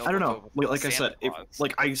 It'd be a noble. I don't know. With Like I Santa said, Claus.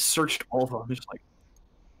 like I searched all of them. I'm just like,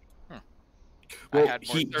 I well, had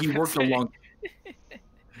more he worked servants. along.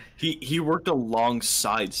 He worked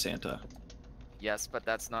alongside Santa. Yes, but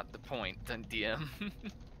that's not the point, then DM.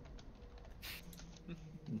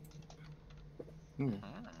 Hmm.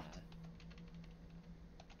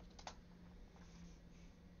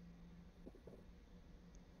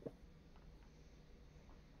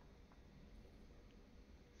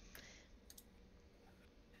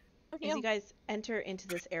 As you guys enter into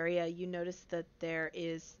this area, you notice that there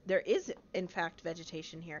is in fact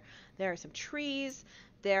vegetation here. There are some trees.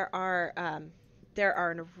 There are an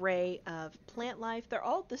array of plant life. They're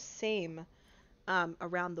all the same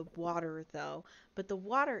around the water, though. But the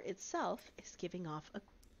water itself is giving off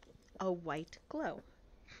a white glow.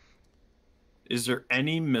 Is there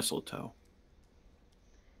any mistletoe?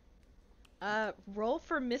 Roll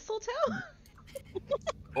for mistletoe.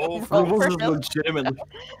 Oh, Roll Rubles for is mil- legitimately.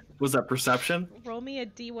 Was that perception? Roll me a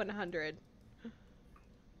D100.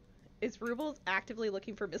 Is Rubles actively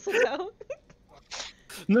looking for mistletoe?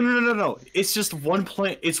 No. It's just one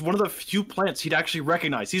plant. It's one of the few plants he'd actually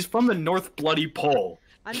recognize. He's from the North Bloody Pole.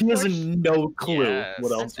 He has no clue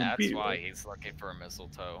what else would be. That's why he's looking for a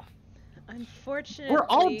mistletoe. Unfortunately, We're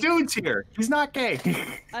all dudes here. He's not gay.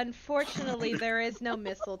 Unfortunately, there is no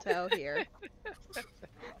mistletoe here.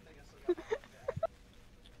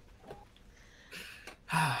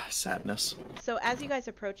 Sadness. So as you guys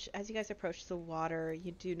approach the water,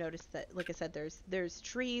 you do notice that, like I said, there's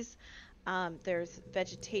trees, there's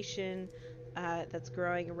vegetation that's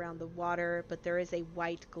growing around the water, but there is a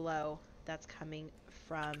white glow that's coming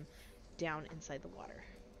from down inside the water.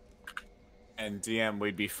 And DM,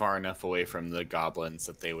 we'd be far enough away from the goblins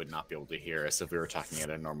that they would not be able to hear us if we were talking at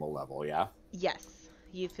a normal level, yeah? Yes,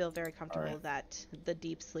 you feel very comfortable Alright. that the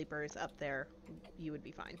deep sleepers up there, you would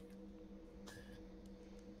be fine.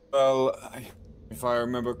 Well, if I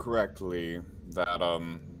remember correctly, that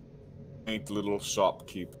quaint little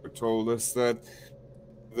shopkeeper told us that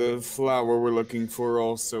the flower we're looking for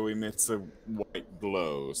also emits a white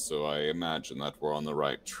glow, so I imagine that we're on the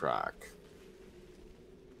right track.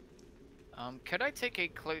 Could I take a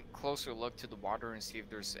closer look to the water and see if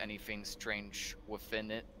there's anything strange within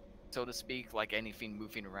it, so to speak? Like anything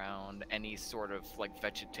moving around, any sort of, like,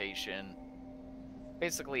 vegetation?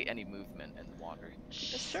 Basically, any movement in the water.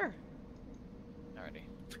 Sure. Alrighty.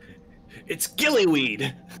 It's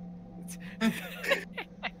gillyweed.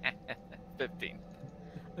 15.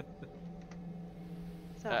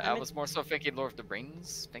 So I was more so thinking Lord of the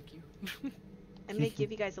Rings. Thank you. I'm gonna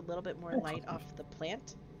give you guys a little bit more light off the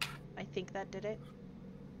plant. I think that did it.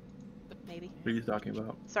 Maybe. What are you talking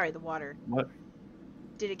about? Sorry, the water. What?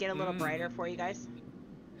 Did it get a little brighter for you guys?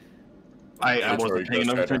 I wasn't paying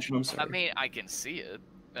enough attention. I'm I sorry. mean, I can see it.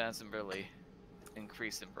 It hasn't really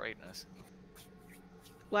increased in brightness.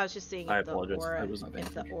 Well, I was just seeing I if the apologize. I aura, was not paying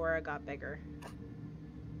if the aura got bigger.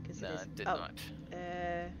 No, it is. it did Oh, not.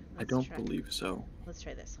 I let's don't try. believe so. Let's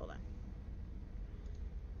try this. Hold on.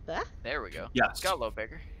 Ah, There we go. Yes. Got a little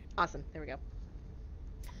bigger. awesome. There we go.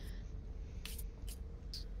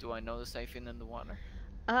 Do I notice anything in the water?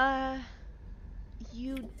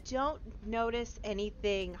 You don't notice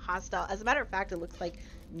anything hostile. As a matter of fact, it looks like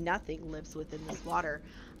nothing lives within this water.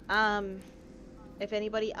 If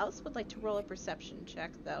anybody else would like to roll a perception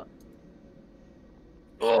check, though.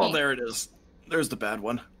 Oh, there it is. There's the bad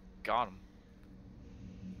one. Got him.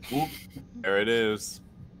 Oop. There it is.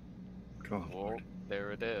 Oh. Well,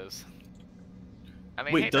 there it is. I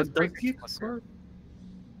mean, Wait, hey, does that's pretty he good. explode?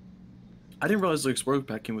 I didn't realize the explode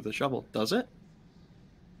pack came with a shovel. Does it?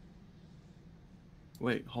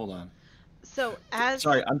 Wait, hold on. So as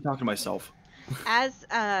Sorry, I'm talking to myself. as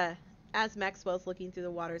Maxwell's looking through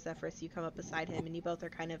the water, Zephyrus, you come up beside him, and you both are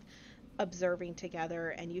kind of observing together,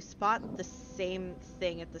 and you spot the same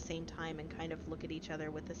thing at the same time, and kind of look at each other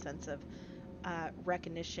with a sense of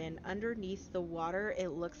recognition. Underneath the water, it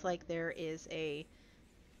looks like there is a.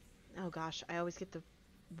 Oh gosh, I always get the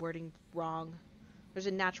wording wrong. There's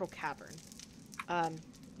a natural cavern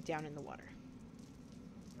down in the water.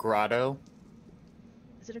 Grotto?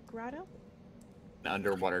 Is it a grotto? An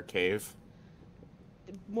underwater cave?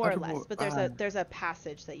 More or less, but there's a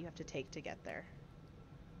passage that you have to take to get there.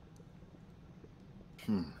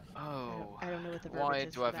 Oh, I don't know what the why verbiage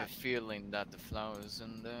is do I for have that. a feeling that the flowers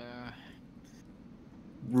in there?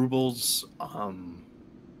 Rubles,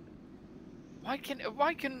 Why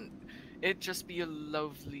can it just be a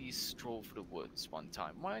lovely stroll through the woods one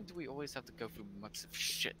time? Why do we always have to go through much of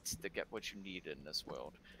shit to get what you need in this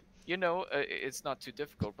world? You know, it's not too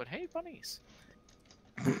difficult, but hey, bunnies.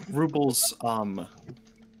 Rubles,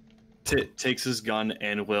 takes his gun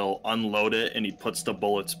and will unload it, and he puts the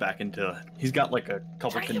bullets back into. He's got like a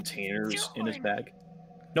couple containers in his bag.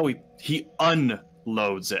 No, he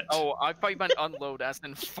unloads it. Oh, I thought you meant unload as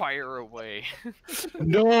in fire away.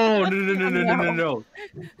 No.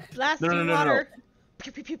 Blasting No. water.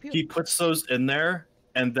 Pew, pew, pew, pew. He puts those in there,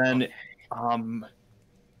 and then,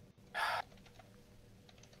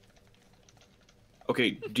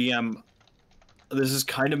 Okay, DM, this is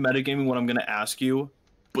kind of metagaming what I'm going to ask you,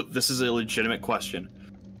 but this is a legitimate question.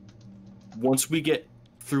 Once we get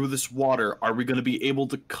through this water, are we going to be able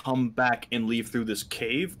to come back and leave through this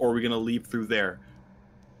cave, or are we going to leave through there?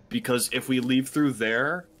 Because if we leave through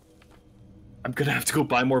there, I'm going to have to go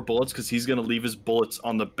buy more bullets, because he's going to leave his bullets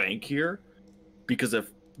on the bank here. Because if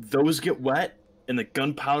those get wet, and the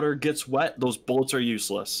gunpowder gets wet, those bullets are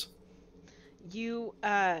useless. You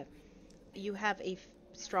have a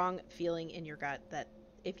strong feeling in your gut that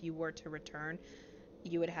if you were to return,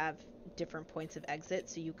 you would have different points of exit,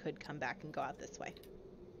 so you could come back and go out this way.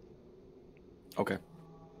 Okay.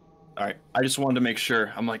 All right. I just wanted to make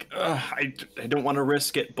sure. I'm like, I don't want to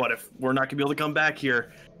risk it, but if we're not gonna be able to come back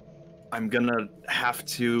here, I'm gonna have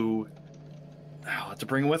to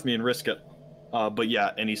bring him with me and risk it. But yeah,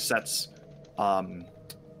 and he sets 5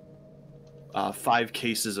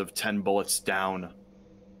 cases of 10 bullets down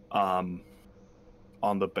on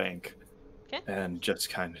the bank. Okay. And just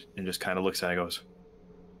kind of looks at it and goes,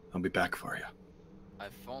 I'll be back for you.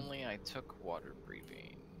 If only I took water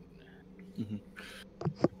breathing.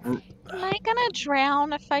 Am I gonna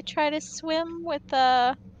drown if I try to swim with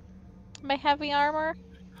my heavy armor?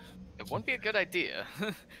 It wouldn't be a good idea.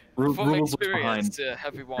 Ru- From Rubles looks behind experience,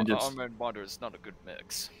 heavy and just- armor and water is not a good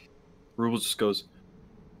mix. Rubles just goes,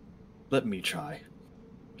 let me try.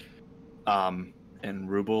 And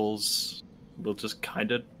Rubles will just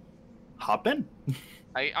kind of hop in.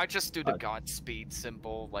 I just do the Godspeed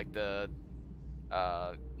symbol, like the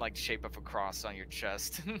like shape of a cross on your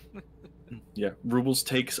chest. Yeah, Rubles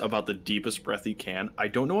takes about the deepest breath he can. I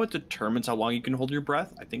don't know what determines how long you can hold your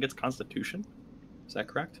breath. I think it's Constitution. Is that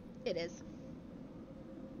correct? It is.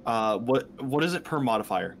 What is it per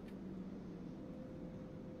modifier?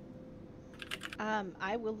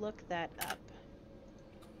 I will look that up.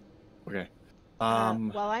 Okay.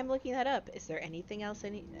 While I'm looking that up, is there anything else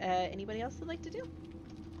anybody else would like to do?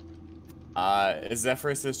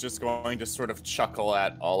 Zephyrus is just going to sort of chuckle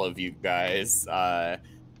at all of you guys,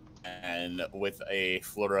 and with a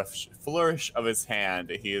flourish of his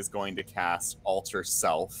hand, he is going to cast Alter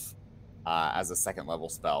Self as a 2nd level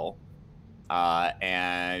spell.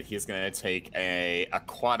 And he's going to take a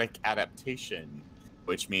aquatic adaptation,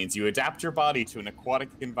 which means you adapt your body to an aquatic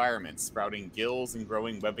environment, sprouting gills and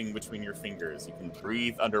growing webbing between your fingers. You can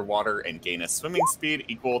breathe underwater and gain a swimming speed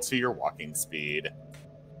equal to your walking speed.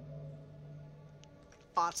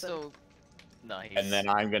 Awesome. So nice. And then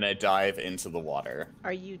I'm going to dive into the water.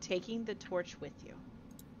 Are you taking the torch with you?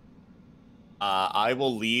 I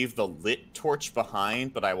will leave the lit torch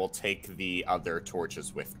behind, but I will take the other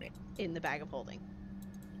torches with me. In the bag of holding.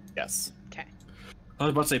 Yes. Okay. I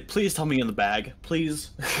was about to say, please tell me in the bag,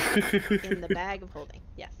 please. In the bag of holding.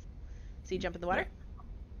 Yes. So you jump in the water?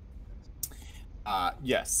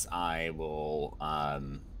 Yes, I will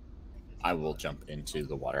jump into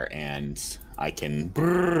the water, and I can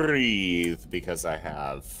breathe because I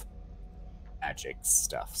have magic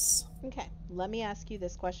stuffs. Okay. Let me ask you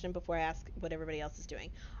this question before I ask what everybody else is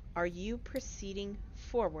doing. Are you proceeding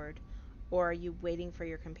forward, or are you waiting for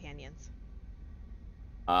your companions?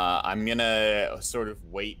 I'm gonna sort of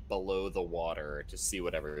wait below the water to see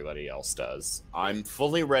what everybody else does. I'm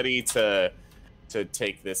fully ready to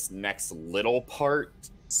take this next little part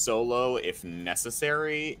solo if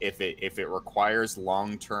necessary, if it requires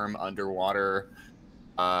long-term underwater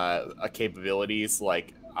capabilities.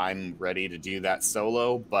 Like, I'm ready to do that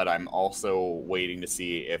solo, but I'm also waiting to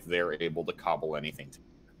see if they're able to cobble anything together.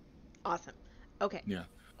 Awesome. Okay. Yeah.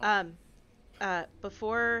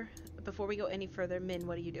 Before we go any further, Min,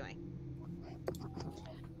 what are you doing?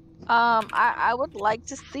 I would like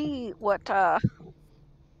to see what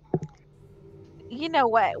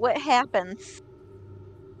what happens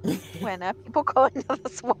when people go into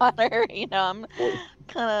this water. I'm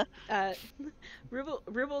kind of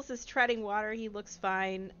Rubles is treading water. He looks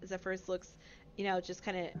fine. Zephyrus looks, just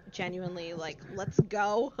kind of genuinely like, let's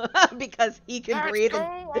go, because he can breathe,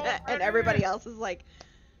 and everybody else is like,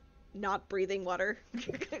 not breathing water.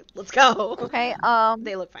 Let's go. okay.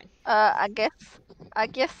 They look fine. I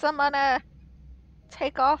guess I'm gonna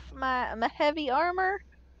take off my heavy armor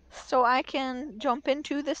so I can jump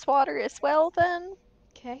into this water as well. Then.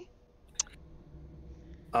 Okay.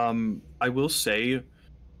 I will say,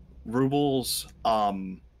 Rubles,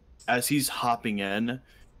 as he's hopping in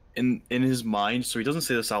his mind, so he doesn't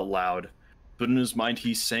say this out loud, but in his mind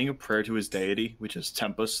he's saying a prayer to his deity, which is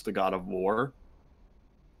Tempest, the god of war.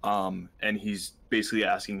 And he's basically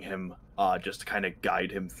asking him just to kind of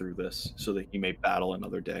guide him through this so that he may battle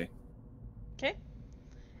another day. Okay.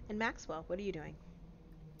 And Maxwell, what are you doing?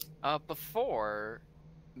 Before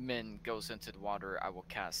Min goes into the water, I will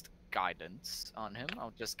cast guidance on him.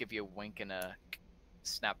 I'll just give you a wink and a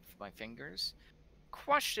snap of my fingers.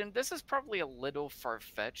 Question, this is probably a little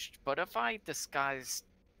far-fetched, but if I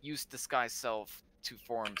use disguise self to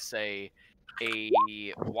form, say, a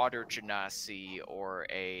water genasi or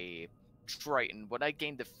a triton, would I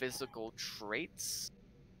gain the physical traits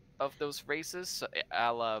of those races,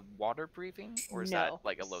 a la water breathing, or is that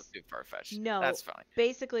like a little too far-fetched? No, that's fine.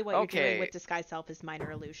 Basically, what you're doing with disguise self is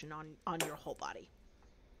minor illusion on your whole body.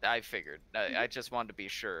 I figured. I just wanted to be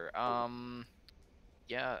sure.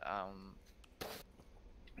 Yeah.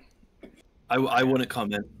 I wouldn't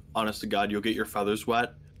come in. Honest to God, you'll get your feathers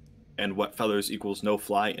wet. and wet feathers equals no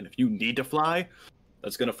fly. And if you need to fly,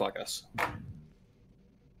 that's gonna fuck us.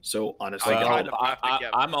 So honestly, Well, God,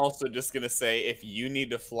 I'm also just gonna say, if you need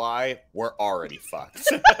to fly, we're already fucked.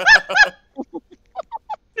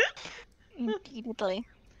 Indeedly.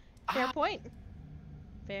 Fair point.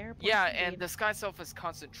 Fair point. Yeah, indeed. and disguise self is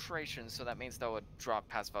concentration, so that means that would drop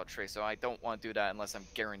past Trace. So I don't want to do that unless I'm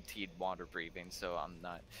guaranteed water breathing. So I'm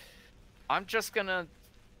not. I'm just gonna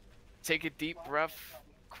take a deep breath,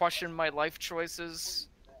 question my life choices,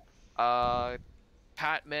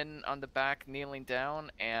 pat Min on the back, kneeling down,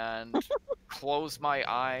 and close my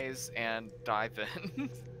eyes and dive in.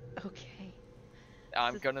 Okay.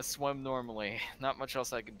 I'm gonna swim normally. Not much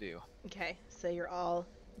else I can do. Okay. So you're all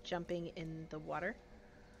jumping in the water.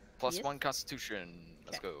 Plus Yes. 1 Constitution.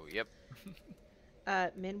 Let's Okay. go. Yep.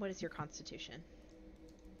 Min, what is your constitution?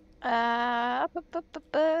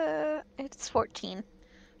 It's 14.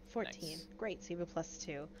 14. Nice. Great. So you have a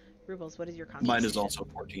 +2. Rubles, what is your mine constitution? is also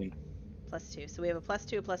 14. +2. So we have a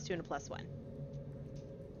 +2, a +2, and a +1.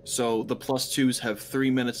 So the +2s have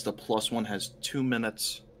 3 minutes. The +1 has 2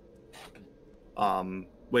 minutes.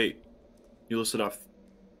 Wait, you listed off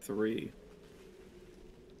 3.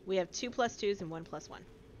 We have 2 +2s and 1 +1.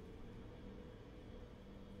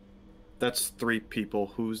 That's 3 people.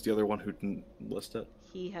 Who's the other one who didn't list it?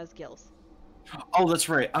 He has gills. Oh, that's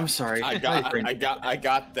right. I'm sorry. I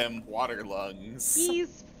got them water lungs.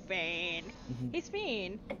 He's fine. Mhm. He's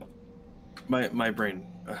fine. My brain.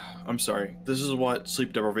 I'm sorry. This is what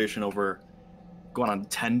sleep deprivation over going on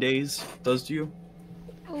 10 days does to you.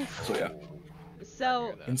 Oof. So yeah,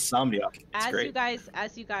 So insomnia. It's as great. you guys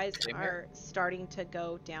Same are here. starting to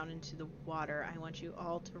go down into the water, I want you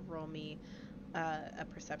all to roll me a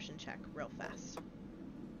perception check real fast.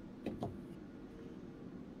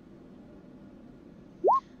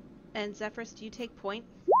 And Zephyrus, do you take point?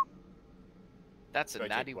 That's Do a I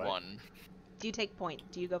take natty what? 1. Do you take point?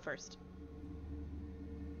 Do you go first?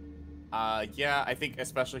 Yeah, I think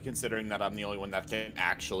especially considering that I'm the only one that can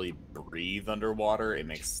actually breathe underwater, it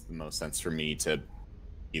makes the most sense for me to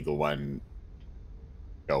be the one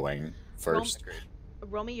going first.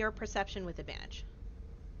 Roll me your perception with advantage.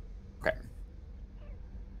 Okay.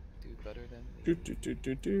 Do better than me.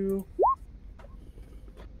 Do.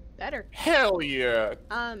 Better. Hell yeah!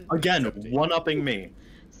 Again, 70. one-upping me.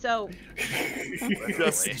 So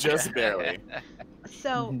just barely.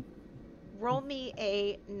 so roll me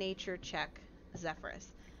a nature check,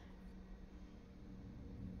 Zephyrus.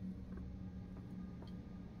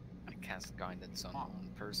 I cast guidance on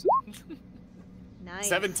one person. Nice.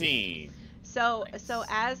 17. So Nice.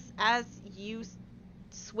 as you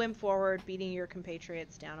swim forward, beating your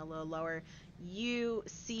compatriots down a little lower, you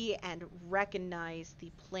see and recognize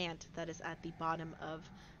the plant that is at the bottom of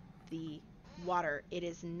the water. It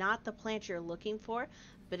is not the plant you're looking for,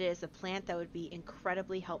 but it is a plant that would be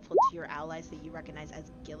incredibly helpful to your allies that you recognize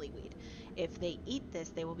as gillyweed. If they eat this,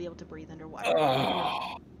 they will be able to breathe underwater.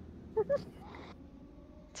 Oh.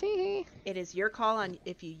 Tee. It is your call on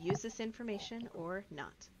if you use this information or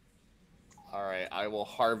not. Alright, I will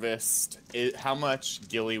harvest. How much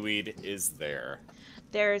gillyweed is there?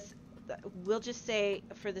 We'll just say,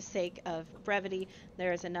 for the sake of brevity,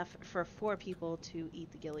 there is enough for 4 people to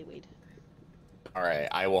eat the gillyweed. Alright,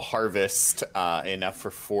 I will harvest enough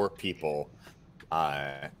for 4 people.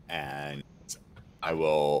 And I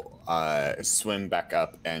will swim back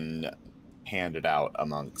up and hand it out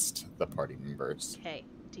amongst the party members. Okay,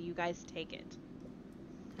 do you guys take it?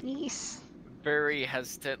 Nice. Very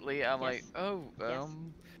hesitantly, I'm Yes. like, oh, Yes.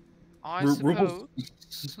 I Rubles,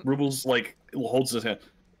 suppose. Rubles like holds his hand.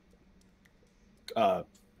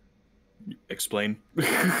 Explain.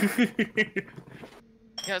 Yeah,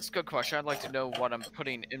 it's a good question. I'd like to know what I'm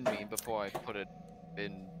putting in me before I put it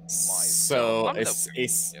in my. So I'm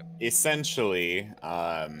essentially,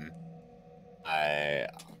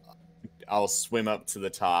 I'll swim up to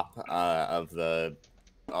the top of the.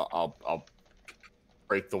 I'll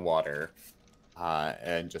break the water,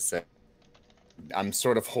 and just say, I'm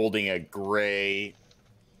sort of holding a gray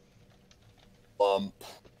lump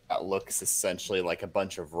that looks essentially like a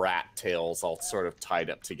bunch of rat tails all sort of tied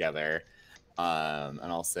up together. And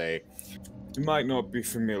I'll say, you might not be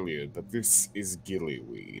familiar, but this is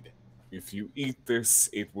gillyweed. If you eat this,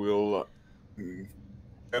 it will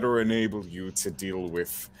better enable you to deal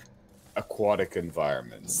with aquatic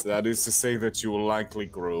environments. That is to say that you will likely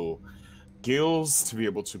grow gills to be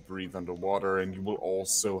able to breathe underwater, and you will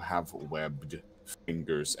also have webbed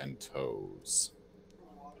fingers and toes.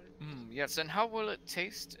 Yes, and how will it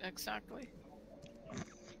taste exactly?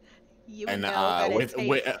 You would And know that with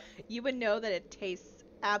you would know that it tastes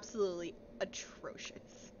absolutely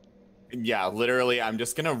atrocious. Yeah, literally, I'm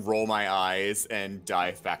just gonna roll my eyes and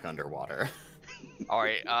dive back underwater. All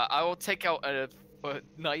right, I will take out a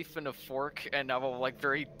knife and a fork, and I will like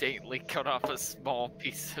very daintily cut off a small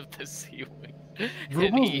piece of the seaweed and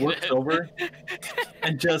Rubles eat looks it. over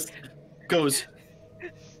and just goes,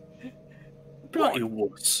 "Bloody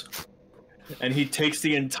wuss." And he takes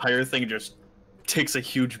the entire thing and just takes a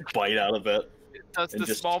huge bite out of it. Does and the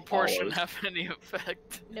just small portion swallows. have any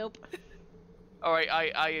effect? Nope. All right,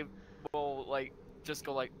 I will like just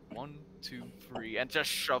go like 1, 2, 3, and just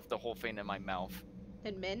shove the whole thing in my mouth.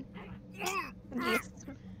 And Min, Yes,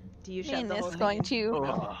 do you shove Min the whole is thing going in? to.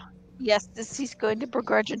 Ugh. Yes, he's going to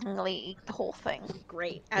begrudgingly eat the whole thing.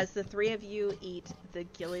 Great. As the three of you eat the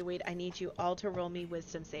gillyweed, I need you all to roll me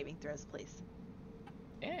wisdom saving throws, please.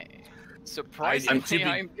 Yeah. Surprisingly,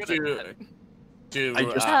 I'm good at that. I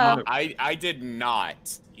just wanna- I did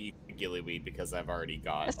not eat the gillyweed because I've already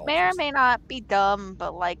got. This may or ulcers. may not be dumb,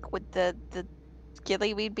 but like, would the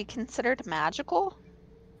gillyweed be considered magical?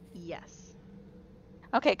 Yes.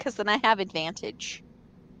 Okay, because then I have advantage.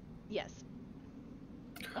 Yes.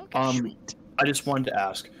 Okay, sweet. I just wanted to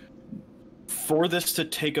ask, for this to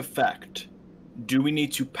take effect, do we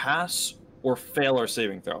need to pass or fail our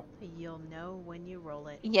saving throw? You'll know when you roll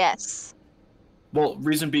it. Yes. Well,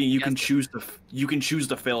 reason being, you can Yes. choose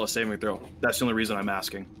to fail a saving throw. That's the only reason I'm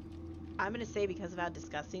asking. I'm gonna say because of how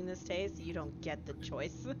disgusting this tastes, you don't get the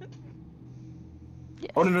choice.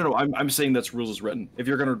 Yes. Oh no, I'm saying that's rules as written. If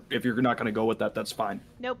you're not gonna go with that, that's fine.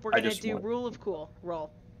 Nope, we're I gonna just do want- rule of cool.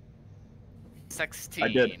 Roll. 16. I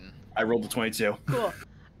did. I rolled a 22. Cool.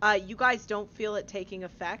 You guys don't feel it taking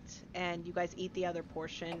effect, and you guys eat the other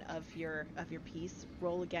portion of your piece.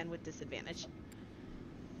 Roll again with disadvantage.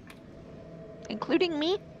 Including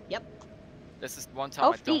me? This is one time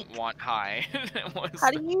Oh, I don't feet. want high.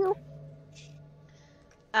 How do you?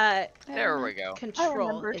 There we go. Control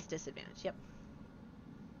remembered. is disadvantage. Yep.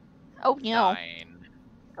 Oh no. 9.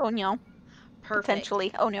 Oh no. Perfect.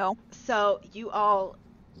 Potentially. Oh no. So you all,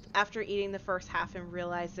 after eating the first half and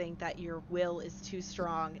realizing that your will is too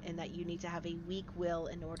strong and that you need to have a weak will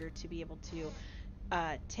in order to be able to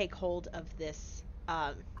take hold of this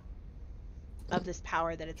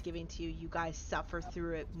power that it's giving to you, you guys suffer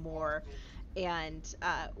through it more. And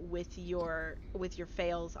with your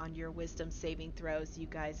fails on your wisdom saving throws, you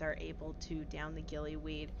guys are able to down the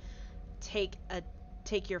gillyweed, take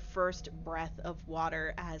your first breath of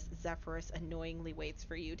water as Zephyrus annoyingly waits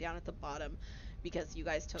for you down at the bottom, because you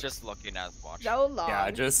guys took Just looking at watch. so long.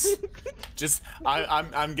 Yeah,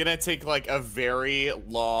 I'm gonna take like a very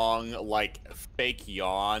long like fake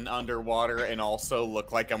yawn underwater and also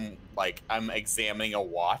look like I'm examining a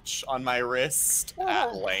watch on my wrist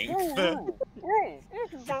at length.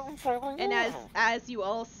 And as you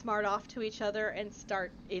all smart off to each other and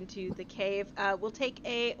start into the cave, we'll take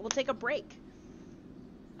a break.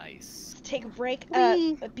 Nice. Take a break.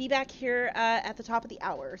 Whee! Be back here at the top of the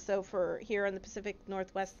hour. So for here in the Pacific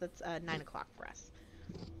Northwest, that's 9 o'clock for us.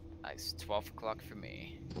 Nice. 12 o'clock for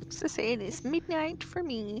me. So say it is midnight for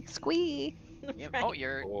me. Squee. Yep. Right. Oh,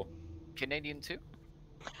 you're Cool. Canadian too?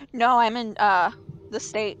 No, I'm in the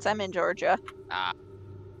States. I'm in Georgia.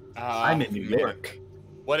 I'm in New Man, York.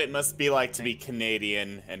 What it must be like to be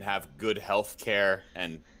Canadian and have good health care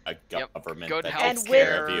and a Yep, government good that health And takes with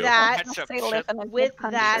care of you. that- Ketchup They live chip. in a good With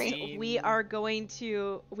that, country. we are going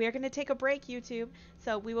to take a break, YouTube.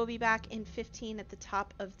 So we will be back in 15 at the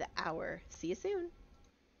top of the hour. See you soon.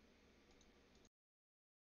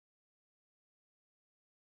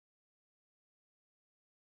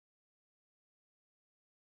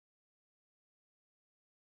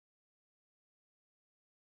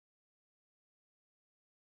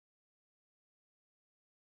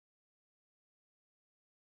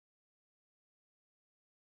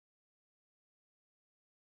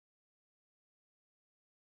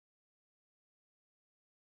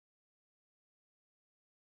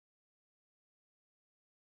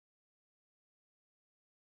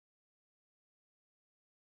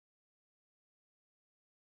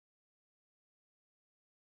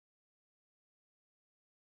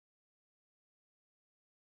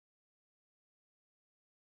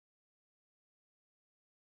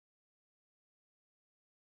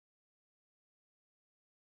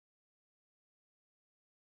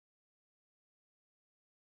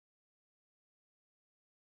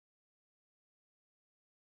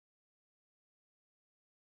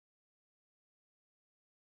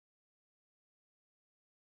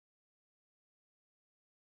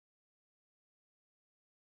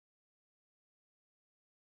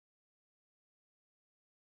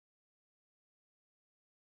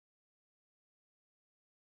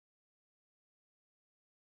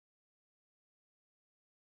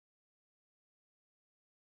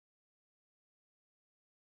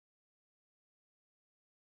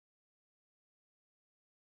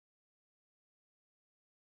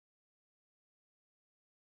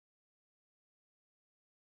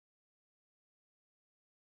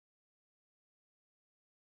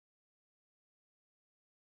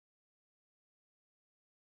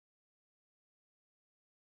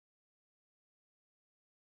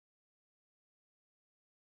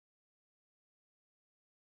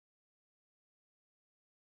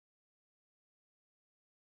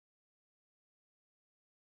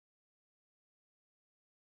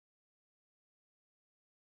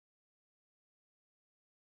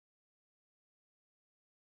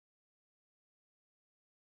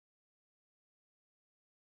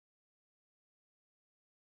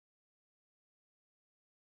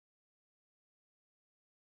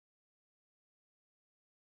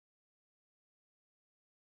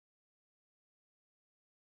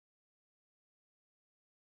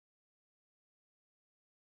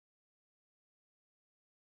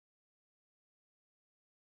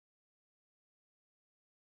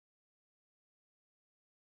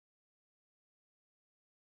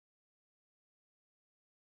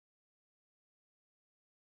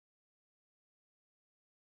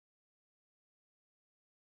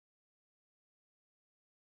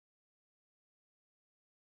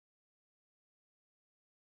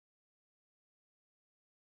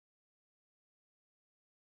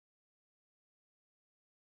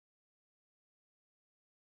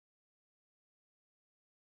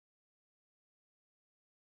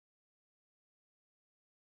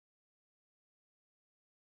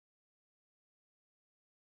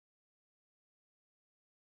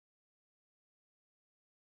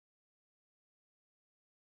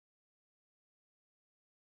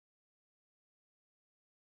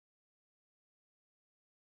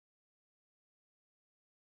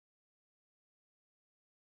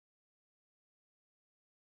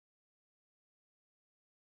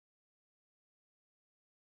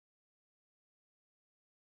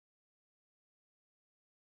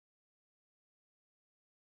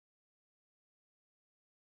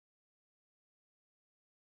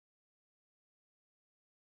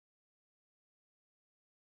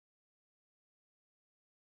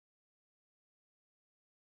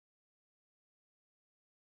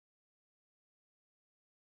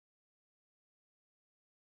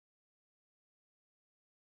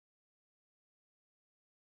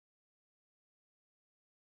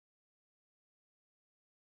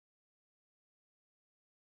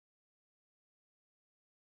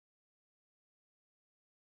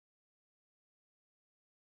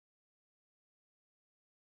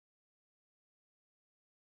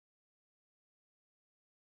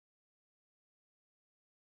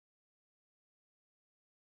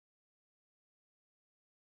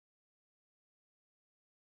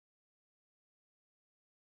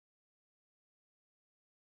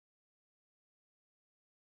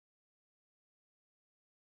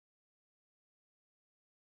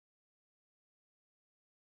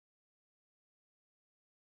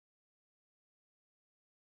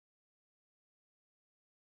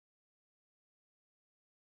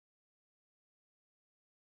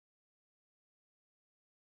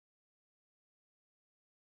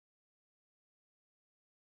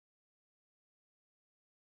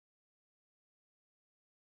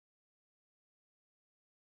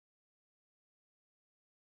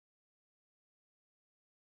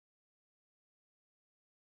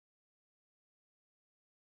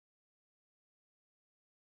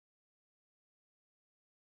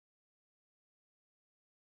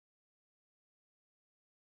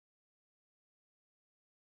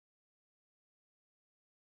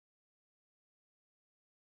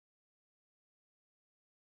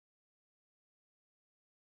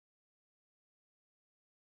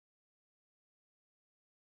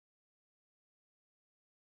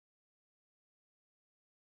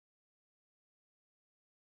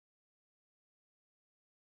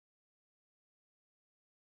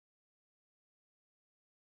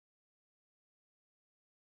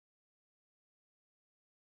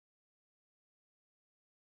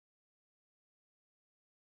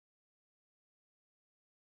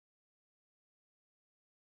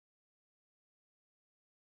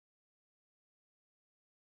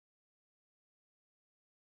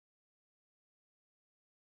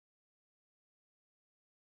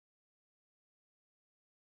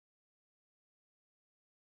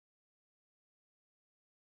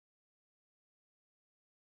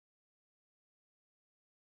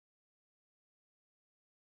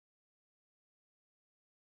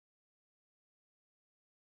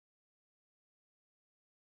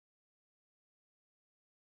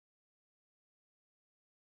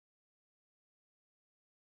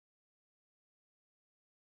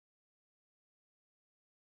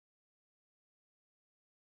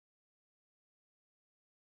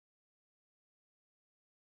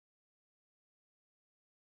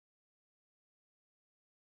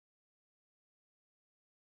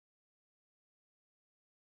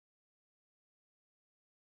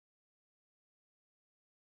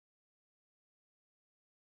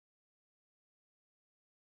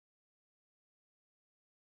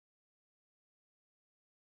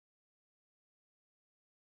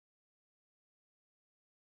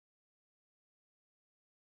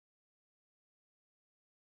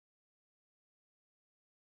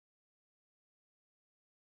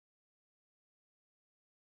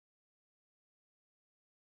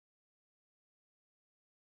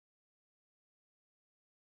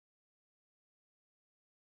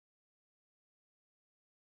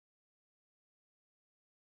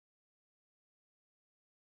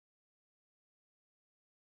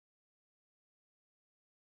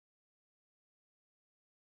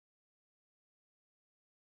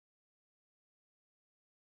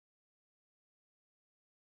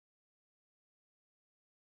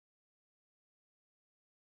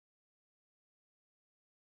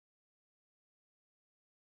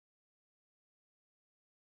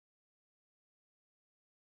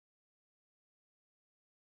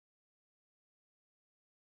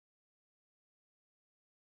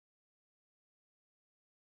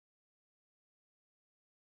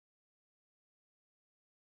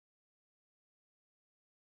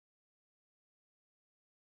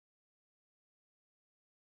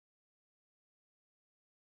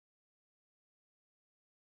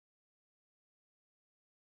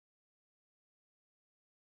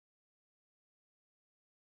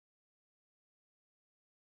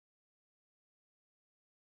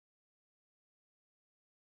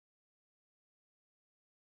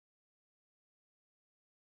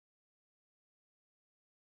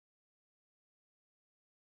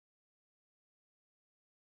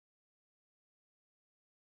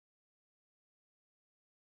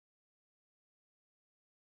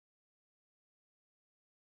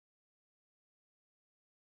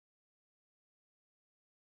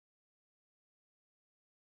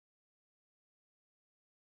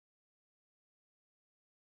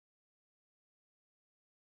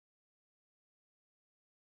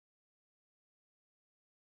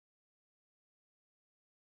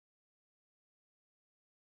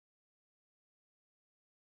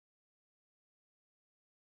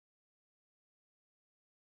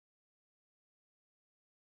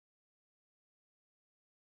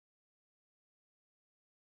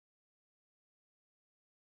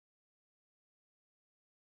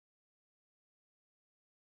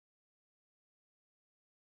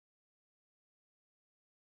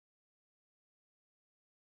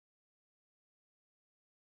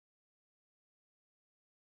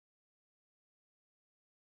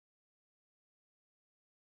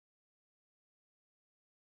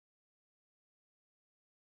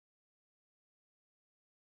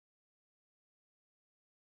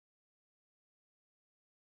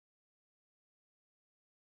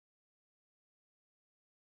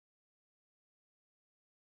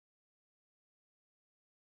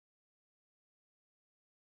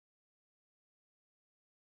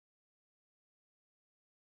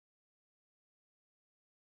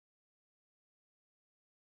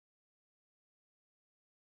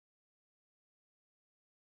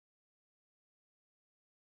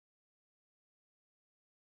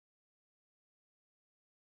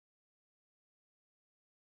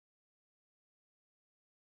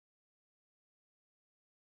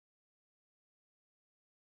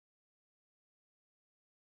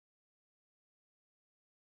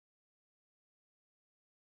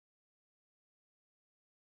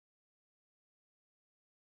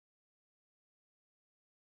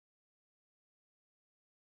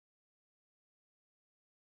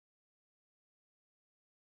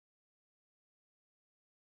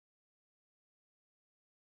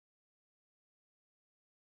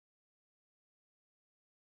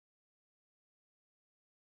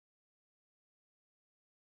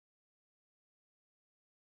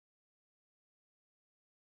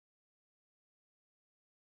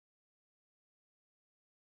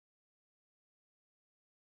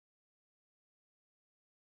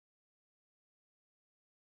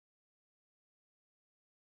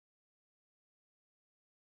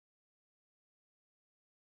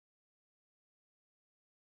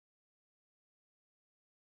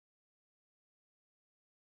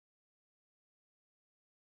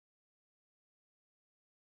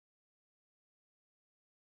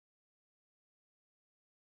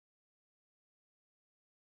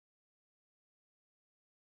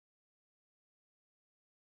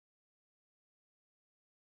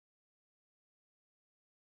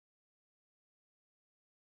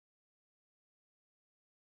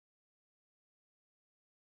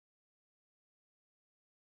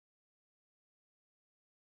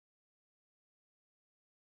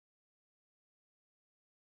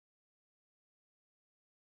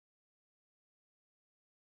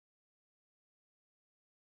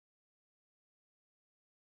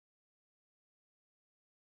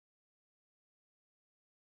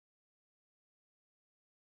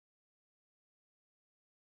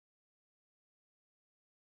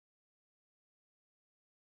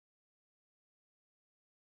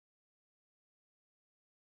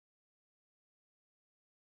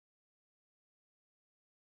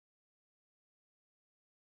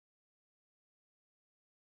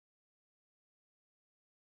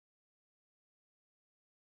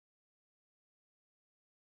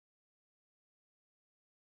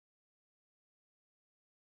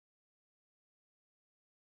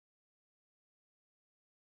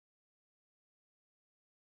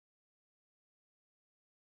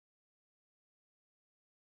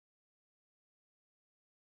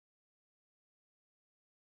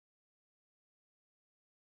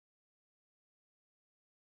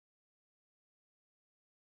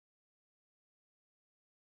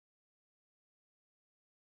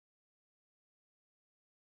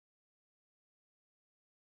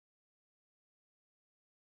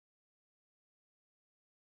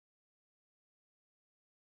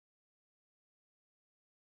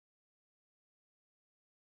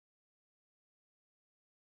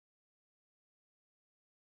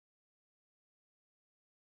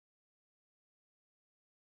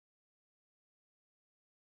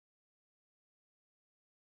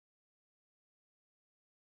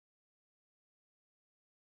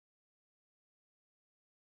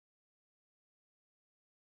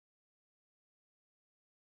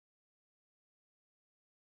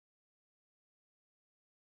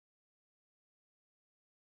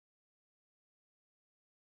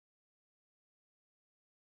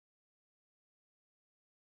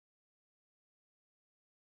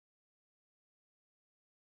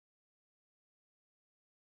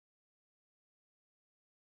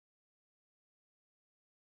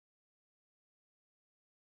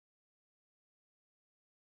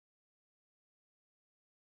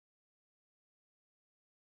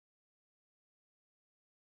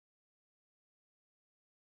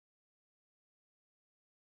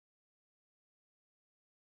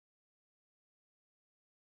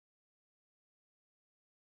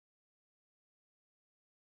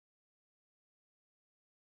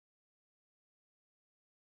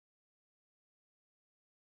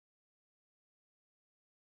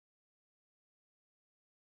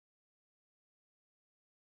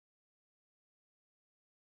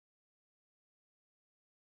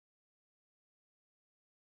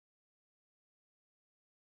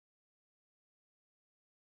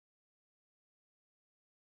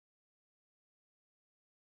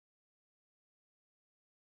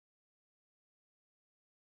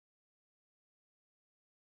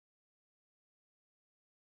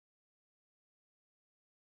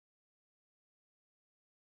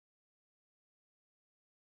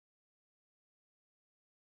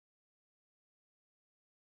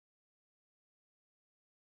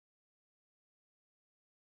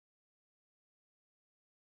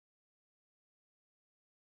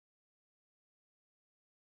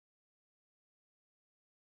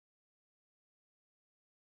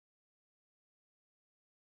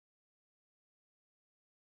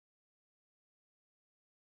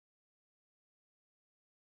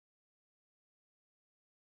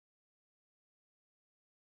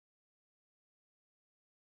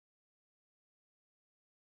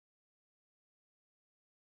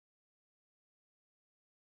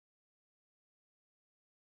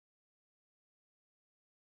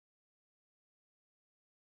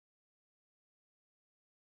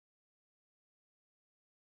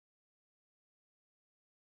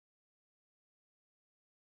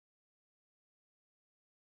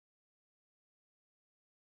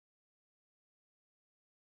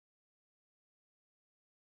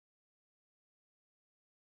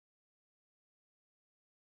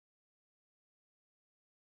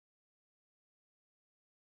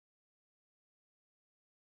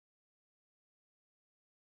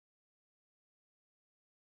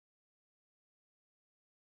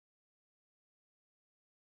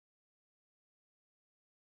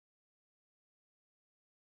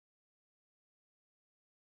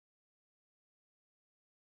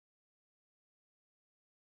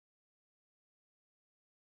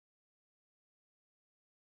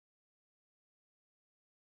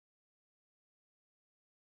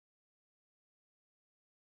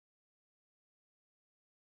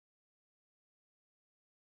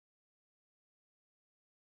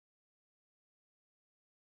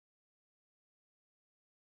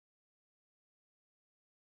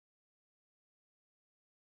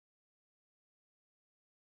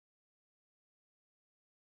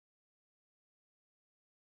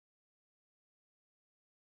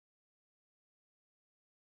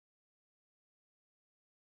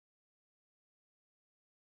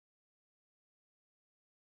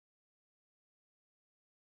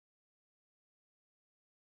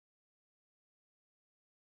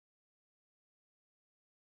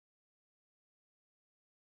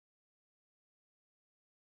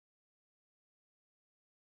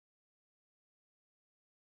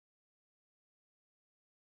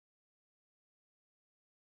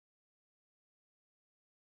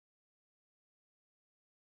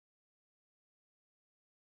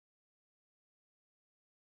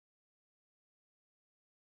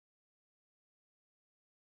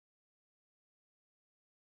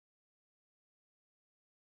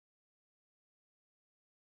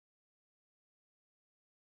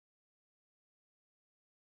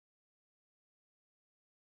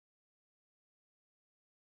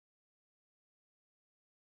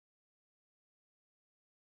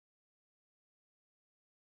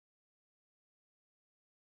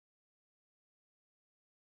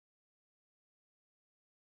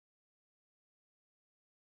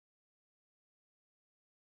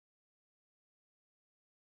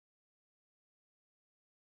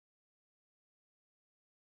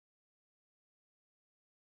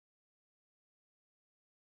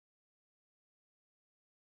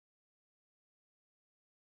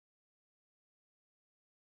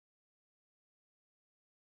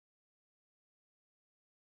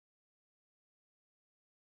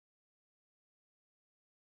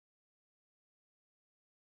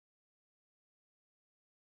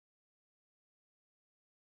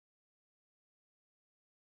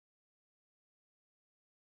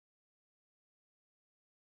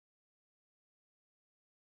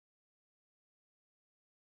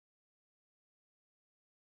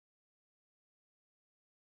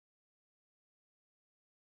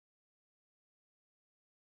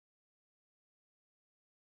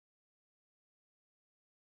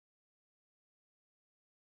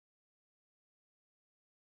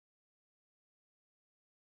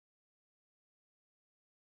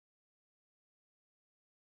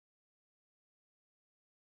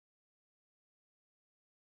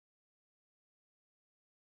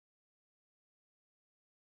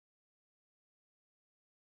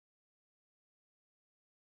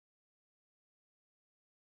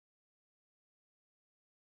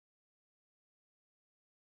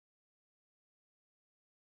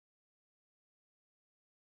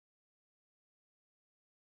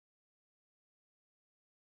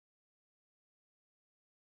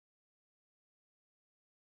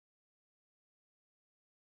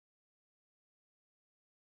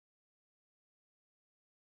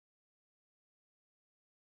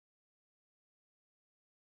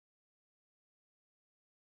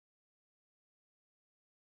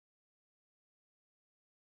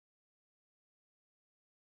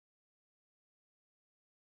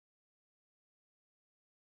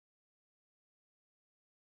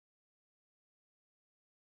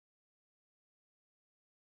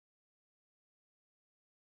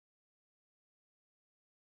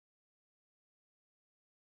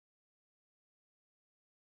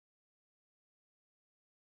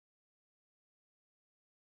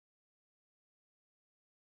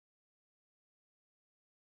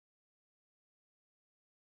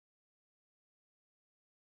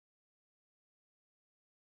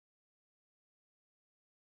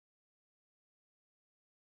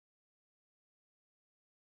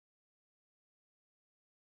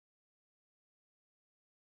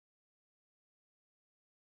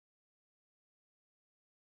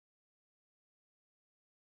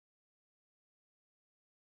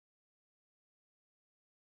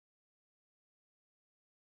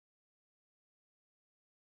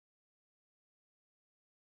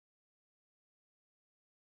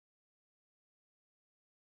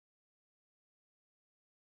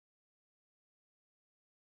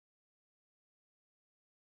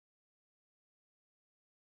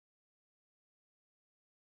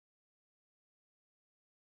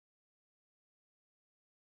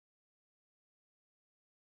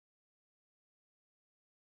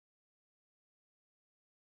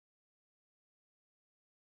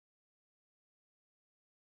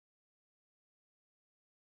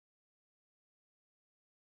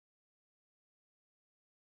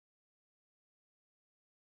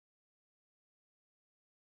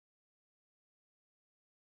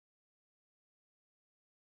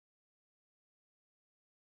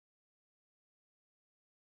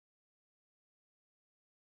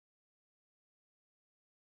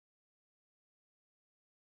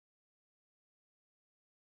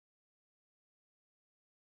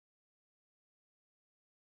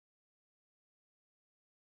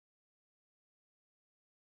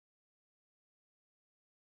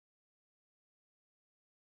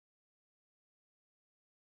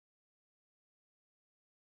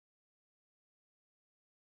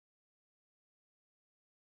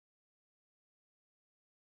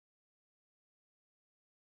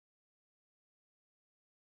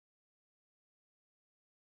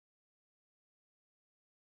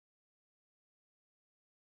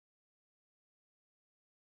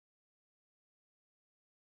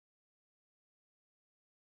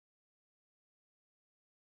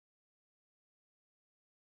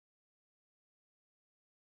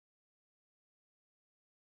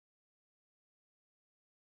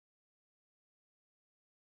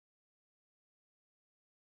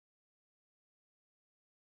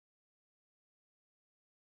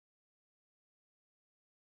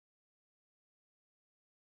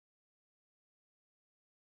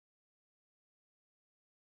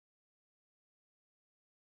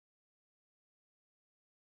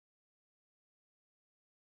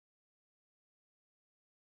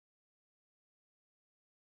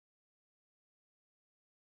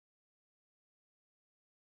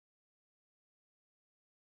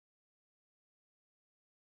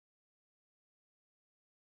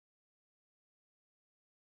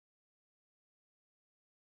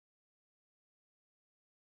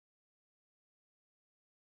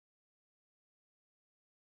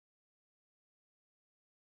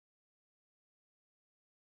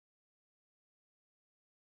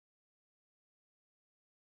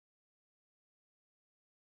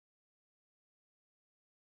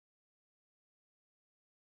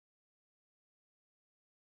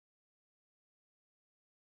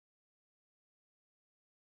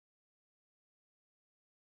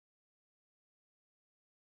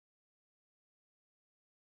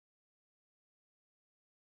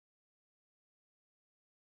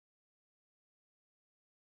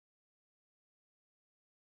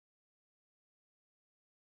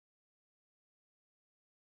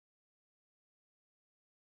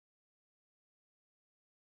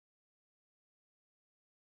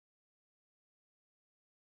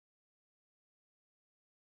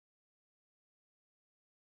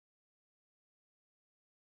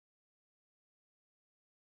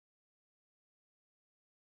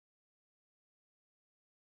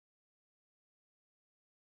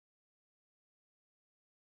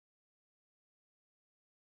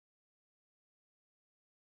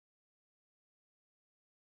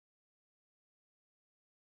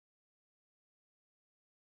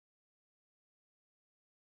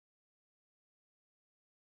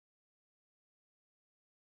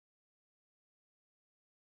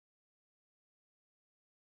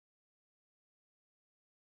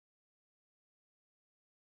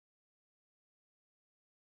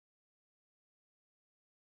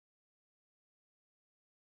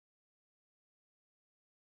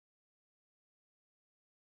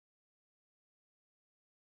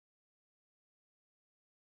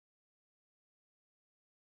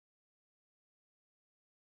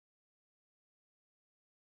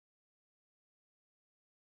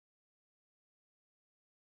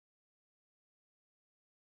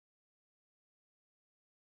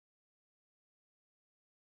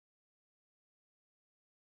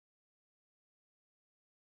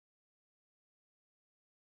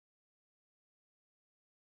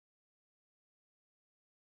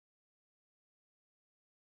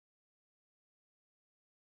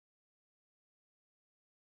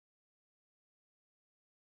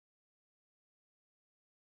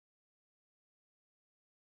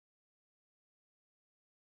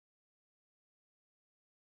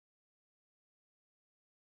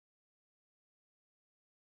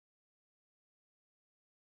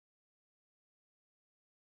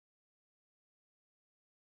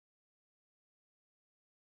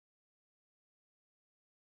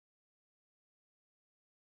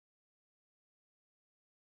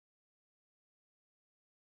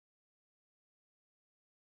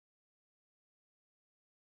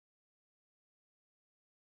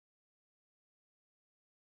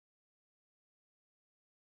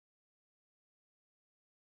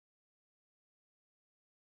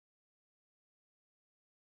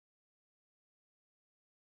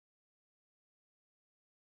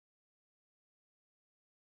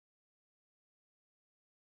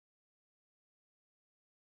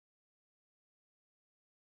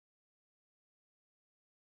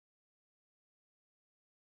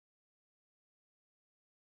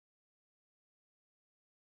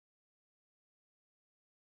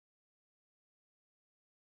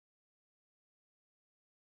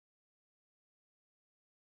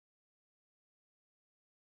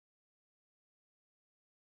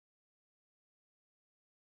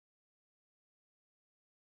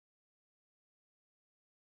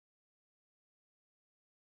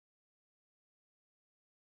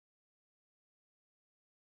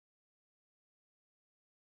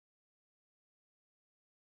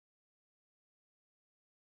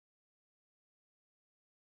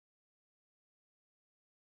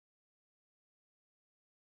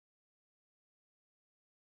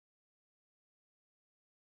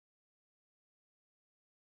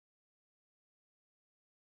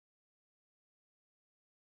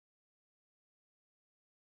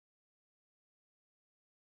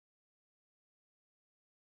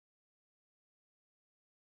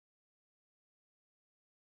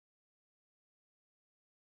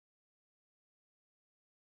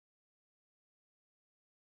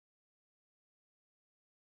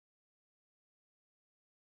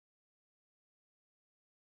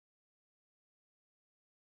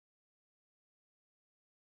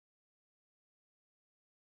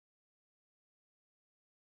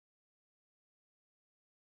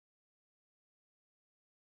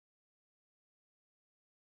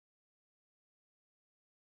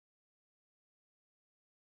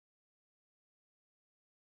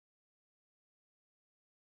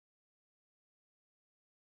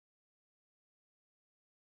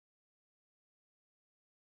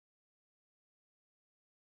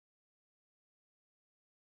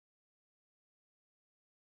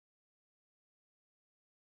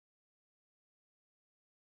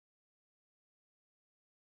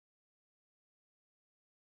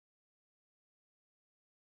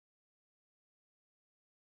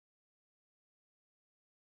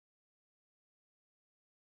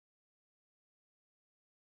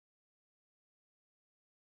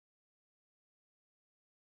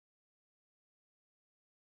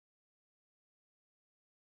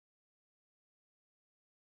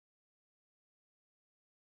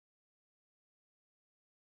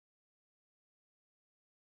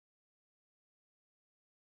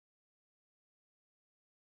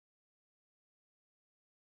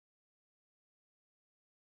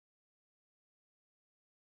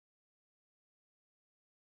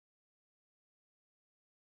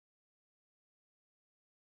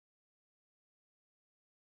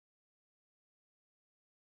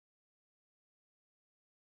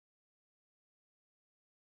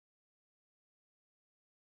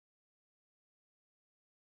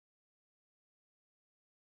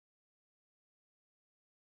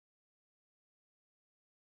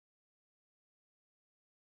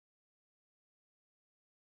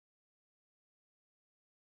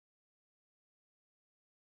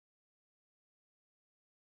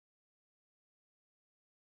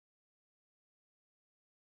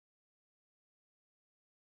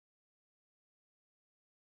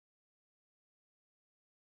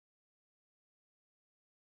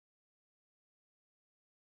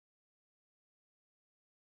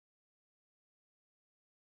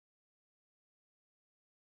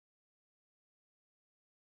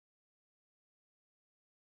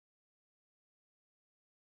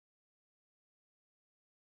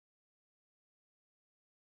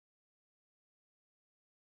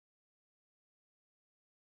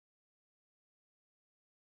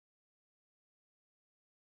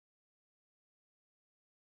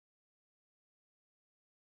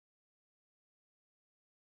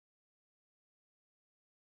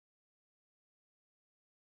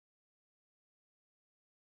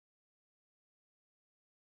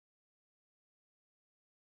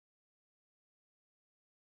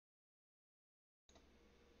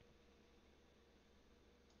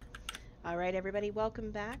 All right, everybody,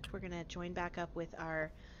 welcome back. We're gonna join back up with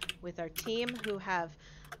our team who have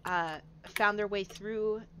found their way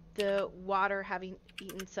through the water, having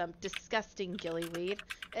eaten some disgusting gillyweed,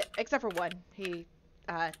 except for one. He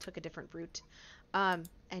took a different route. And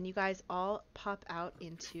you guys all pop out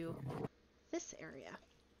into this area.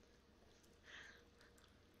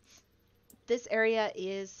 This area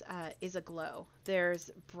is aglow.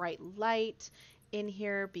 There's bright light in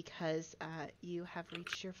here because you have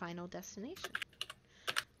reached your final destination.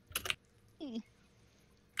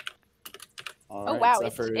 All Oh right, wow,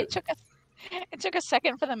 Zephyr. it took a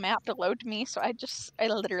second for the map to load me, so I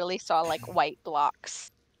literally saw like white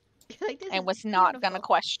blocks Like, this and is was not gonna beautiful.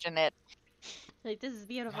 question it. Like, this is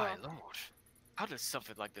beautiful. My lord, how does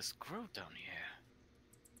something like this grow down here?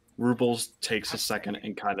 Rubles takes a second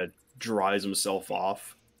and kind of dries himself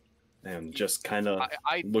off, and just kind of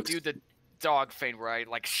I looks. do the dog thing where I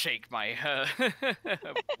like shake my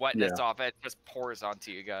wetness off. It just pours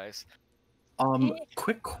onto you guys.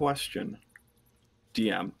 Quick question,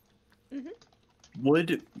 DM. Mhm.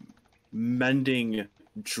 Would mending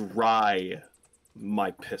dry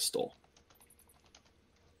my pistol?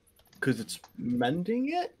 Because it's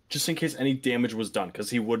mending it? Just in case any damage was done, because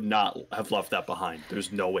he would not have left that behind.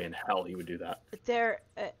 There's no way in hell he would do that.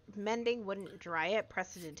 Mending wouldn't dry it.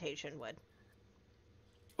 Prestidigitation would.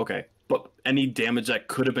 Okay, but any damage that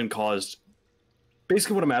could have been caused...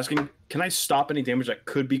 Basically what I'm asking, can I stop any damage that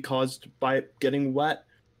could be caused by it getting wet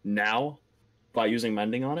now by using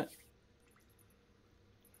mending on it?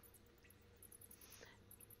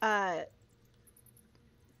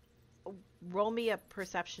 Roll me a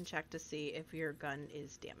perception check to see if your gun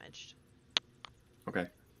is damaged. Okay.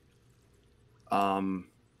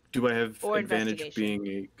 Do I have Or advantage being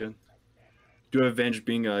a gun? Do I have advantage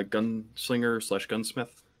being a gunslinger /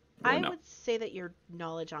 gunsmith? Or I no? would say that your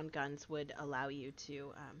knowledge on guns would allow you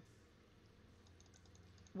to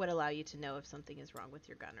know if something is wrong with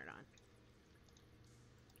your gun or not.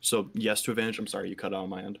 So yes to advantage. I'm sorry, you cut out on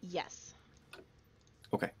my end. Yes.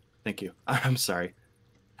 Okay, thank you. I'm sorry.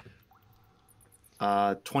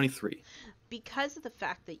 23. Because of the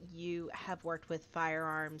fact that you have worked with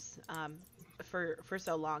firearms for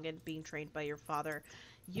so long and being trained by your father,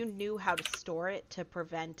 you knew how to store it to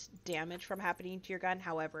prevent damage from happening to your gun.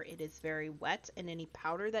 However, it is very wet, and any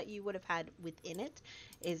powder that you would have had within it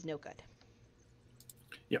is no good.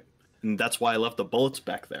 Yep, and that's why I left the bullets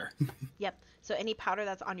back there. Yep. So any powder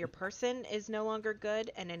that's on your person is no longer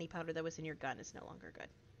good, and any powder that was in your gun is no longer good.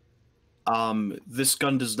 This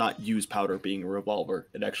gun does not use powder being a revolver.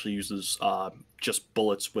 It actually uses just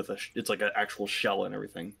bullets with it's like an actual shell and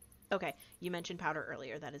everything. Okay, you mentioned powder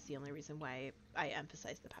earlier. That is the only reason why I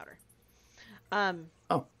emphasized the powder.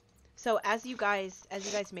 Oh. So as you guys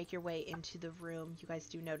make your way into the room, you guys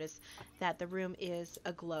do notice that the room is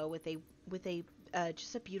aglow with a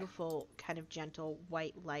just a beautiful kind of gentle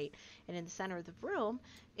white light, and in the center of the room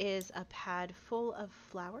is a pad full of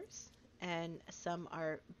flowers. And some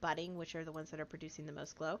are budding, which are the ones that are producing the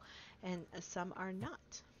most glow, and some are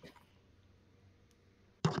not.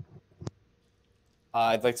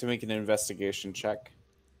 I'd like to make an investigation check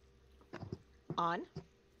On?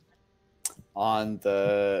 on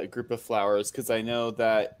the group of flowers, because I know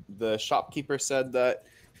that the shopkeeper said that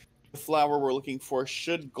the flower we're looking for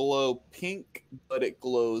should glow pink, but it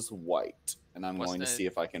glows white. And I'm going to see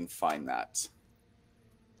if I can find that.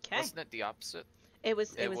 Okay. Wasn't it the opposite? It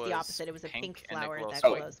was the opposite. It was a pink flower that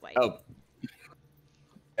white. glows white. Oh.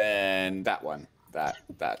 And that one.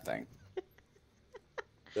 That thing.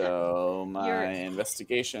 So my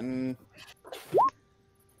investigation.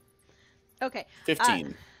 Okay.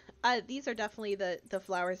 15. These are definitely the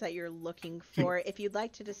flowers that you're looking for. If you'd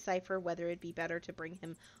like to decipher whether it'd be better to bring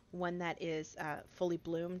him one that is fully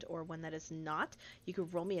bloomed or one that is not, you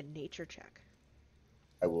could roll me a nature check.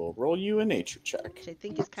 I will roll you a nature check. Which I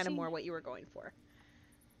think is kind of more what you were going for.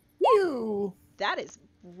 You. That is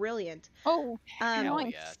brilliant. Oh,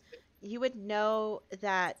 nice. Yeah. You would know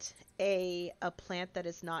that a plant that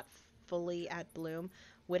is not fully at bloom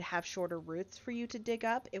would have shorter roots for you to dig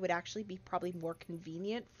up. It would actually be probably more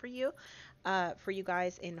convenient for you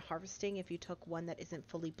guys in harvesting if you took one that isn't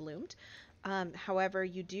fully bloomed. However,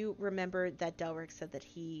 you do remember that Delric said that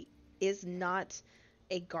he is not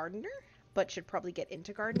a gardener, but should probably get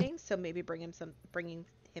into gardening. So maybe bringing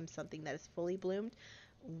him something that is fully bloomed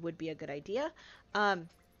would be a good idea.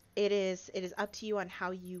 It is up to you on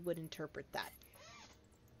how you would interpret that.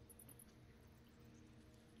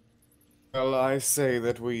 Well, I say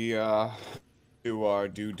that we do our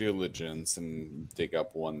due diligence and dig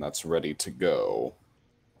up one that's ready to go.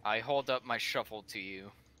 I hold up my shovel to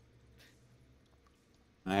you.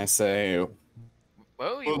 I say,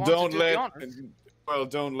 Well, you Well, want to don't do let the honors.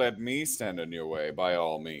 don't let me stand in your way. By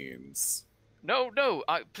all means. No,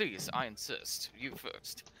 please, I insist. You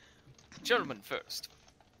first. Gentlemen first.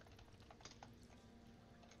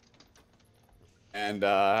 And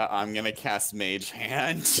I'm gonna cast Mage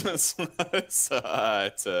Hand to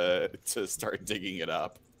start digging it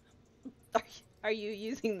up. Are you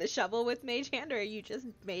using the shovel with mage hand, or are you just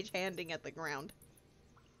mage handing at the ground?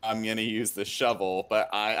 I'm gonna use the shovel, but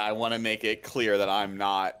I want to make it clear that I'm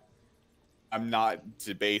not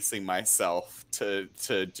debasing myself to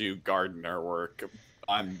do gardener work.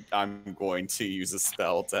 I'm going to use a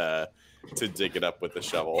spell to dig it up with the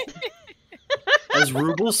shovel. As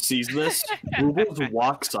Rubles sees this, Rubles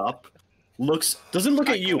walks up, doesn't look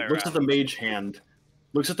at you, looks at the mage hand.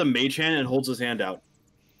 Looks at the mage hand and holds his hand out.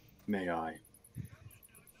 May I?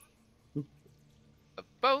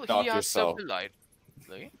 Well, Knock he asked so yourself.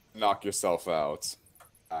 politely. Knock yourself out.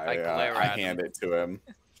 I glare at hand him. it to him.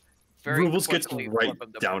 Very Rubles gets quickly right flip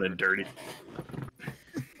him the down bird. and dirty.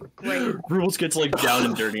 Great. Rubles gets like down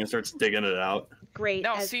and dirty and starts digging it out. Great.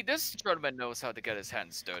 Now, see, this gentleman knows how to get his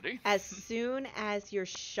hands dirty. As soon as your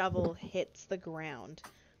shovel hits the ground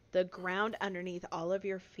underneath all of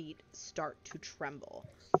your feet start to tremble.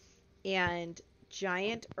 And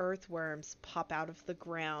giant earthworms pop out of the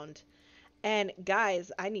ground. And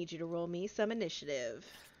guys, I need you to roll me some initiative.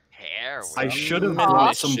 Here I we should have Some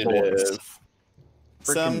brought some bullets. initiative.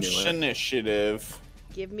 Some Frickin' knew it. initiative.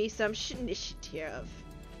 Give me some initiative.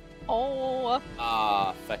 Oh,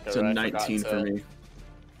 Ah, It's a 19 for me.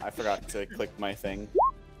 I forgot to click my thing.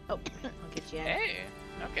 Oh, I'll get you in. Hey,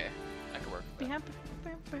 okay, I can work with that.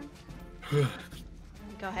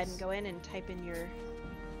 Go ahead and go in and type in your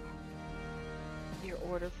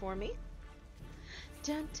order for me.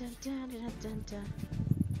 Dun, dun, dun, dun, dun, dun.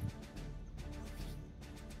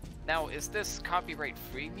 Now, is this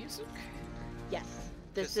copyright-free music? Yes,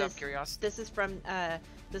 Just out of curiosity.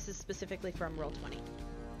 this is specifically from Roll20.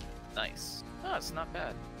 Nice. Oh, it's not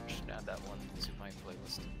bad. I should add that one to my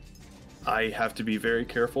playlist. I have to be very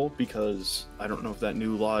careful because I don't know if that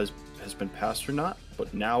new law has been passed or not,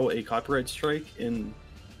 but now a copyright strike in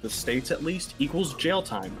the States at least equals jail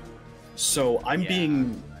time. So I'm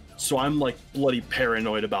like bloody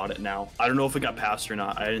paranoid about it now. I don't know if it got passed or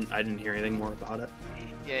not. I didn't hear anything more about it.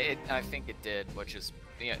 Yeah, I think it did, which is,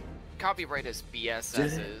 yeah, copyright is BS Did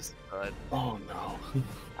as it? is, but Oh no.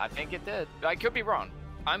 I think it did. I could be wrong.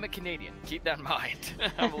 I'm a Canadian. Keep that in mind.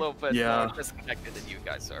 I'm a little bit Yeah. more disconnected than you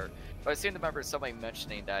guys are. But I seem to remember somebody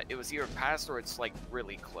mentioning that it was either passed or it's like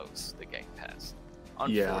really close to getting passed.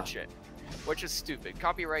 Yeah. Unfortunate. Which is stupid.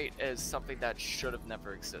 Copyright is something that should have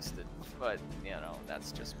never existed. But, you know,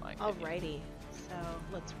 that's just my opinion. Alrighty, so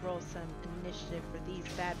let's roll some initiative for these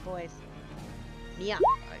bad boys. Yeah,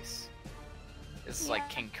 Nice. This is like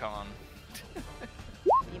King Kong.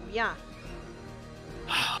 yeah.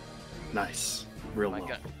 Nice. Real low.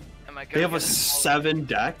 Am I They have gonna a get 7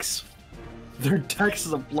 dex. Their dex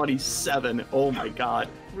is a bloody 7. Oh my god.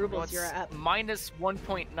 Rubles, you're up. Minus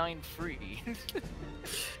 1.93.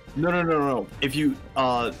 No. If you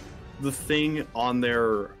the thing on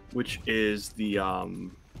there which is the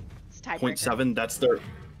It's tiebreaker. 0.7, that's their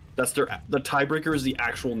the tiebreaker is the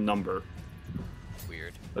actual number.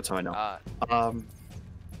 Weird. That's how I know.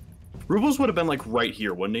 Rubles would have been like right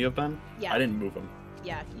here, wouldn't he have been? Yeah. I didn't move him.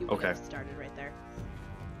 Yeah, you would Okay. have started right there.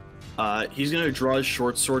 He's gonna draw his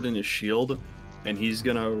short sword and his shield, and he's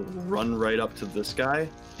gonna run right up to this guy,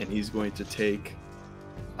 and he's going to take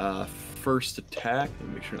first attack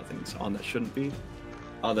and make sure nothing's on that shouldn't be.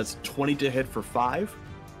 That's 20 to hit for 5.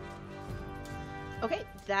 Okay,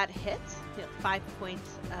 that hits. 5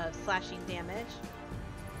 points of slashing damage.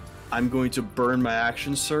 I'm going to burn my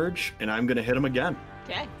action surge, and I'm gonna hit him again,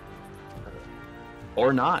 Okay.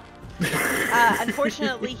 or not.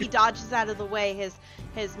 Unfortunately, he dodges out of the way.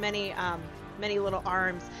 His many little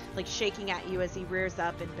arms like shaking at you as he rears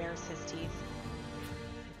up and bares his teeth.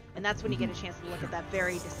 And that's when you get a chance to look at that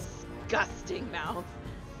very disgusting mouth.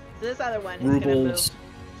 So this other one is gonna move Rubles.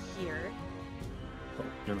 here. Oh,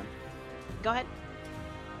 never mind. Go ahead.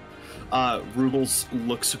 Rubles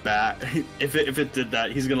looks back. If it did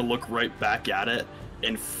that, he's gonna look right back at it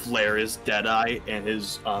and flare his dead eye and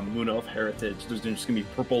his Moon Elf heritage. There's just gonna be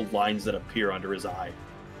purple lines that appear under his eye.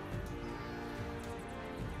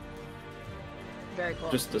 Very cool.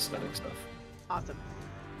 Just aesthetic stuff. Awesome.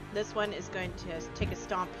 This one is going to take a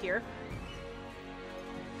stomp here.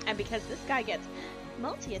 And because this guy gets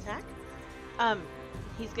multi-attack,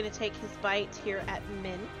 he's going to take his bite here at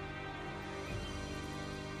Min.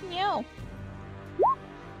 no.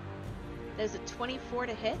 There's a 24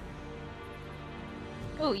 to hit.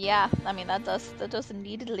 Oh yeah, I mean that does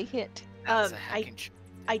immediately hit. That's a I hacking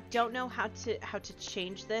I don't know how to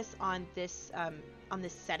change this on this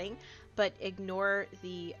setting, but ignore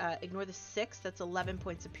the 6. That's 11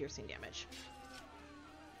 points of piercing damage.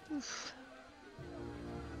 Oof.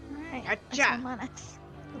 Alright, Gotcha. that's 1 minus.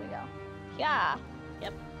 Here we go. Yeah.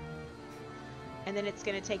 Yep. And then it's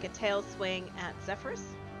going to take a tail swing at Zephyrus.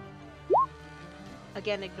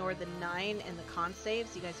 Again, ignore the 9 and the con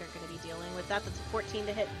saves. You guys aren't going to be dealing with that. That's a 14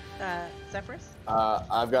 to hit Zephyrus.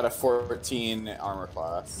 I've got a 14 armor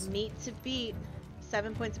class. Meet to beat.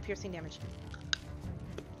 7 points of piercing damage.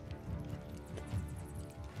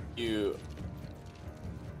 You.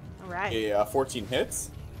 All right. A 14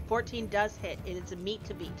 hits? 14 does hit. It is a meet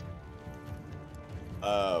to beat.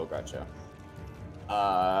 Oh, gotcha.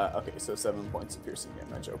 Okay, so 7 points of piercing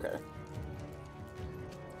damage. Okay.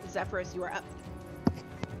 Zephyrus, you are up.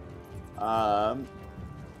 I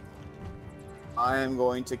am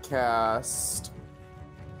going to cast.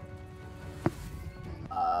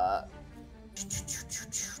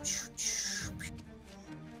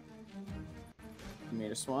 Give me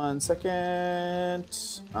just 1 second.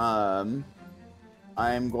 I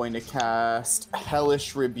am going to cast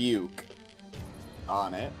Hellish Rebuke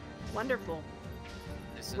on it. Wonderful.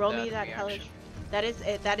 Isn't Roll me a that reaction? hellish. That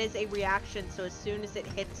is a reaction. So as soon as it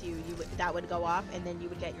hits you, that would go off, and then you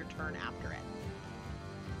would get your turn after it.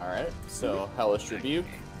 All right, so Hellish Rebuke.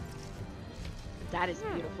 That is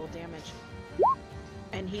beautiful damage.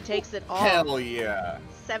 And he takes it all. Hell yeah!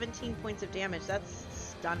 17 points of damage. That's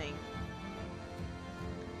stunning.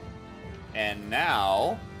 And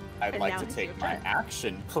now I'd And like now to it's take your my turn.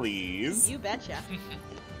 action, please. You betcha.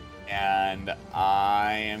 And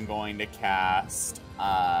I am going to cast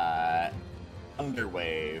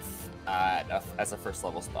Thunderwave as a first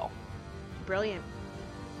level spell. Brilliant.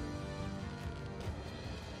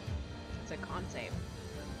 It's a con save.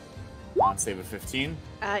 On save of 15. He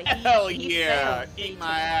Yeah! fails, so he Eat my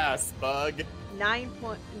takes ass, bug! 9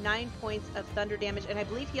 points of thunder damage, and I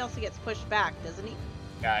believe he also gets pushed back, doesn't he?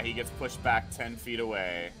 Yeah, he gets pushed back 10 feet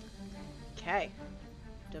away. Okay.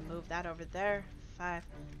 To move that over there. 5,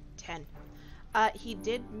 10. He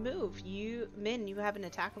did move. Min, you have an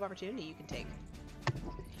attack of opportunity you can take.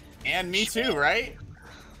 And me too, right?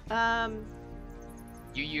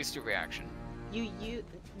 You used your reaction. You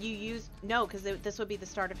use no, because this would be the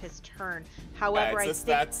start of his turn. However, Yeah, it's just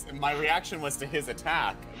that's my reaction was to his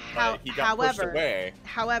attack, but he got pushed away.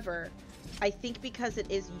 However, I think because it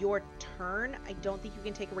is your turn, I don't think you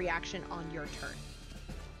can take a reaction on your turn.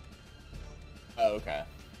 Oh, okay.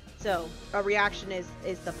 So a reaction is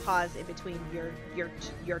the pause in between your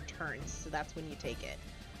turns. So that's when you take it.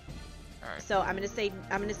 All right. So I'm gonna say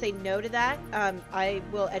no to that. I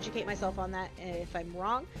will educate myself on that if I'm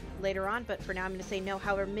wrong later on. But for now, I'm gonna say no.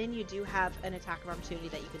 However, Min, you do have an attack of opportunity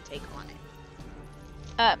that you can take on it.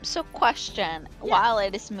 So question, while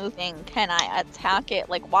it is moving, can I attack it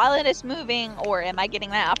like while it is moving, or am I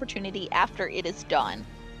getting that opportunity after it is done?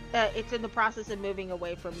 It's in the process of moving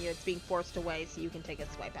away from you. It's being forced away, so you can take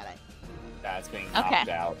a swipe at it. That's being Okay. knocked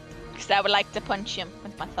out. Because I would like to punch him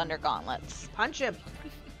with my thunder gauntlets. Punch him.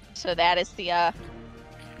 So that is the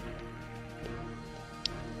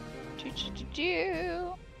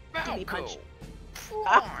Give me punch.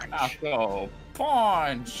 Punch. Oh,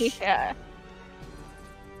 punch! Yeah.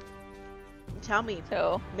 Tell me,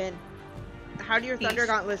 So Min, how do your thunder Peace.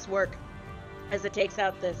 gauntlets work as it takes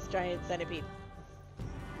out this giant centipede?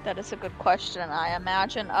 that is a good question. I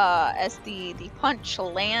imagine as the punch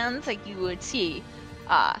lands, like you would see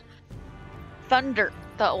thunder.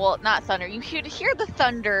 Well, not thunder. You hear the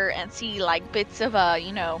thunder and see like bits of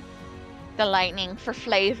the lightning for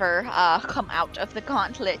flavor come out of the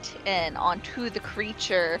gauntlet and onto the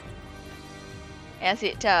creature as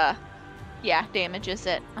it damages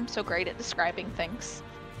it. I'm so great at describing things.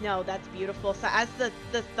 No, that's beautiful. So as the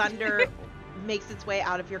thunder makes its way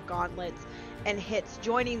out of your gauntlets and hits,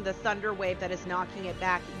 joining the thunder wave that is knocking it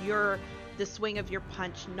back, the swing of your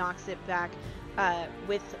punch knocks it back.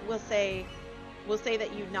 We'll say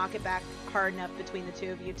that you knock it back hard enough between the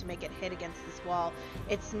two of you to make it hit against this wall.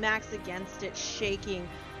 It smacks against it, shaking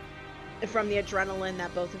from the adrenaline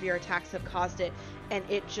that both of your attacks have caused it, and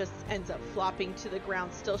it just ends up flopping to the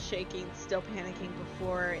ground, still shaking, still panicking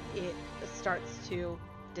before it starts to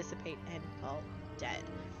dissipate and fall dead.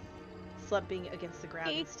 Slumping against the ground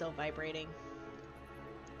and still vibrating.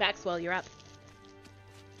 Maxwell, you're up.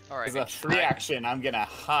 All right. As a free action, I'm gonna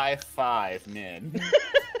high five Min.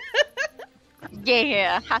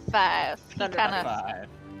 Yeah, high five. He Thunder kind High of. five.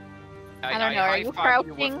 I don't know. Are you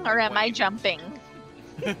crouching or am I jumping?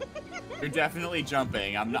 You're definitely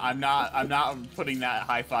jumping. I'm not putting that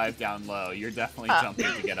high five down low. You're definitely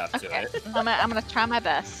jumping to get up to Okay. it. I'm gonna try my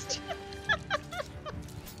best.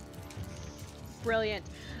 Brilliant.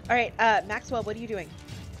 All right, Maxwell, what are you doing?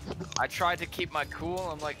 I tried to keep my cool.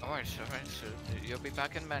 I'm like, alright, you'll be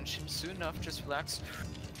back in mansion soon enough. Just relax.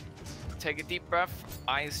 Take a deep breath.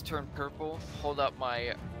 Eyes turn purple. Hold up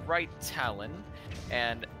my right talon,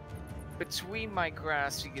 and between my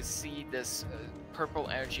grasp, you can see this purple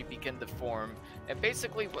energy begin to form, and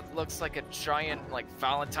basically what looks like a giant, like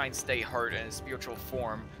Valentine's Day heart in a spiritual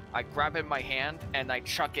form. I grab it in my hand and I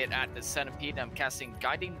chuck it at the centipede. And I'm casting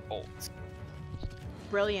Guiding Bolt.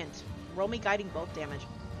 Brilliant. Roll me guiding bolt damage.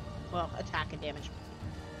 Well, attack and damage.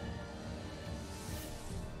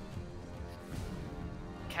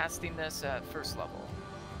 Casting this at first level.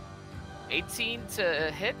 18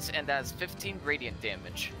 to hit, and that's 15 radiant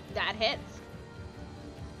damage. That hits.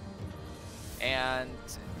 And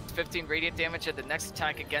 15 radiant damage, and the next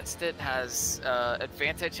attack against it has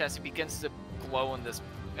advantage as it begins to glow in this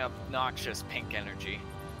obnoxious pink energy.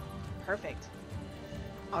 Perfect.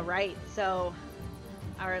 All right, so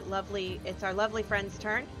it's our lovely friend's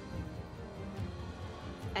turn.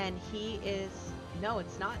 And he is, no,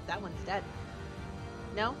 it's not. That one's dead.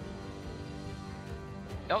 No?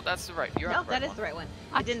 No, that's the right. You're No, on the right that is one. the right one.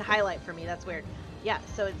 It didn't highlight for me. That's weird. Yeah,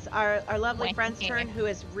 so it's our lovely Wait, friend's yeah. turn, who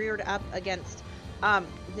is reared up against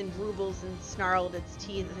then Rubles and snarled its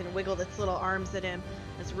teeth and wiggled its little arms at him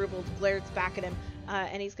as Rubles glares back at him.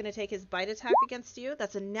 And he's going to take his bite attack against you.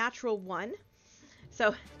 That's a natural 1.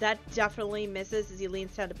 So that definitely misses as he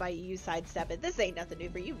leans down to bite you. You sidestep it. This ain't nothing new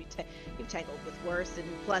for you. You've tangled with worse, and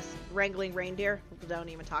plus wrangling reindeer. Don't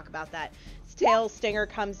even talk about that. His tail stinger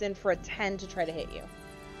comes in for a 10 to try to hit you.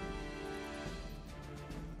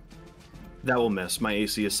 That will miss. My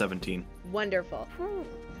AC is 17. Wonderful.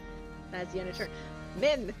 That's the end of turn.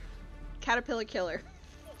 Min, caterpillar killer.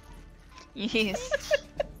 Yes.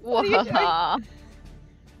 What are you doing? Whoa.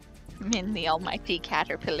 Min, the almighty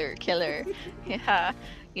caterpillar killer. Yeah.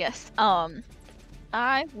 Yes.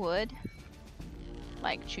 I would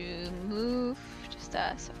like to move just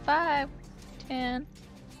so 5, 10,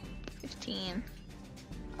 15.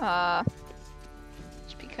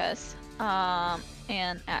 Just because.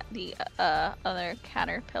 And at the other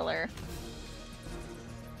caterpillar,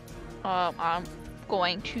 I'm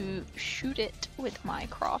going to shoot it with my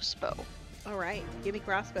crossbow. All right, give me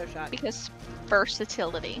crossbow shot. Because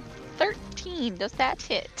versatility. 13, does that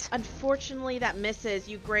hit? Unfortunately, that misses.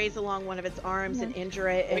 You graze along one of its arms and injure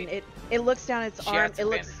it, and Wait. it looks down its She arm. has It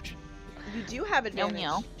looks. advantage. You do have No, advantage.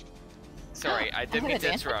 no. Sorry, I didn't have mean to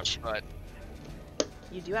advantage. interrupt, but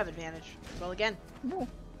You do have advantage. Roll again. Ooh.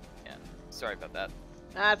 yeah, sorry about that.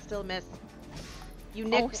 Ah, it's still a miss. You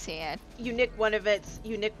nick. Oh, sad. You nick one of its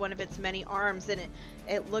many arms, and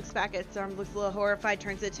it looks back at its arm, looks a little horrified,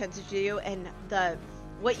 turns its attention to you, and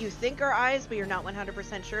what you think are eyes, but you're not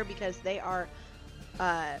 100% sure because they are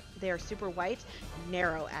super white,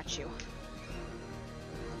 narrow at you.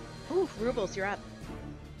 Ooh, Rubles, you're up.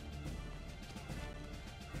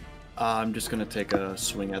 I'm just gonna take a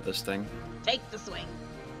swing at this thing. Take the swing.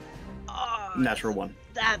 Oh, Natural 1.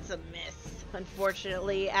 That's a miss.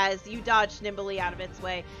 Unfortunately, as you dodge nimbly out of its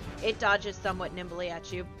way, it dodges somewhat nimbly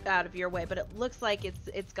at you, out of your way, but it looks like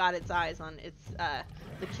it's got its eyes on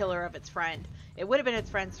the killer of its friend. It would have been its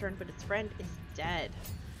friend's turn, but its friend is dead.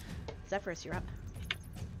 Zephyrus, you're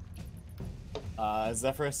up.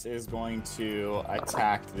 Zephyrus is going to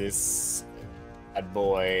attack this bad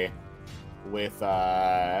boy with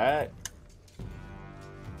I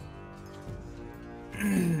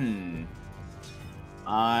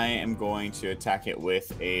am going to attack it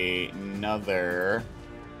with another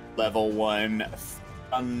level 1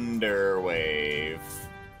 Thunder Wave.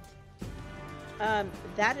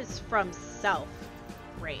 That is from self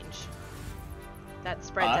range. That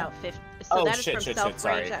spreads out 50. So Oh, that is shit, from shit, self shit,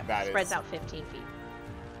 sorry. range. That That spreads is- out 15 feet.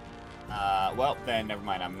 Well, then never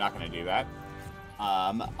mind. I'm not going to do that.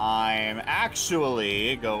 I'm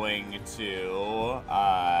actually going to,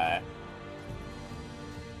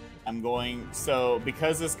 so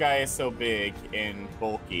because this guy is so big and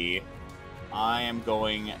bulky, I am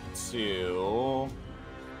going to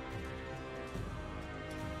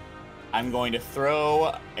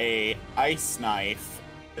throw a ice knife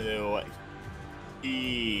to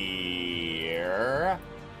here.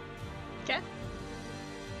 Okay.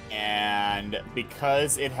 And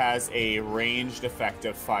because it has a ranged effect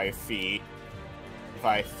of 5 feet, if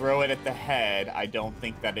I throw it at the head, I don't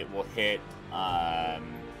think that it will hit.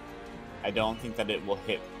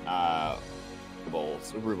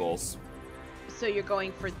 Rubles. So you're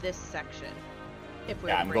going for this section. If we're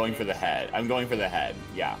Yeah, I'm going breaking for it the into head. I'm going for the head.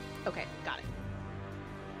 Yeah. Okay, got it.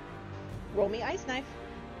 Roll me ice knife.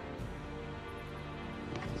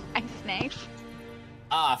 Ice knife.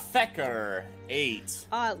 Fecker, 8.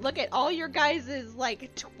 Look at all your guys'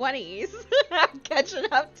 like 20s catching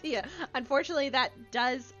up to you. Unfortunately, that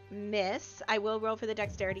does miss. I will roll for the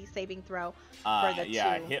dexterity saving throw for the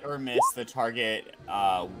Yeah, 2. hit or miss the target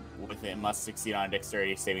with it must succeed on a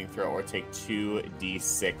dexterity saving throw or take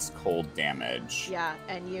 2d6 cold damage. Yeah,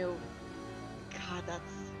 and you... God,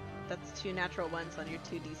 that's 2 natural ones on your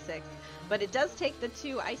 2d6. But it does take the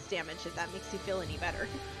 2 ice damage if that makes you feel any better.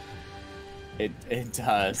 It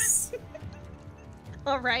does.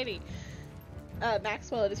 Alrighty.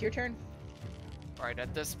 Maxwell, it is your turn. Alright,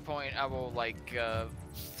 at this point, I will, like,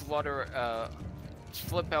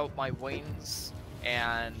 flip out my wings,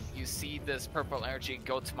 and you see this purple energy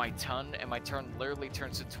go to my tongue, and my tongue literally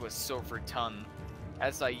turns into a silver tongue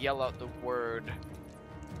as I yell out the word,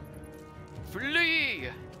 "Flee!"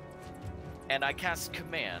 And I cast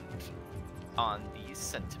command on the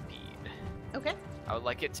centipede. Okay. I would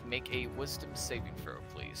like it to make a wisdom saving throw,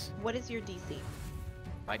 please. What is your DC?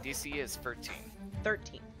 My DC is 13.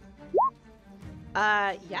 13.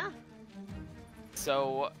 Yeah.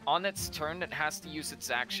 So, on its turn, it has to use its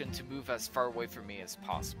action to move as far away from me as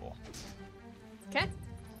possible. Okay.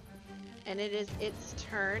 And it is its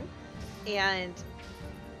turn, and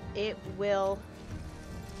it will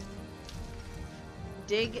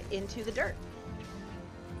dig into the dirt.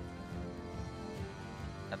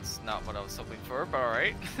 That's not what I was hoping for, but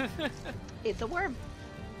alright. It's a worm.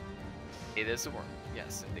 It is a worm.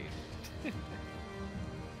 Yes, indeed.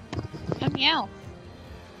 Meow.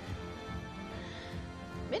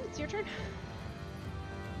 Min, it's your turn.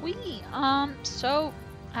 So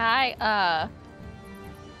I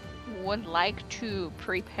would like to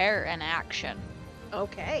prepare an action.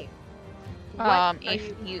 Okay. What are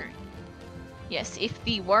If you... Yes, if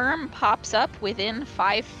the worm pops up within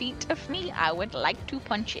 5 feet of me, I would like to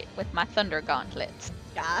punch it with my thunder gauntlets.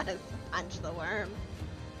 Yes, punch the worm.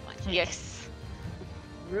 Punch it. Yes.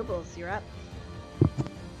 Rubles, you're up.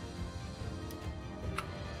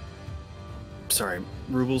 Sorry,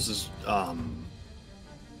 Rubles is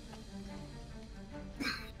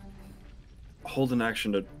hold an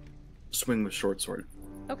action to swing with short sword.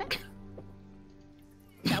 Okay.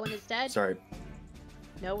 That one is dead. Sorry,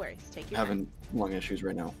 No worries. Take your having lung issues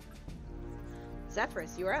right now. time.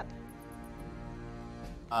 Zephyrus, you are up.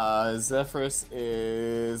 Zephyrus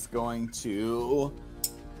is going to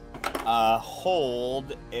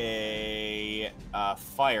hold a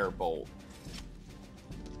firebolt.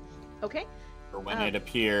 Okay. For when it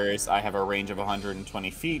appears, I have a range of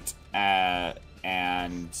 120 feet, and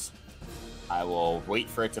I will wait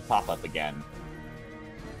for it to pop up again.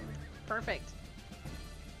 Perfect.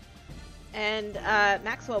 And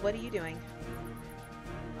Maxwell, what are you doing?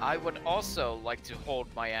 I would also like to hold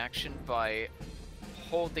my action by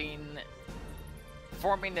forming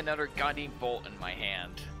another guiding bolt in my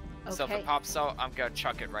hand. So if Okay. it pops out, I'm gonna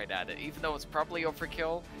chuck it right at it. Even though it's probably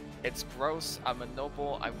overkill, it's gross, I'm a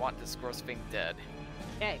noble, I want this gross thing dead.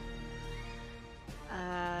 Okay.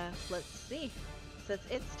 Let's see. So it's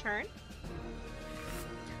its turn.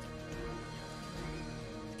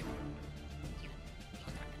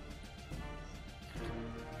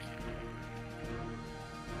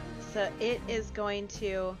 So it is going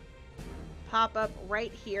to pop up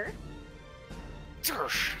right here.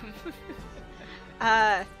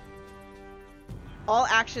 All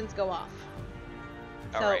actions go off.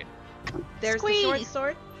 So Alright. there's the short Squeeze.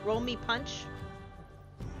 sword. Roll me punch.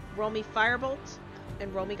 Roll me firebolt,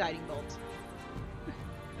 and roll me guiding bolt.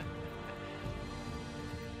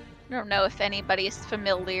 I don't know if anybody is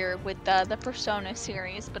familiar with the Persona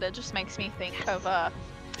series, but it just makes me think of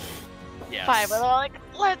Yes. Five. Where they're like,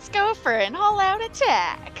 let's go for an all-out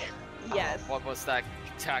attack. Yes. What was that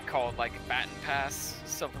attack called? Like Baton Pass?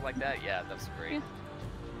 Something like that? Yeah, that's great. Yeah.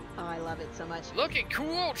 Oh, I love it so much. Looking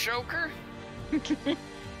cool, Joker! You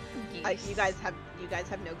guys have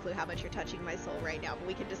no clue how much you're touching my soul right now, but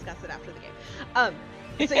we can discuss it after the game.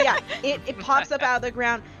 So yeah, it pops up out of the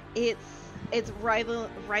ground. It's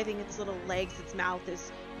writhing its little legs. Its mouth is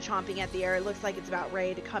chomping at the air. It looks like it's about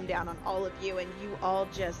ready to come down on all of you, and you all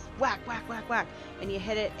just whack, whack, whack, whack, and you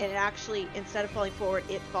hit it, and it actually, instead of falling forward,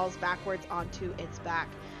 it falls backwards onto its back,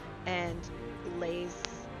 and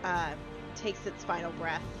takes its final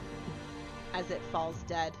breath as it falls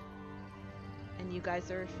dead. And you guys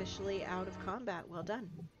are officially out of combat. Well done.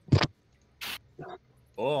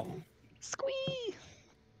 Oh. Squee!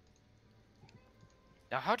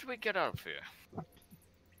 Now, how do we get out of here?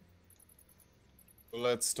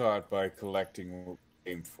 Let's start by collecting what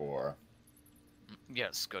we came for.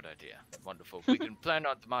 Yes, good idea. Wonderful. We can plan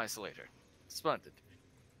our demise later. Splendid.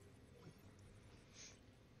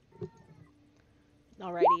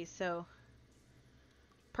 Alrighty, so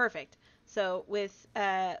Perfect. So with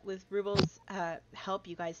Rubel's help,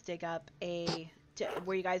 you guys dig up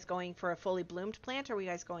were you guys going for a fully bloomed plant, or were you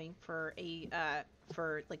guys going for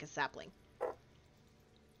for like a sapling?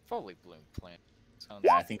 Fully bloomed plant. Sounds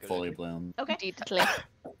Yeah, I like a think good fully idea. bloomed. Okay. Deeply.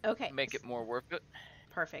 Okay. Make it more worth it.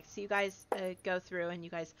 Perfect. So you guys go through and you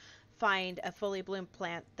guys find a fully bloomed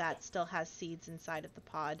plant that still has seeds inside of the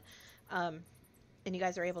pod. And you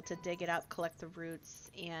guys are able to dig it up, collect the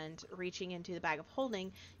roots, and reaching into the bag of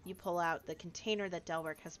holding, you pull out the container that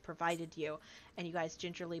Delric has provided you, and you guys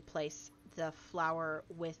gingerly place the flower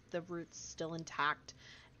with the roots still intact,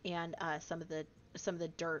 and some of the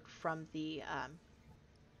dirt from the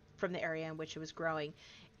area in which it was growing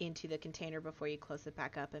into the container before you close it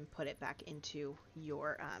back up and put it back into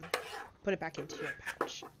your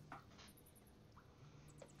pouch.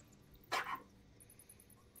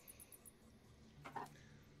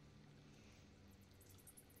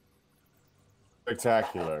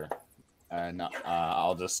 Spectacular. And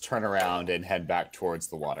I'll just turn around and head back towards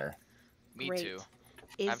the water. Me Great. too.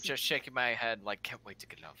 Is, I'm just shaking my head like, can't wait to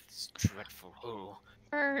get out of this dreadful hole.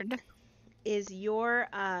 Bird. is your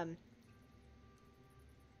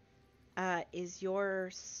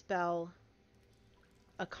spell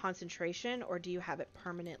a concentration, or do you have it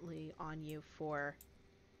permanently on you for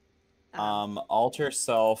Alter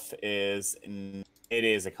Self is it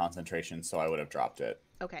is a concentration, so I would have dropped it.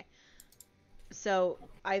 Okay. So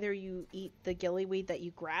either you eat the gillyweed that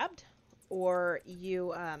you grabbed, or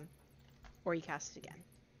you cast it again.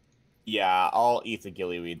 Yeah, I'll eat the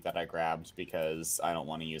gillyweed that I grabbed because I don't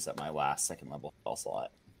want to use up my last second level spell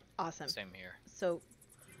slot. Awesome. Same here. So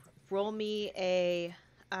roll me a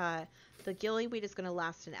the gillyweed is going to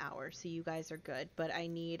last an hour, so you guys are good, but I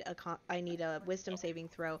need a wisdom saving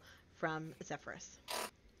throw from Zephyrus.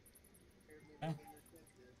 Okay.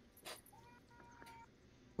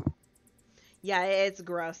 Yeah, it's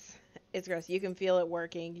gross. It's gross. You can feel it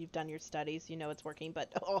working. You've done your studies. You know it's working,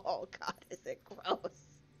 but oh god, is it gross.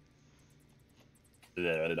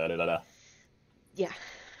 Yeah,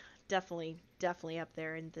 definitely up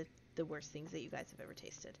there in the worst things that you guys have ever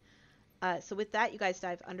tasted. So with that, you guys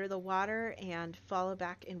dive under the water and follow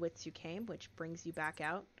back in which you came, which brings you back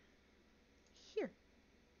out here.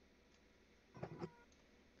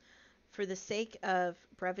 For the sake of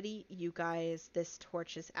brevity, you guys, this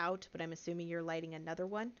torch is out, but I'm assuming you're lighting another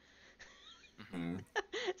one. Mm-hmm.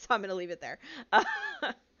 So I'm going to leave it there.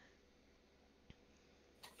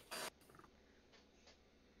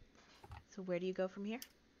 So where do you go from here?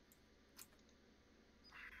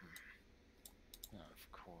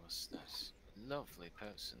 Of course, this lovely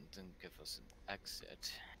person didn't give us an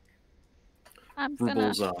exit. I'm gonna.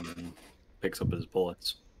 Rubles picks up his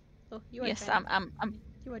bullets. Oh, you are Yes, tiny. I'm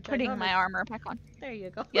You are putting my ginormous. armor back on. There you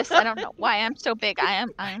go. Yes, I don't know why I'm so big. I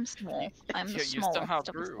am small. I'm the You smallest somehow of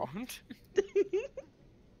us grew. all.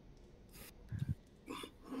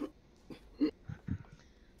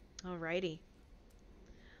 Alrighty.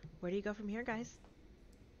 Where do you go from here, guys?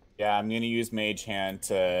 Yeah, I'm gonna use Mage Hand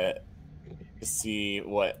to see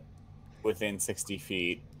what within 60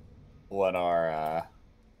 feet what our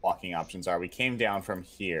walking options are. We came down from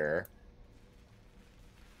here.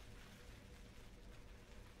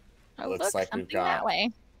 Oh, Looks look, like we've something that got-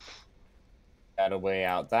 way. Got a way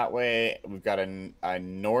out that way. We've got a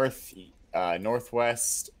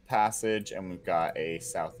northwest passage, and we've got a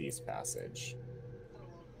southeast passage.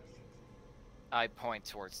 I point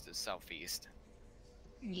towards the southeast.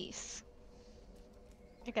 Yes.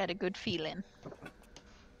 I got a good feeling.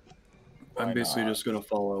 Why I'm basically not? just gonna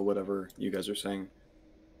follow whatever you guys are saying.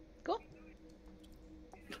 Cool.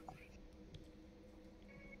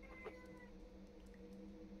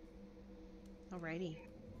 Alrighty.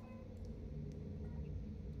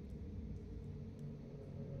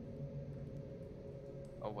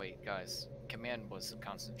 Oh wait, guys. Command was a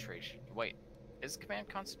concentration. Wait, is command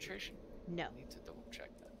concentration? No. I need to double check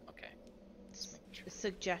that. Okay. Just making sure.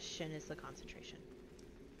 Suggestion is the concentration.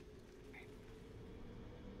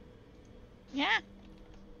 Yeah.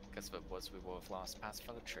 Because if it was, we would have lost past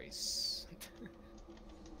for the trace.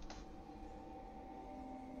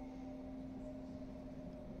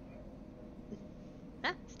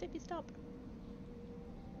 Ah, Stippy, stop.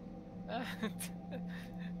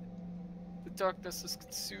 The darkness has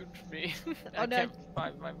consumed me. Oh, I no. can't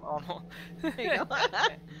find my model. There you go.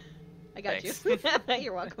 I got Thanks. you.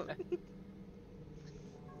 You're welcome.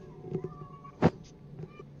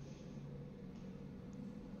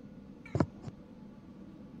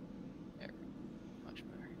 There. Much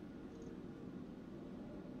better.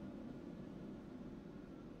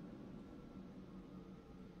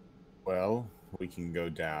 Well, we can go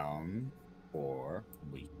down, or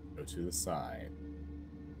we can go to the side.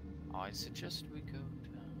 I suggest we go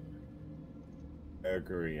down. I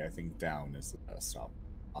agree. I think down is the best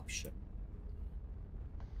option.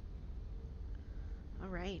 All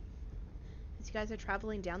right. As you guys are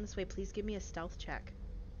traveling down this way, please give me a stealth check.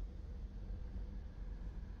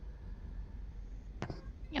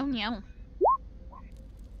 Meow meow.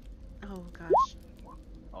 Oh gosh.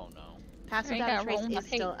 Oh no. Pass I without a gotta trace roll my is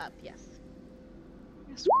still page. up, yes.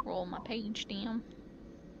 Scroll my page down.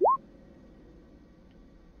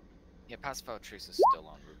 Yeah, pass without trace is still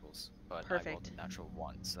on Rubles, but I rolled Perfect. a natural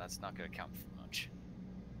 1, so that's not gonna count for much.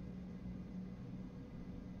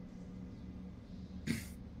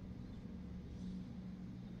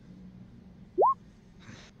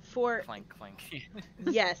 For Clank, clank.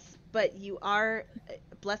 yes, but you are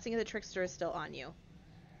Blessing of the Trickster is still on you.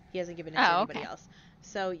 He hasn't given it to Oh, anybody okay. else.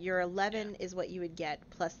 So your 11 is what you would get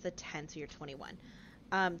plus the 10, so you're 21.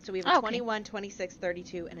 So we have a Okay. 21, 26,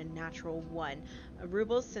 32, and a natural 1.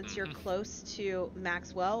 Rubles, since you're close to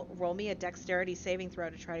Maxwell, roll me a dexterity saving throw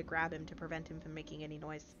to try to grab him to prevent him from making any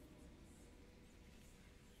noise.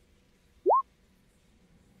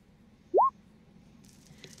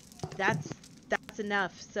 That's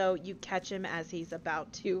enough. So you catch him as he's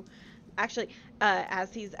about to actually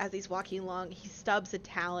as he's walking along, he stubs a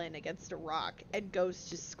talon against a rock and goes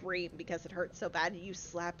to scream because it hurts so bad. You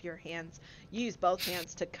slap your hands, you use both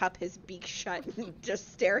hands to cup his beak shut and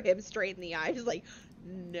just stare him straight in the eyes like,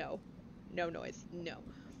 no noise, no.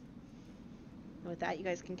 And with that, you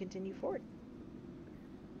guys can continue forward.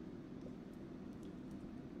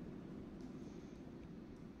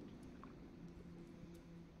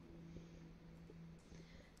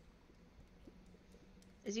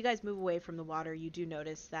 As you guys move away from the water, you do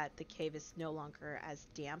notice that the cave is no longer as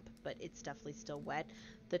damp, but it's definitely still wet.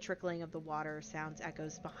 The trickling of the water sounds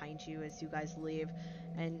echoes behind you as you guys leave,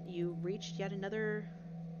 and you reach yet another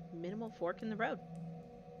minimal fork in the road.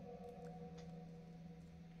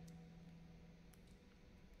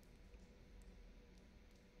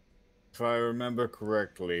 If I remember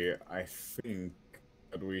correctly, I think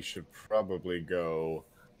that we should probably go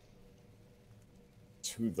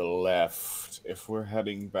to the left if we're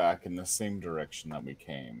heading back in the same direction that we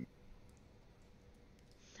came.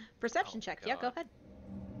 Perception Oh, check. Yeah, go God.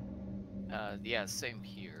 ahead. Yeah, same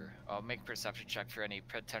here. I'll make perception check for any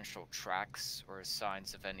potential tracks or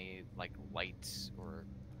signs of any, like, lights or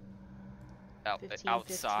 15,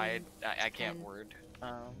 outside. 15, I can't 10. word.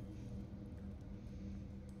 Let's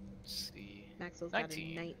see. Maxwell's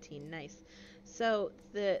 19. got a 19. Nice. So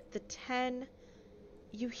the 10,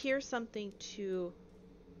 you hear something to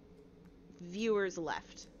viewers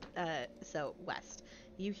left. So west.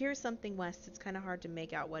 You hear something west. It's kind of hard to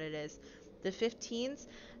make out what it is. The 15s,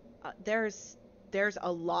 there's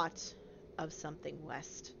a lot of something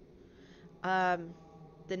west.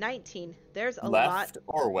 The 19, there's a lot Left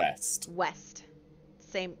or west? west.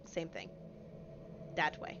 Same thing.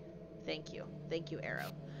 That way. Thank you,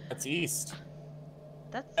 Arrow. That's east.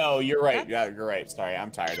 That's Oh, you're right. that's- Yeah, you're right. Sorry,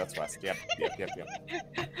 I'm tired. That's west. Yep.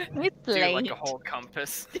 It's Do late. like a whole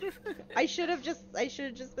compass. I should have just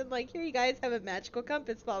been like, here you guys have a magical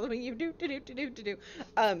compass following you. Do.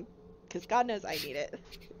 Because God knows I need it.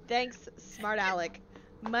 Thanks, smart Alec.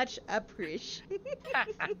 Much appreciated.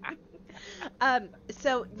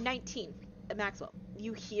 So 19, Maxwell.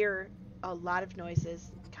 You hear a lot of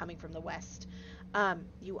noises coming from the west.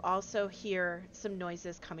 You also hear some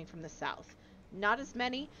noises coming from the south. Not as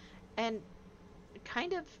many, and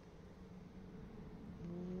kind of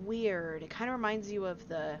weird. It kind of reminds you of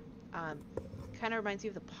the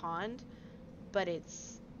pond, but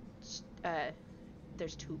it's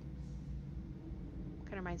there's two.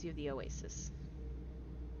 Kind of reminds you of the oasis.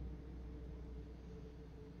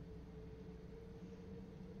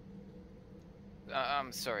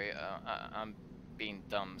 I'm sorry. I'm being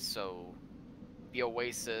dumb. So, the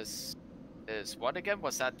oasis is what again?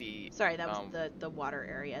 Was that the? Sorry, that was the water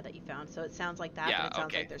area that you found. So it sounds like that, Yeah, but it sounds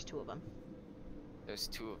okay. like there's two of them. There's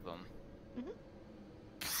two of them.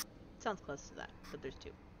 Sounds close to that, but there's two.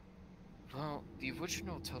 Well, the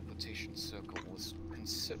original teleportation circle was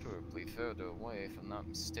considerably further away, if I'm not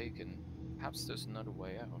mistaken. Perhaps there's another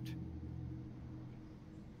way out.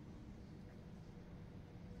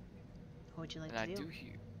 What would you like And to I do? do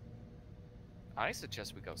hear. I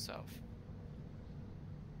suggest we go south.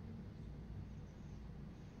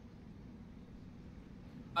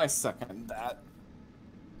 I second that.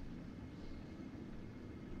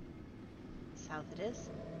 South it is.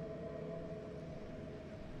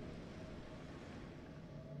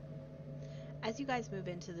 As you guys move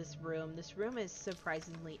into this room is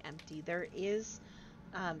surprisingly empty. There is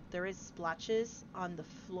There is splotches on the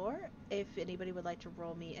floor. If anybody would like to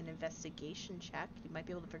roll me an investigation check, you might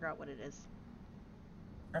be able to figure out what it is.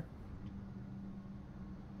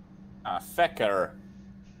 Fecker.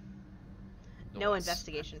 No Nice.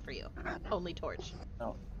 investigation for you. Only torch.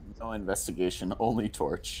 No investigation, only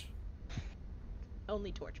torch.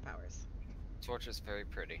 Only torch powers. Torch is very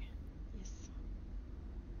pretty. Yes.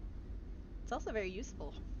 It's also very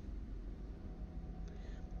useful.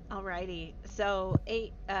 Alrighty. So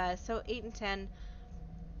 8 and 10.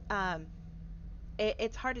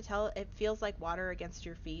 It's hard to tell. It feels like water against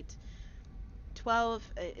your feet. 12,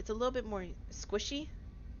 it's a little bit more squishy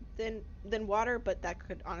than water, but that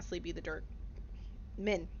could honestly be the dirt.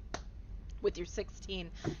 Min, with your 16,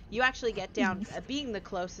 you actually get down, being the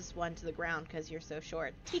closest one to the ground because you're so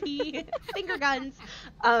short. Finger guns.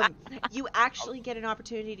 You actually get an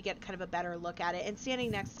opportunity to get kind of a better look at it. And standing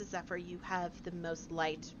next to Zephyr, you have the most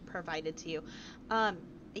light provided to you.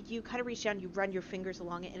 You kind of reach down, you run your fingers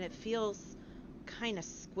along it, and it feels kind of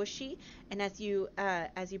squishy. And as you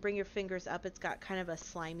bring your fingers up, it's got kind of a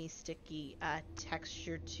slimy, sticky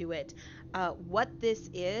texture to it. What this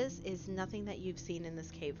is nothing that you've seen in this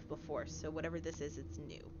cave before. So whatever this is, it's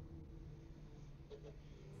new.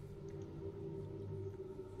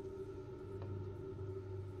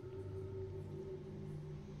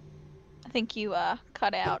 I think you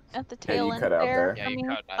cut out at the Yeah, tail you end cut out there. there. Yeah, I you mean,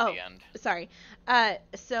 cut at Oh, the end. sorry.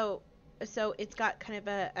 So it's got kind of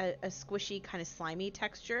a squishy, kind of slimy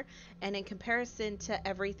texture, and in comparison to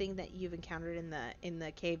everything that you've encountered in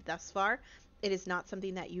the cave thus far, it is not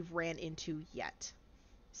something that you've ran into yet.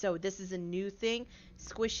 So this is a new thing: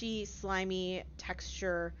 squishy, slimy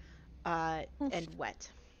texture, and wet.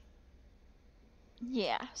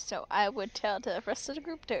 yeah, so I would tell the rest of the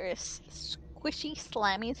group there is squishy,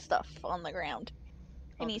 slimy stuff on the ground.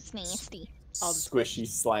 All And the- it's nasty. All the Squishy,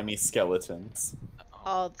 slimy skeletons.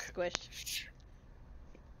 All Okay. squished.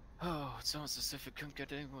 Oh, it sounds as if it couldn't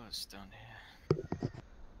get any worse down here.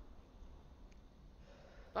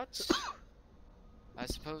 But I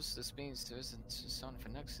suppose this means there isn't a sound for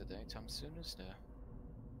next today anytime soon, is there?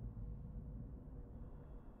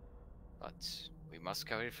 But we must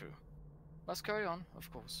carry through. Must carry on,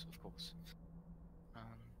 of course, of course.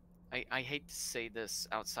 I hate to say this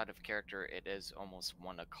outside of character, it is almost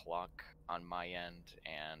 1 o'clock on my end,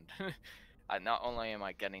 and not only am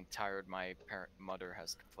I getting tired, my mother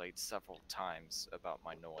has complained several times about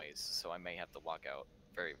my noise, so I may have to log out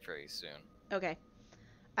very, very soon. Okay.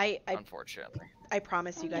 I Unfortunately. I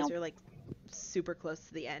promise you guys No. are like super close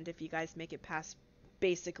to the end. If you guys make it past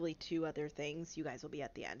basically 2 other things, you guys will be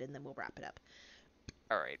at the end, and then we'll wrap it up.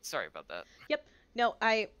 Alright, sorry about that. No,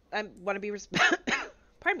 I want to be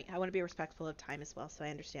pardon me. I want to be respectful of time as well, so I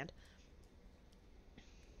understand.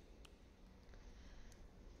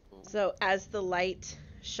 So as the light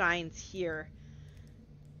shines here,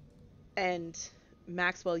 and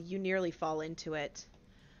Maxwell, you nearly fall into it.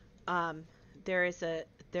 There's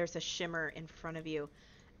a shimmer in front of you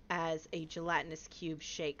as a gelatinous cube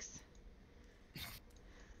shakes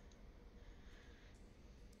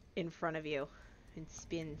in front of you and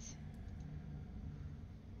spins.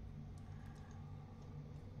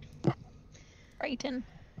 Frighten.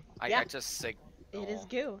 Yeah. I just signal. It is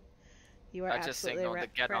goo. You are I just absolutely signaled to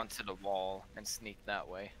get correct. onto the wall and sneak that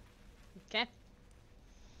way. Okay.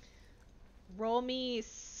 Roll me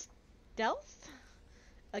stealth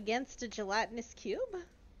against a gelatinous cube.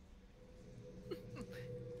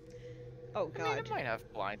 Oh I mean, god. it might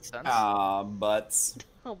have blind sense. Butts.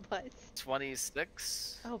 Oh butts.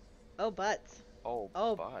 26. Oh butts. Oh,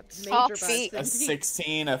 Oh, butts. major Oh, butts. feet. A indeed.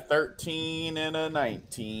 16, a 13, and a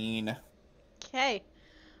 19. Okay.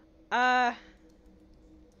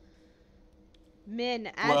 Min,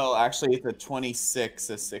 as Well, actually, it's a 26,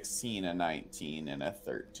 a 16, a 19, and a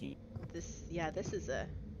 13. this is a.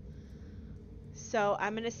 So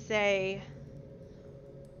I'm gonna say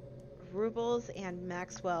Rubles and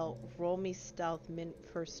Maxwell, roll me stealth. Min,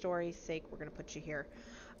 for story's sake, we're gonna put you here.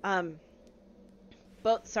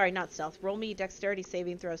 Sorry, not stealth. Roll me dexterity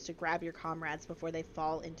saving throws to grab your comrades before they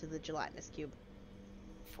fall into the gelatinous cube.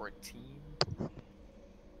 14.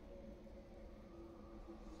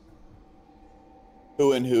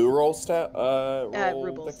 Who and who roll roll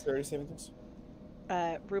Rubles. dexterity saving throws?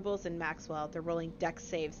 Rubles and Maxwell, they're rolling dex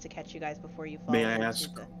saves to catch you guys before you fall. May I into ask?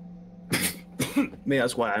 the- May I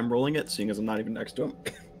ask why I'm rolling it, seeing as I'm not even next to him?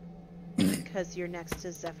 Because you're next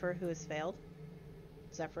to Zephyr, who has failed.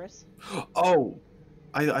 Zephyrus. Oh,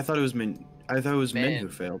 I thought it was Min. I thought it was Min who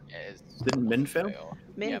failed. Is Didn't Min fail?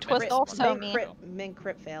 Min Yeah, Twas crit, also Min me. crit, Min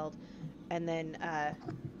crit failed, and then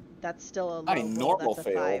that's still a low I roll. normal That's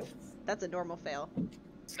a failed. 5. That's a normal fail.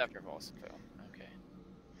 Zephyr also failed. Okay.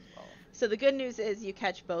 So the good news is you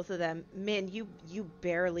catch both of them. Min, you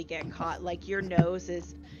barely get caught. Like your nose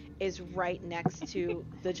is right next to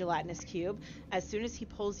the gelatinous cube. As soon as he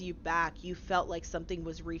pulls you back, you felt like something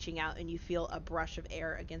was reaching out, and you feel a brush of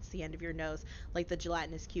air against the end of your nose, like the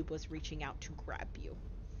gelatinous cube was reaching out to grab you.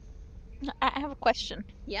 I have a question.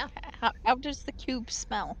 Yeah. How does the cube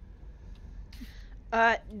smell?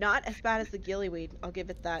 Not as bad as the gillyweed, I'll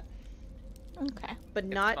give it that. Okay. But It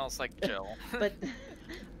not smells like gel.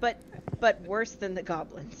 but worse than the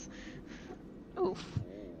goblins. Oof.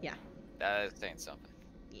 Yeah. That is saying something.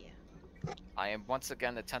 Yeah. I am once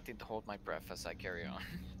again attempting to hold my breath as I carry on.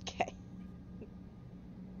 Okay.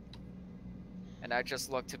 And I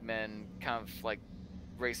just looked at Min, kind of like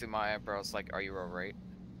raising my eyebrows, like, "Are you alright?"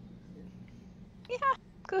 Yeah,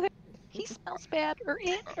 good. He smells bad, or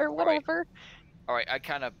or Alright. whatever. Alright, I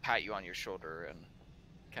kind of pat you on your shoulder and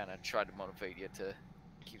kind of try to motivate you to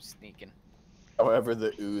keep sneaking. However,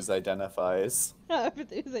 the ooze identifies. However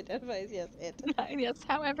the ooze identifies, yes, it. Yes,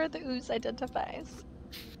 however the ooze identifies.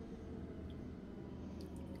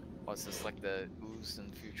 Was this like the ooze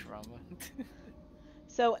in Futurama?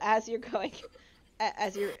 So as you're going,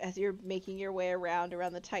 as you're making your way around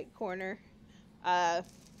the tight corner,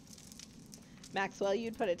 Maxwell,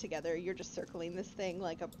 you'd put it together. You're just circling this thing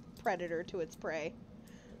like a predator to its prey.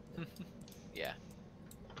 Yeah.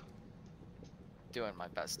 Doing my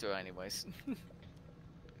best to, anyways.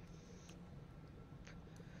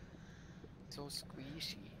 So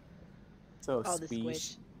squishy. So Oh, the squish.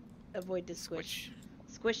 squish. Avoid the squish.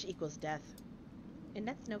 Squish equals death, and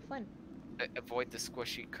that's no fun. Avoid the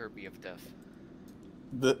squishy Kirby of death.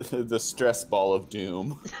 The stress ball of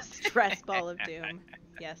doom. Stress ball of doom.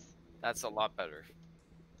 Yes. That's a lot better.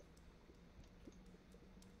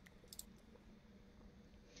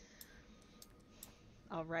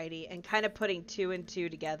 Alrighty, and kind of putting 2 and 2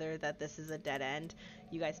 together that this is a dead end,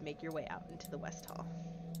 you guys make your way out into the West Hall.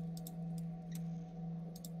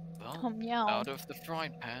 Well, Yeah. out of the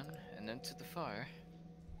frying pan and into the fire.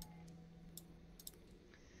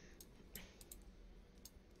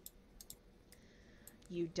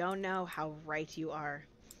 You don't know how right you are.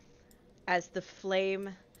 As the flame,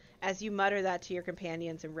 as you mutter that to your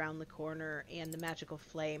companions around the corner, and the magical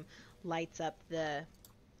flame lights up the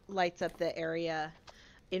area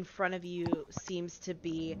in front of you, seems to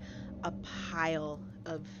be a pile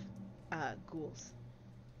of ghouls.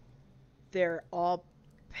 They're all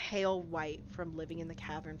pale white from living in the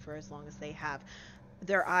cavern for as long as they have.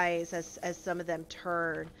 Their eyes, as some of them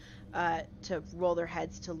turn to roll their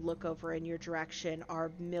heads to look over in your direction, are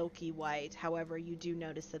milky white. However, you do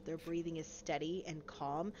notice that their breathing is steady and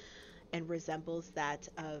calm, and resembles that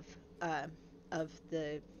of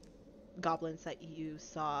the goblins that you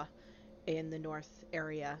saw in the north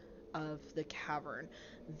area of the cavern.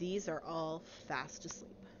 These are all fast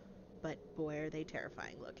asleep, but boy, are they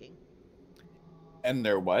terrifying looking. And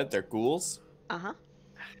they're what? They're ghouls? Uh-huh.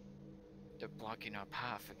 They're blocking our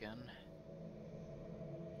path again.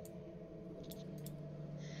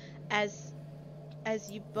 As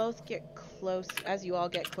you both get close, as you all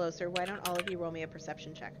get closer, why don't all of you roll me a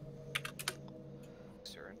perception check?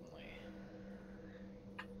 Certainly.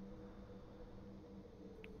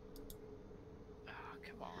 Oh,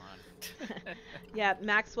 come on. Yeah,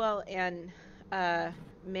 Maxwell and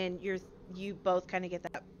Min, you both kind of get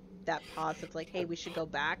that pause of like, hey, we should go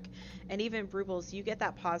back. And even Brubles, you get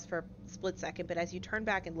that pause for a split second, but as you turn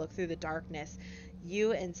back and look through the darkness,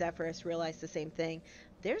 you and Zephyrus realize the same thing.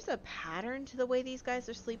 There's a pattern to the way these guys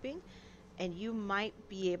are sleeping, and you might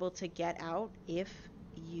be able to get out if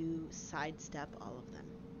you sidestep all of them.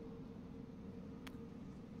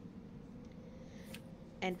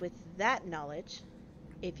 And with that knowledge,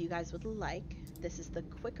 if you guys would like, this is the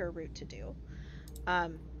quicker route to do.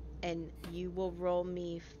 And you will roll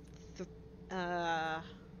me I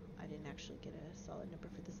didn't actually get a solid number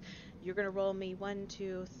for this. You're gonna roll me 1,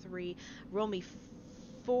 2, 3. Roll me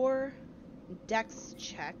 4 dex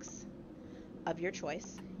checks of your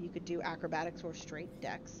choice. You could do acrobatics or straight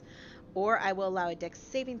dex, or I will allow a dex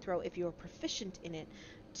saving throw if you are proficient in it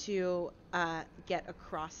to get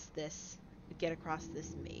across this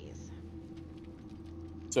maze.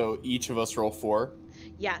 So each of us roll 4?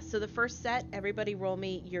 Yeah, so the first set, everybody roll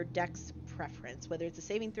me your dex preference, whether it's a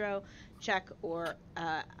saving throw, check, or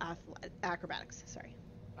acrobatics. Sorry.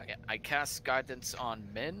 Okay, I cast guidance on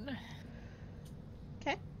Min.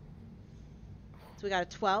 Okay. So we got a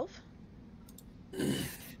 12,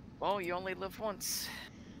 Well, you only live once.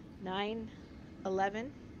 9,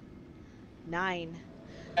 11, 9.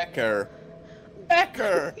 Becker!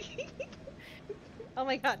 Oh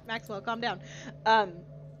my god, Maxwell, calm down.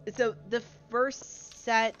 So the first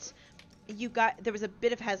set, there was a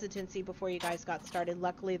bit of hesitancy before you guys got started.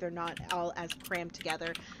 Luckily, they're not all as crammed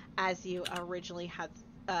together as you originally had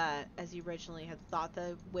thought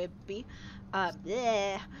they would be.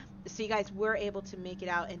 Bleh. So you guys were able to make it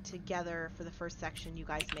out, and together for the first section, you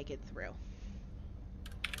guys make it through.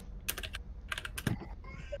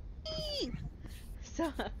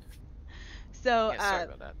 So, Yeah, sorry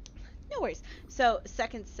about that. no worries. So,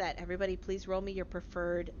 second set, everybody, please roll me your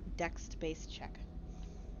preferred dex-based check.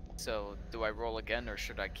 So, do I roll again, or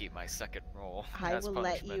should I keep my second roll? I as will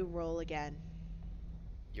punishment? let you roll again.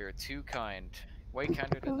 You're too kind. Way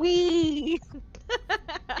kinder than Wee!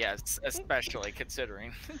 Yes, especially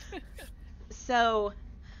considering. So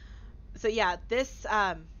yeah, this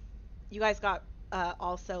you guys got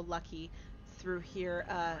also lucky through here.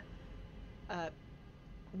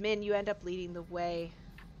 Min, you end up leading the way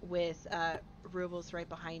with Rubles right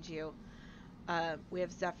behind you. We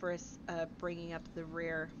have Zephyrus bringing up the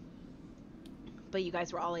rear, but you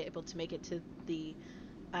guys were all able to make it to the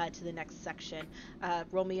next section.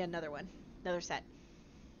 Roll me another set.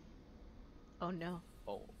 Oh no.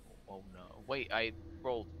 Oh no. Wait, I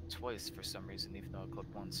rolled twice for some reason, even though I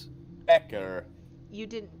clicked once. Becker. You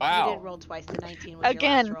didn't. Wow. You did roll twice. The 19 was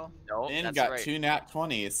Again. your last No, roll. Min that's got right. 2 nat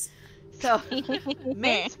 20s. So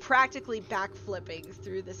Min's practically backflipping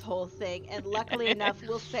through this whole thing, and luckily enough,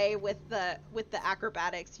 we'll say with the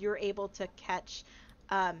acrobatics, you're able to catch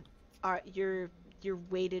your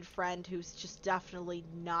weighted friend who's just definitely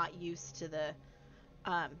not used to the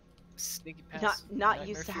Sneaky pass. not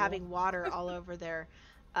used to having water all over their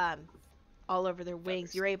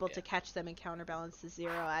wings. You're able to catch them and counterbalance the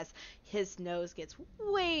 0 as his nose gets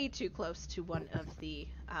way too close to one of the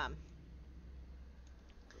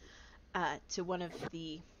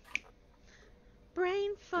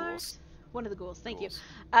brain fart. Ghouls. One of the ghouls. Thank Ghouls.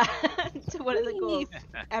 you. To one of the ghouls.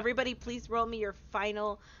 Everybody, please roll me your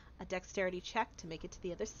final dexterity check to make it to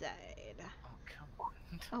the other side. Oh, come on.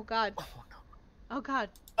 Oh God. Oh, no. Oh God.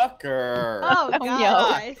 Becker. Oh Oh, God, no.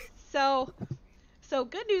 guys. So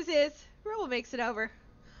good news is Rubble makes it over.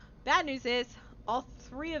 Bad news is all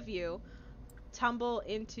 3 of you tumble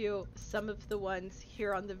into some of the ones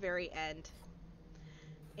here on the very end.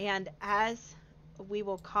 And as we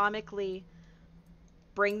will comically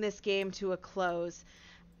bring this game to a close,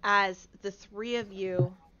 as the 3 of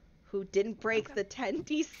you who didn't break the 10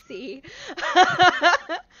 DC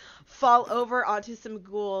fall over onto some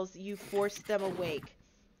ghouls, you force them awake,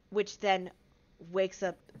 which then wakes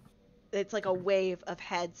up. It's like a wave of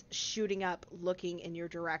heads shooting up, looking in your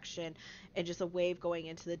direction, and just a wave going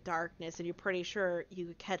into the darkness, and you're pretty sure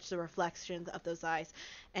you catch the reflections of those eyes.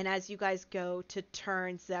 And as you guys go to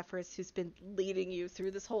turn, Zephyrus, who's been leading you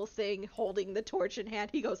through this whole thing, holding the torch in hand,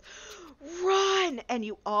 he goes, "Run!" And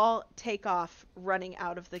you all take off, running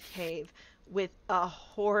out of the cave with a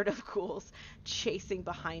horde of ghouls chasing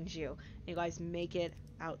behind you. You guys make it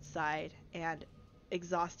outside, and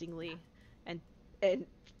exhaustingly and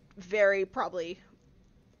very probably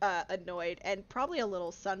annoyed and probably a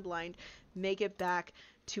little sunblind, make it back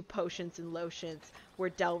to Potions and Lotions, where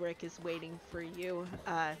Delric is waiting for you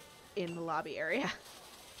in the lobby area.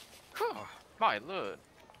 Oh, my lord.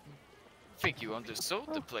 Think you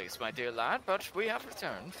undersold the place, my dear lad, but we have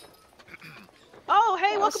returned. Oh,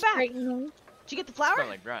 hey, welcome back. Great. Did you get the flower? Smell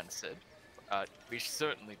like Grant said. We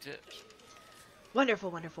certainly did.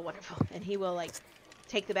 Wonderful, wonderful, wonderful. And he will like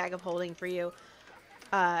take the bag of holding for you.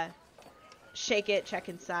 Shake it, check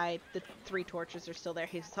inside. The 3 torches are still there.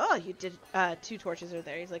 He says, "Oh, you did." 2 torches are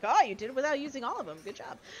there. He's like, "Oh, you did it without using all of them. Good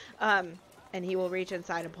job." And he will reach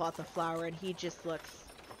inside and pull out the flower, and he just looks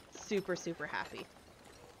super, super happy.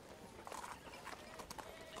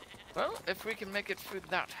 Well, if we can make it through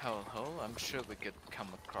that hellhole, I'm sure we could come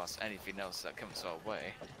across anything else that comes our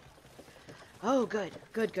way. Oh, good,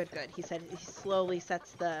 good, good, good. He said. He slowly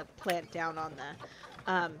sets the plant down on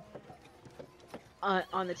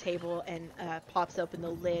the table and pops open the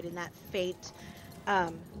lid, and that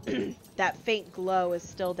faint glow is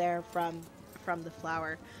still there from the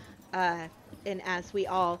flower. And as we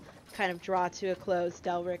all kind of draw to a close,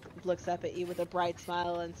 Delric looks up at you with a bright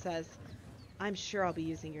smile and says, "I'm sure I'll be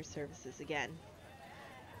using your services again."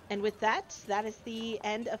 And with that, that is the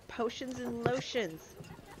end of Potions and Lotions.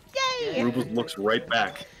 Yay! Rubles looks right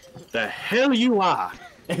back. The hell you are!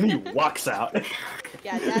 And he walks out.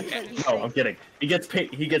 Yeah, that's what he Oh, I'm thinks. kidding.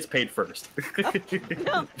 He gets paid first.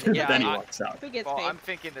 No. Yeah, Then he I- walks out. Who gets Well, paid? I'm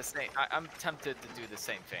thinking the same. I'm tempted to do the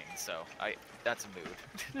same thing, so that's a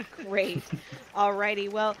mood. Great. Alrighty.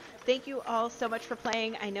 Well, thank you all so much for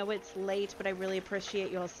playing. I know it's late, but I really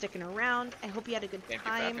appreciate you all sticking around. I hope you had a good Thank you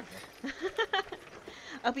for having time. me.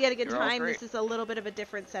 I hope you had a good You're all time. great. This is a little bit of a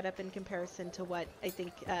different setup in comparison to what I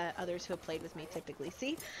think others who have played with me typically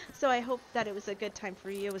see. So I hope that it was a good time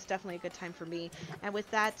for you. It was definitely a good time for me. And with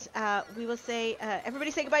that, we will say,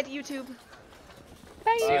 everybody say goodbye to YouTube.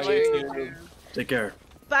 Bye. See you Bye, later. YouTube. Take care.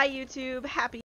 Bye, YouTube. Happy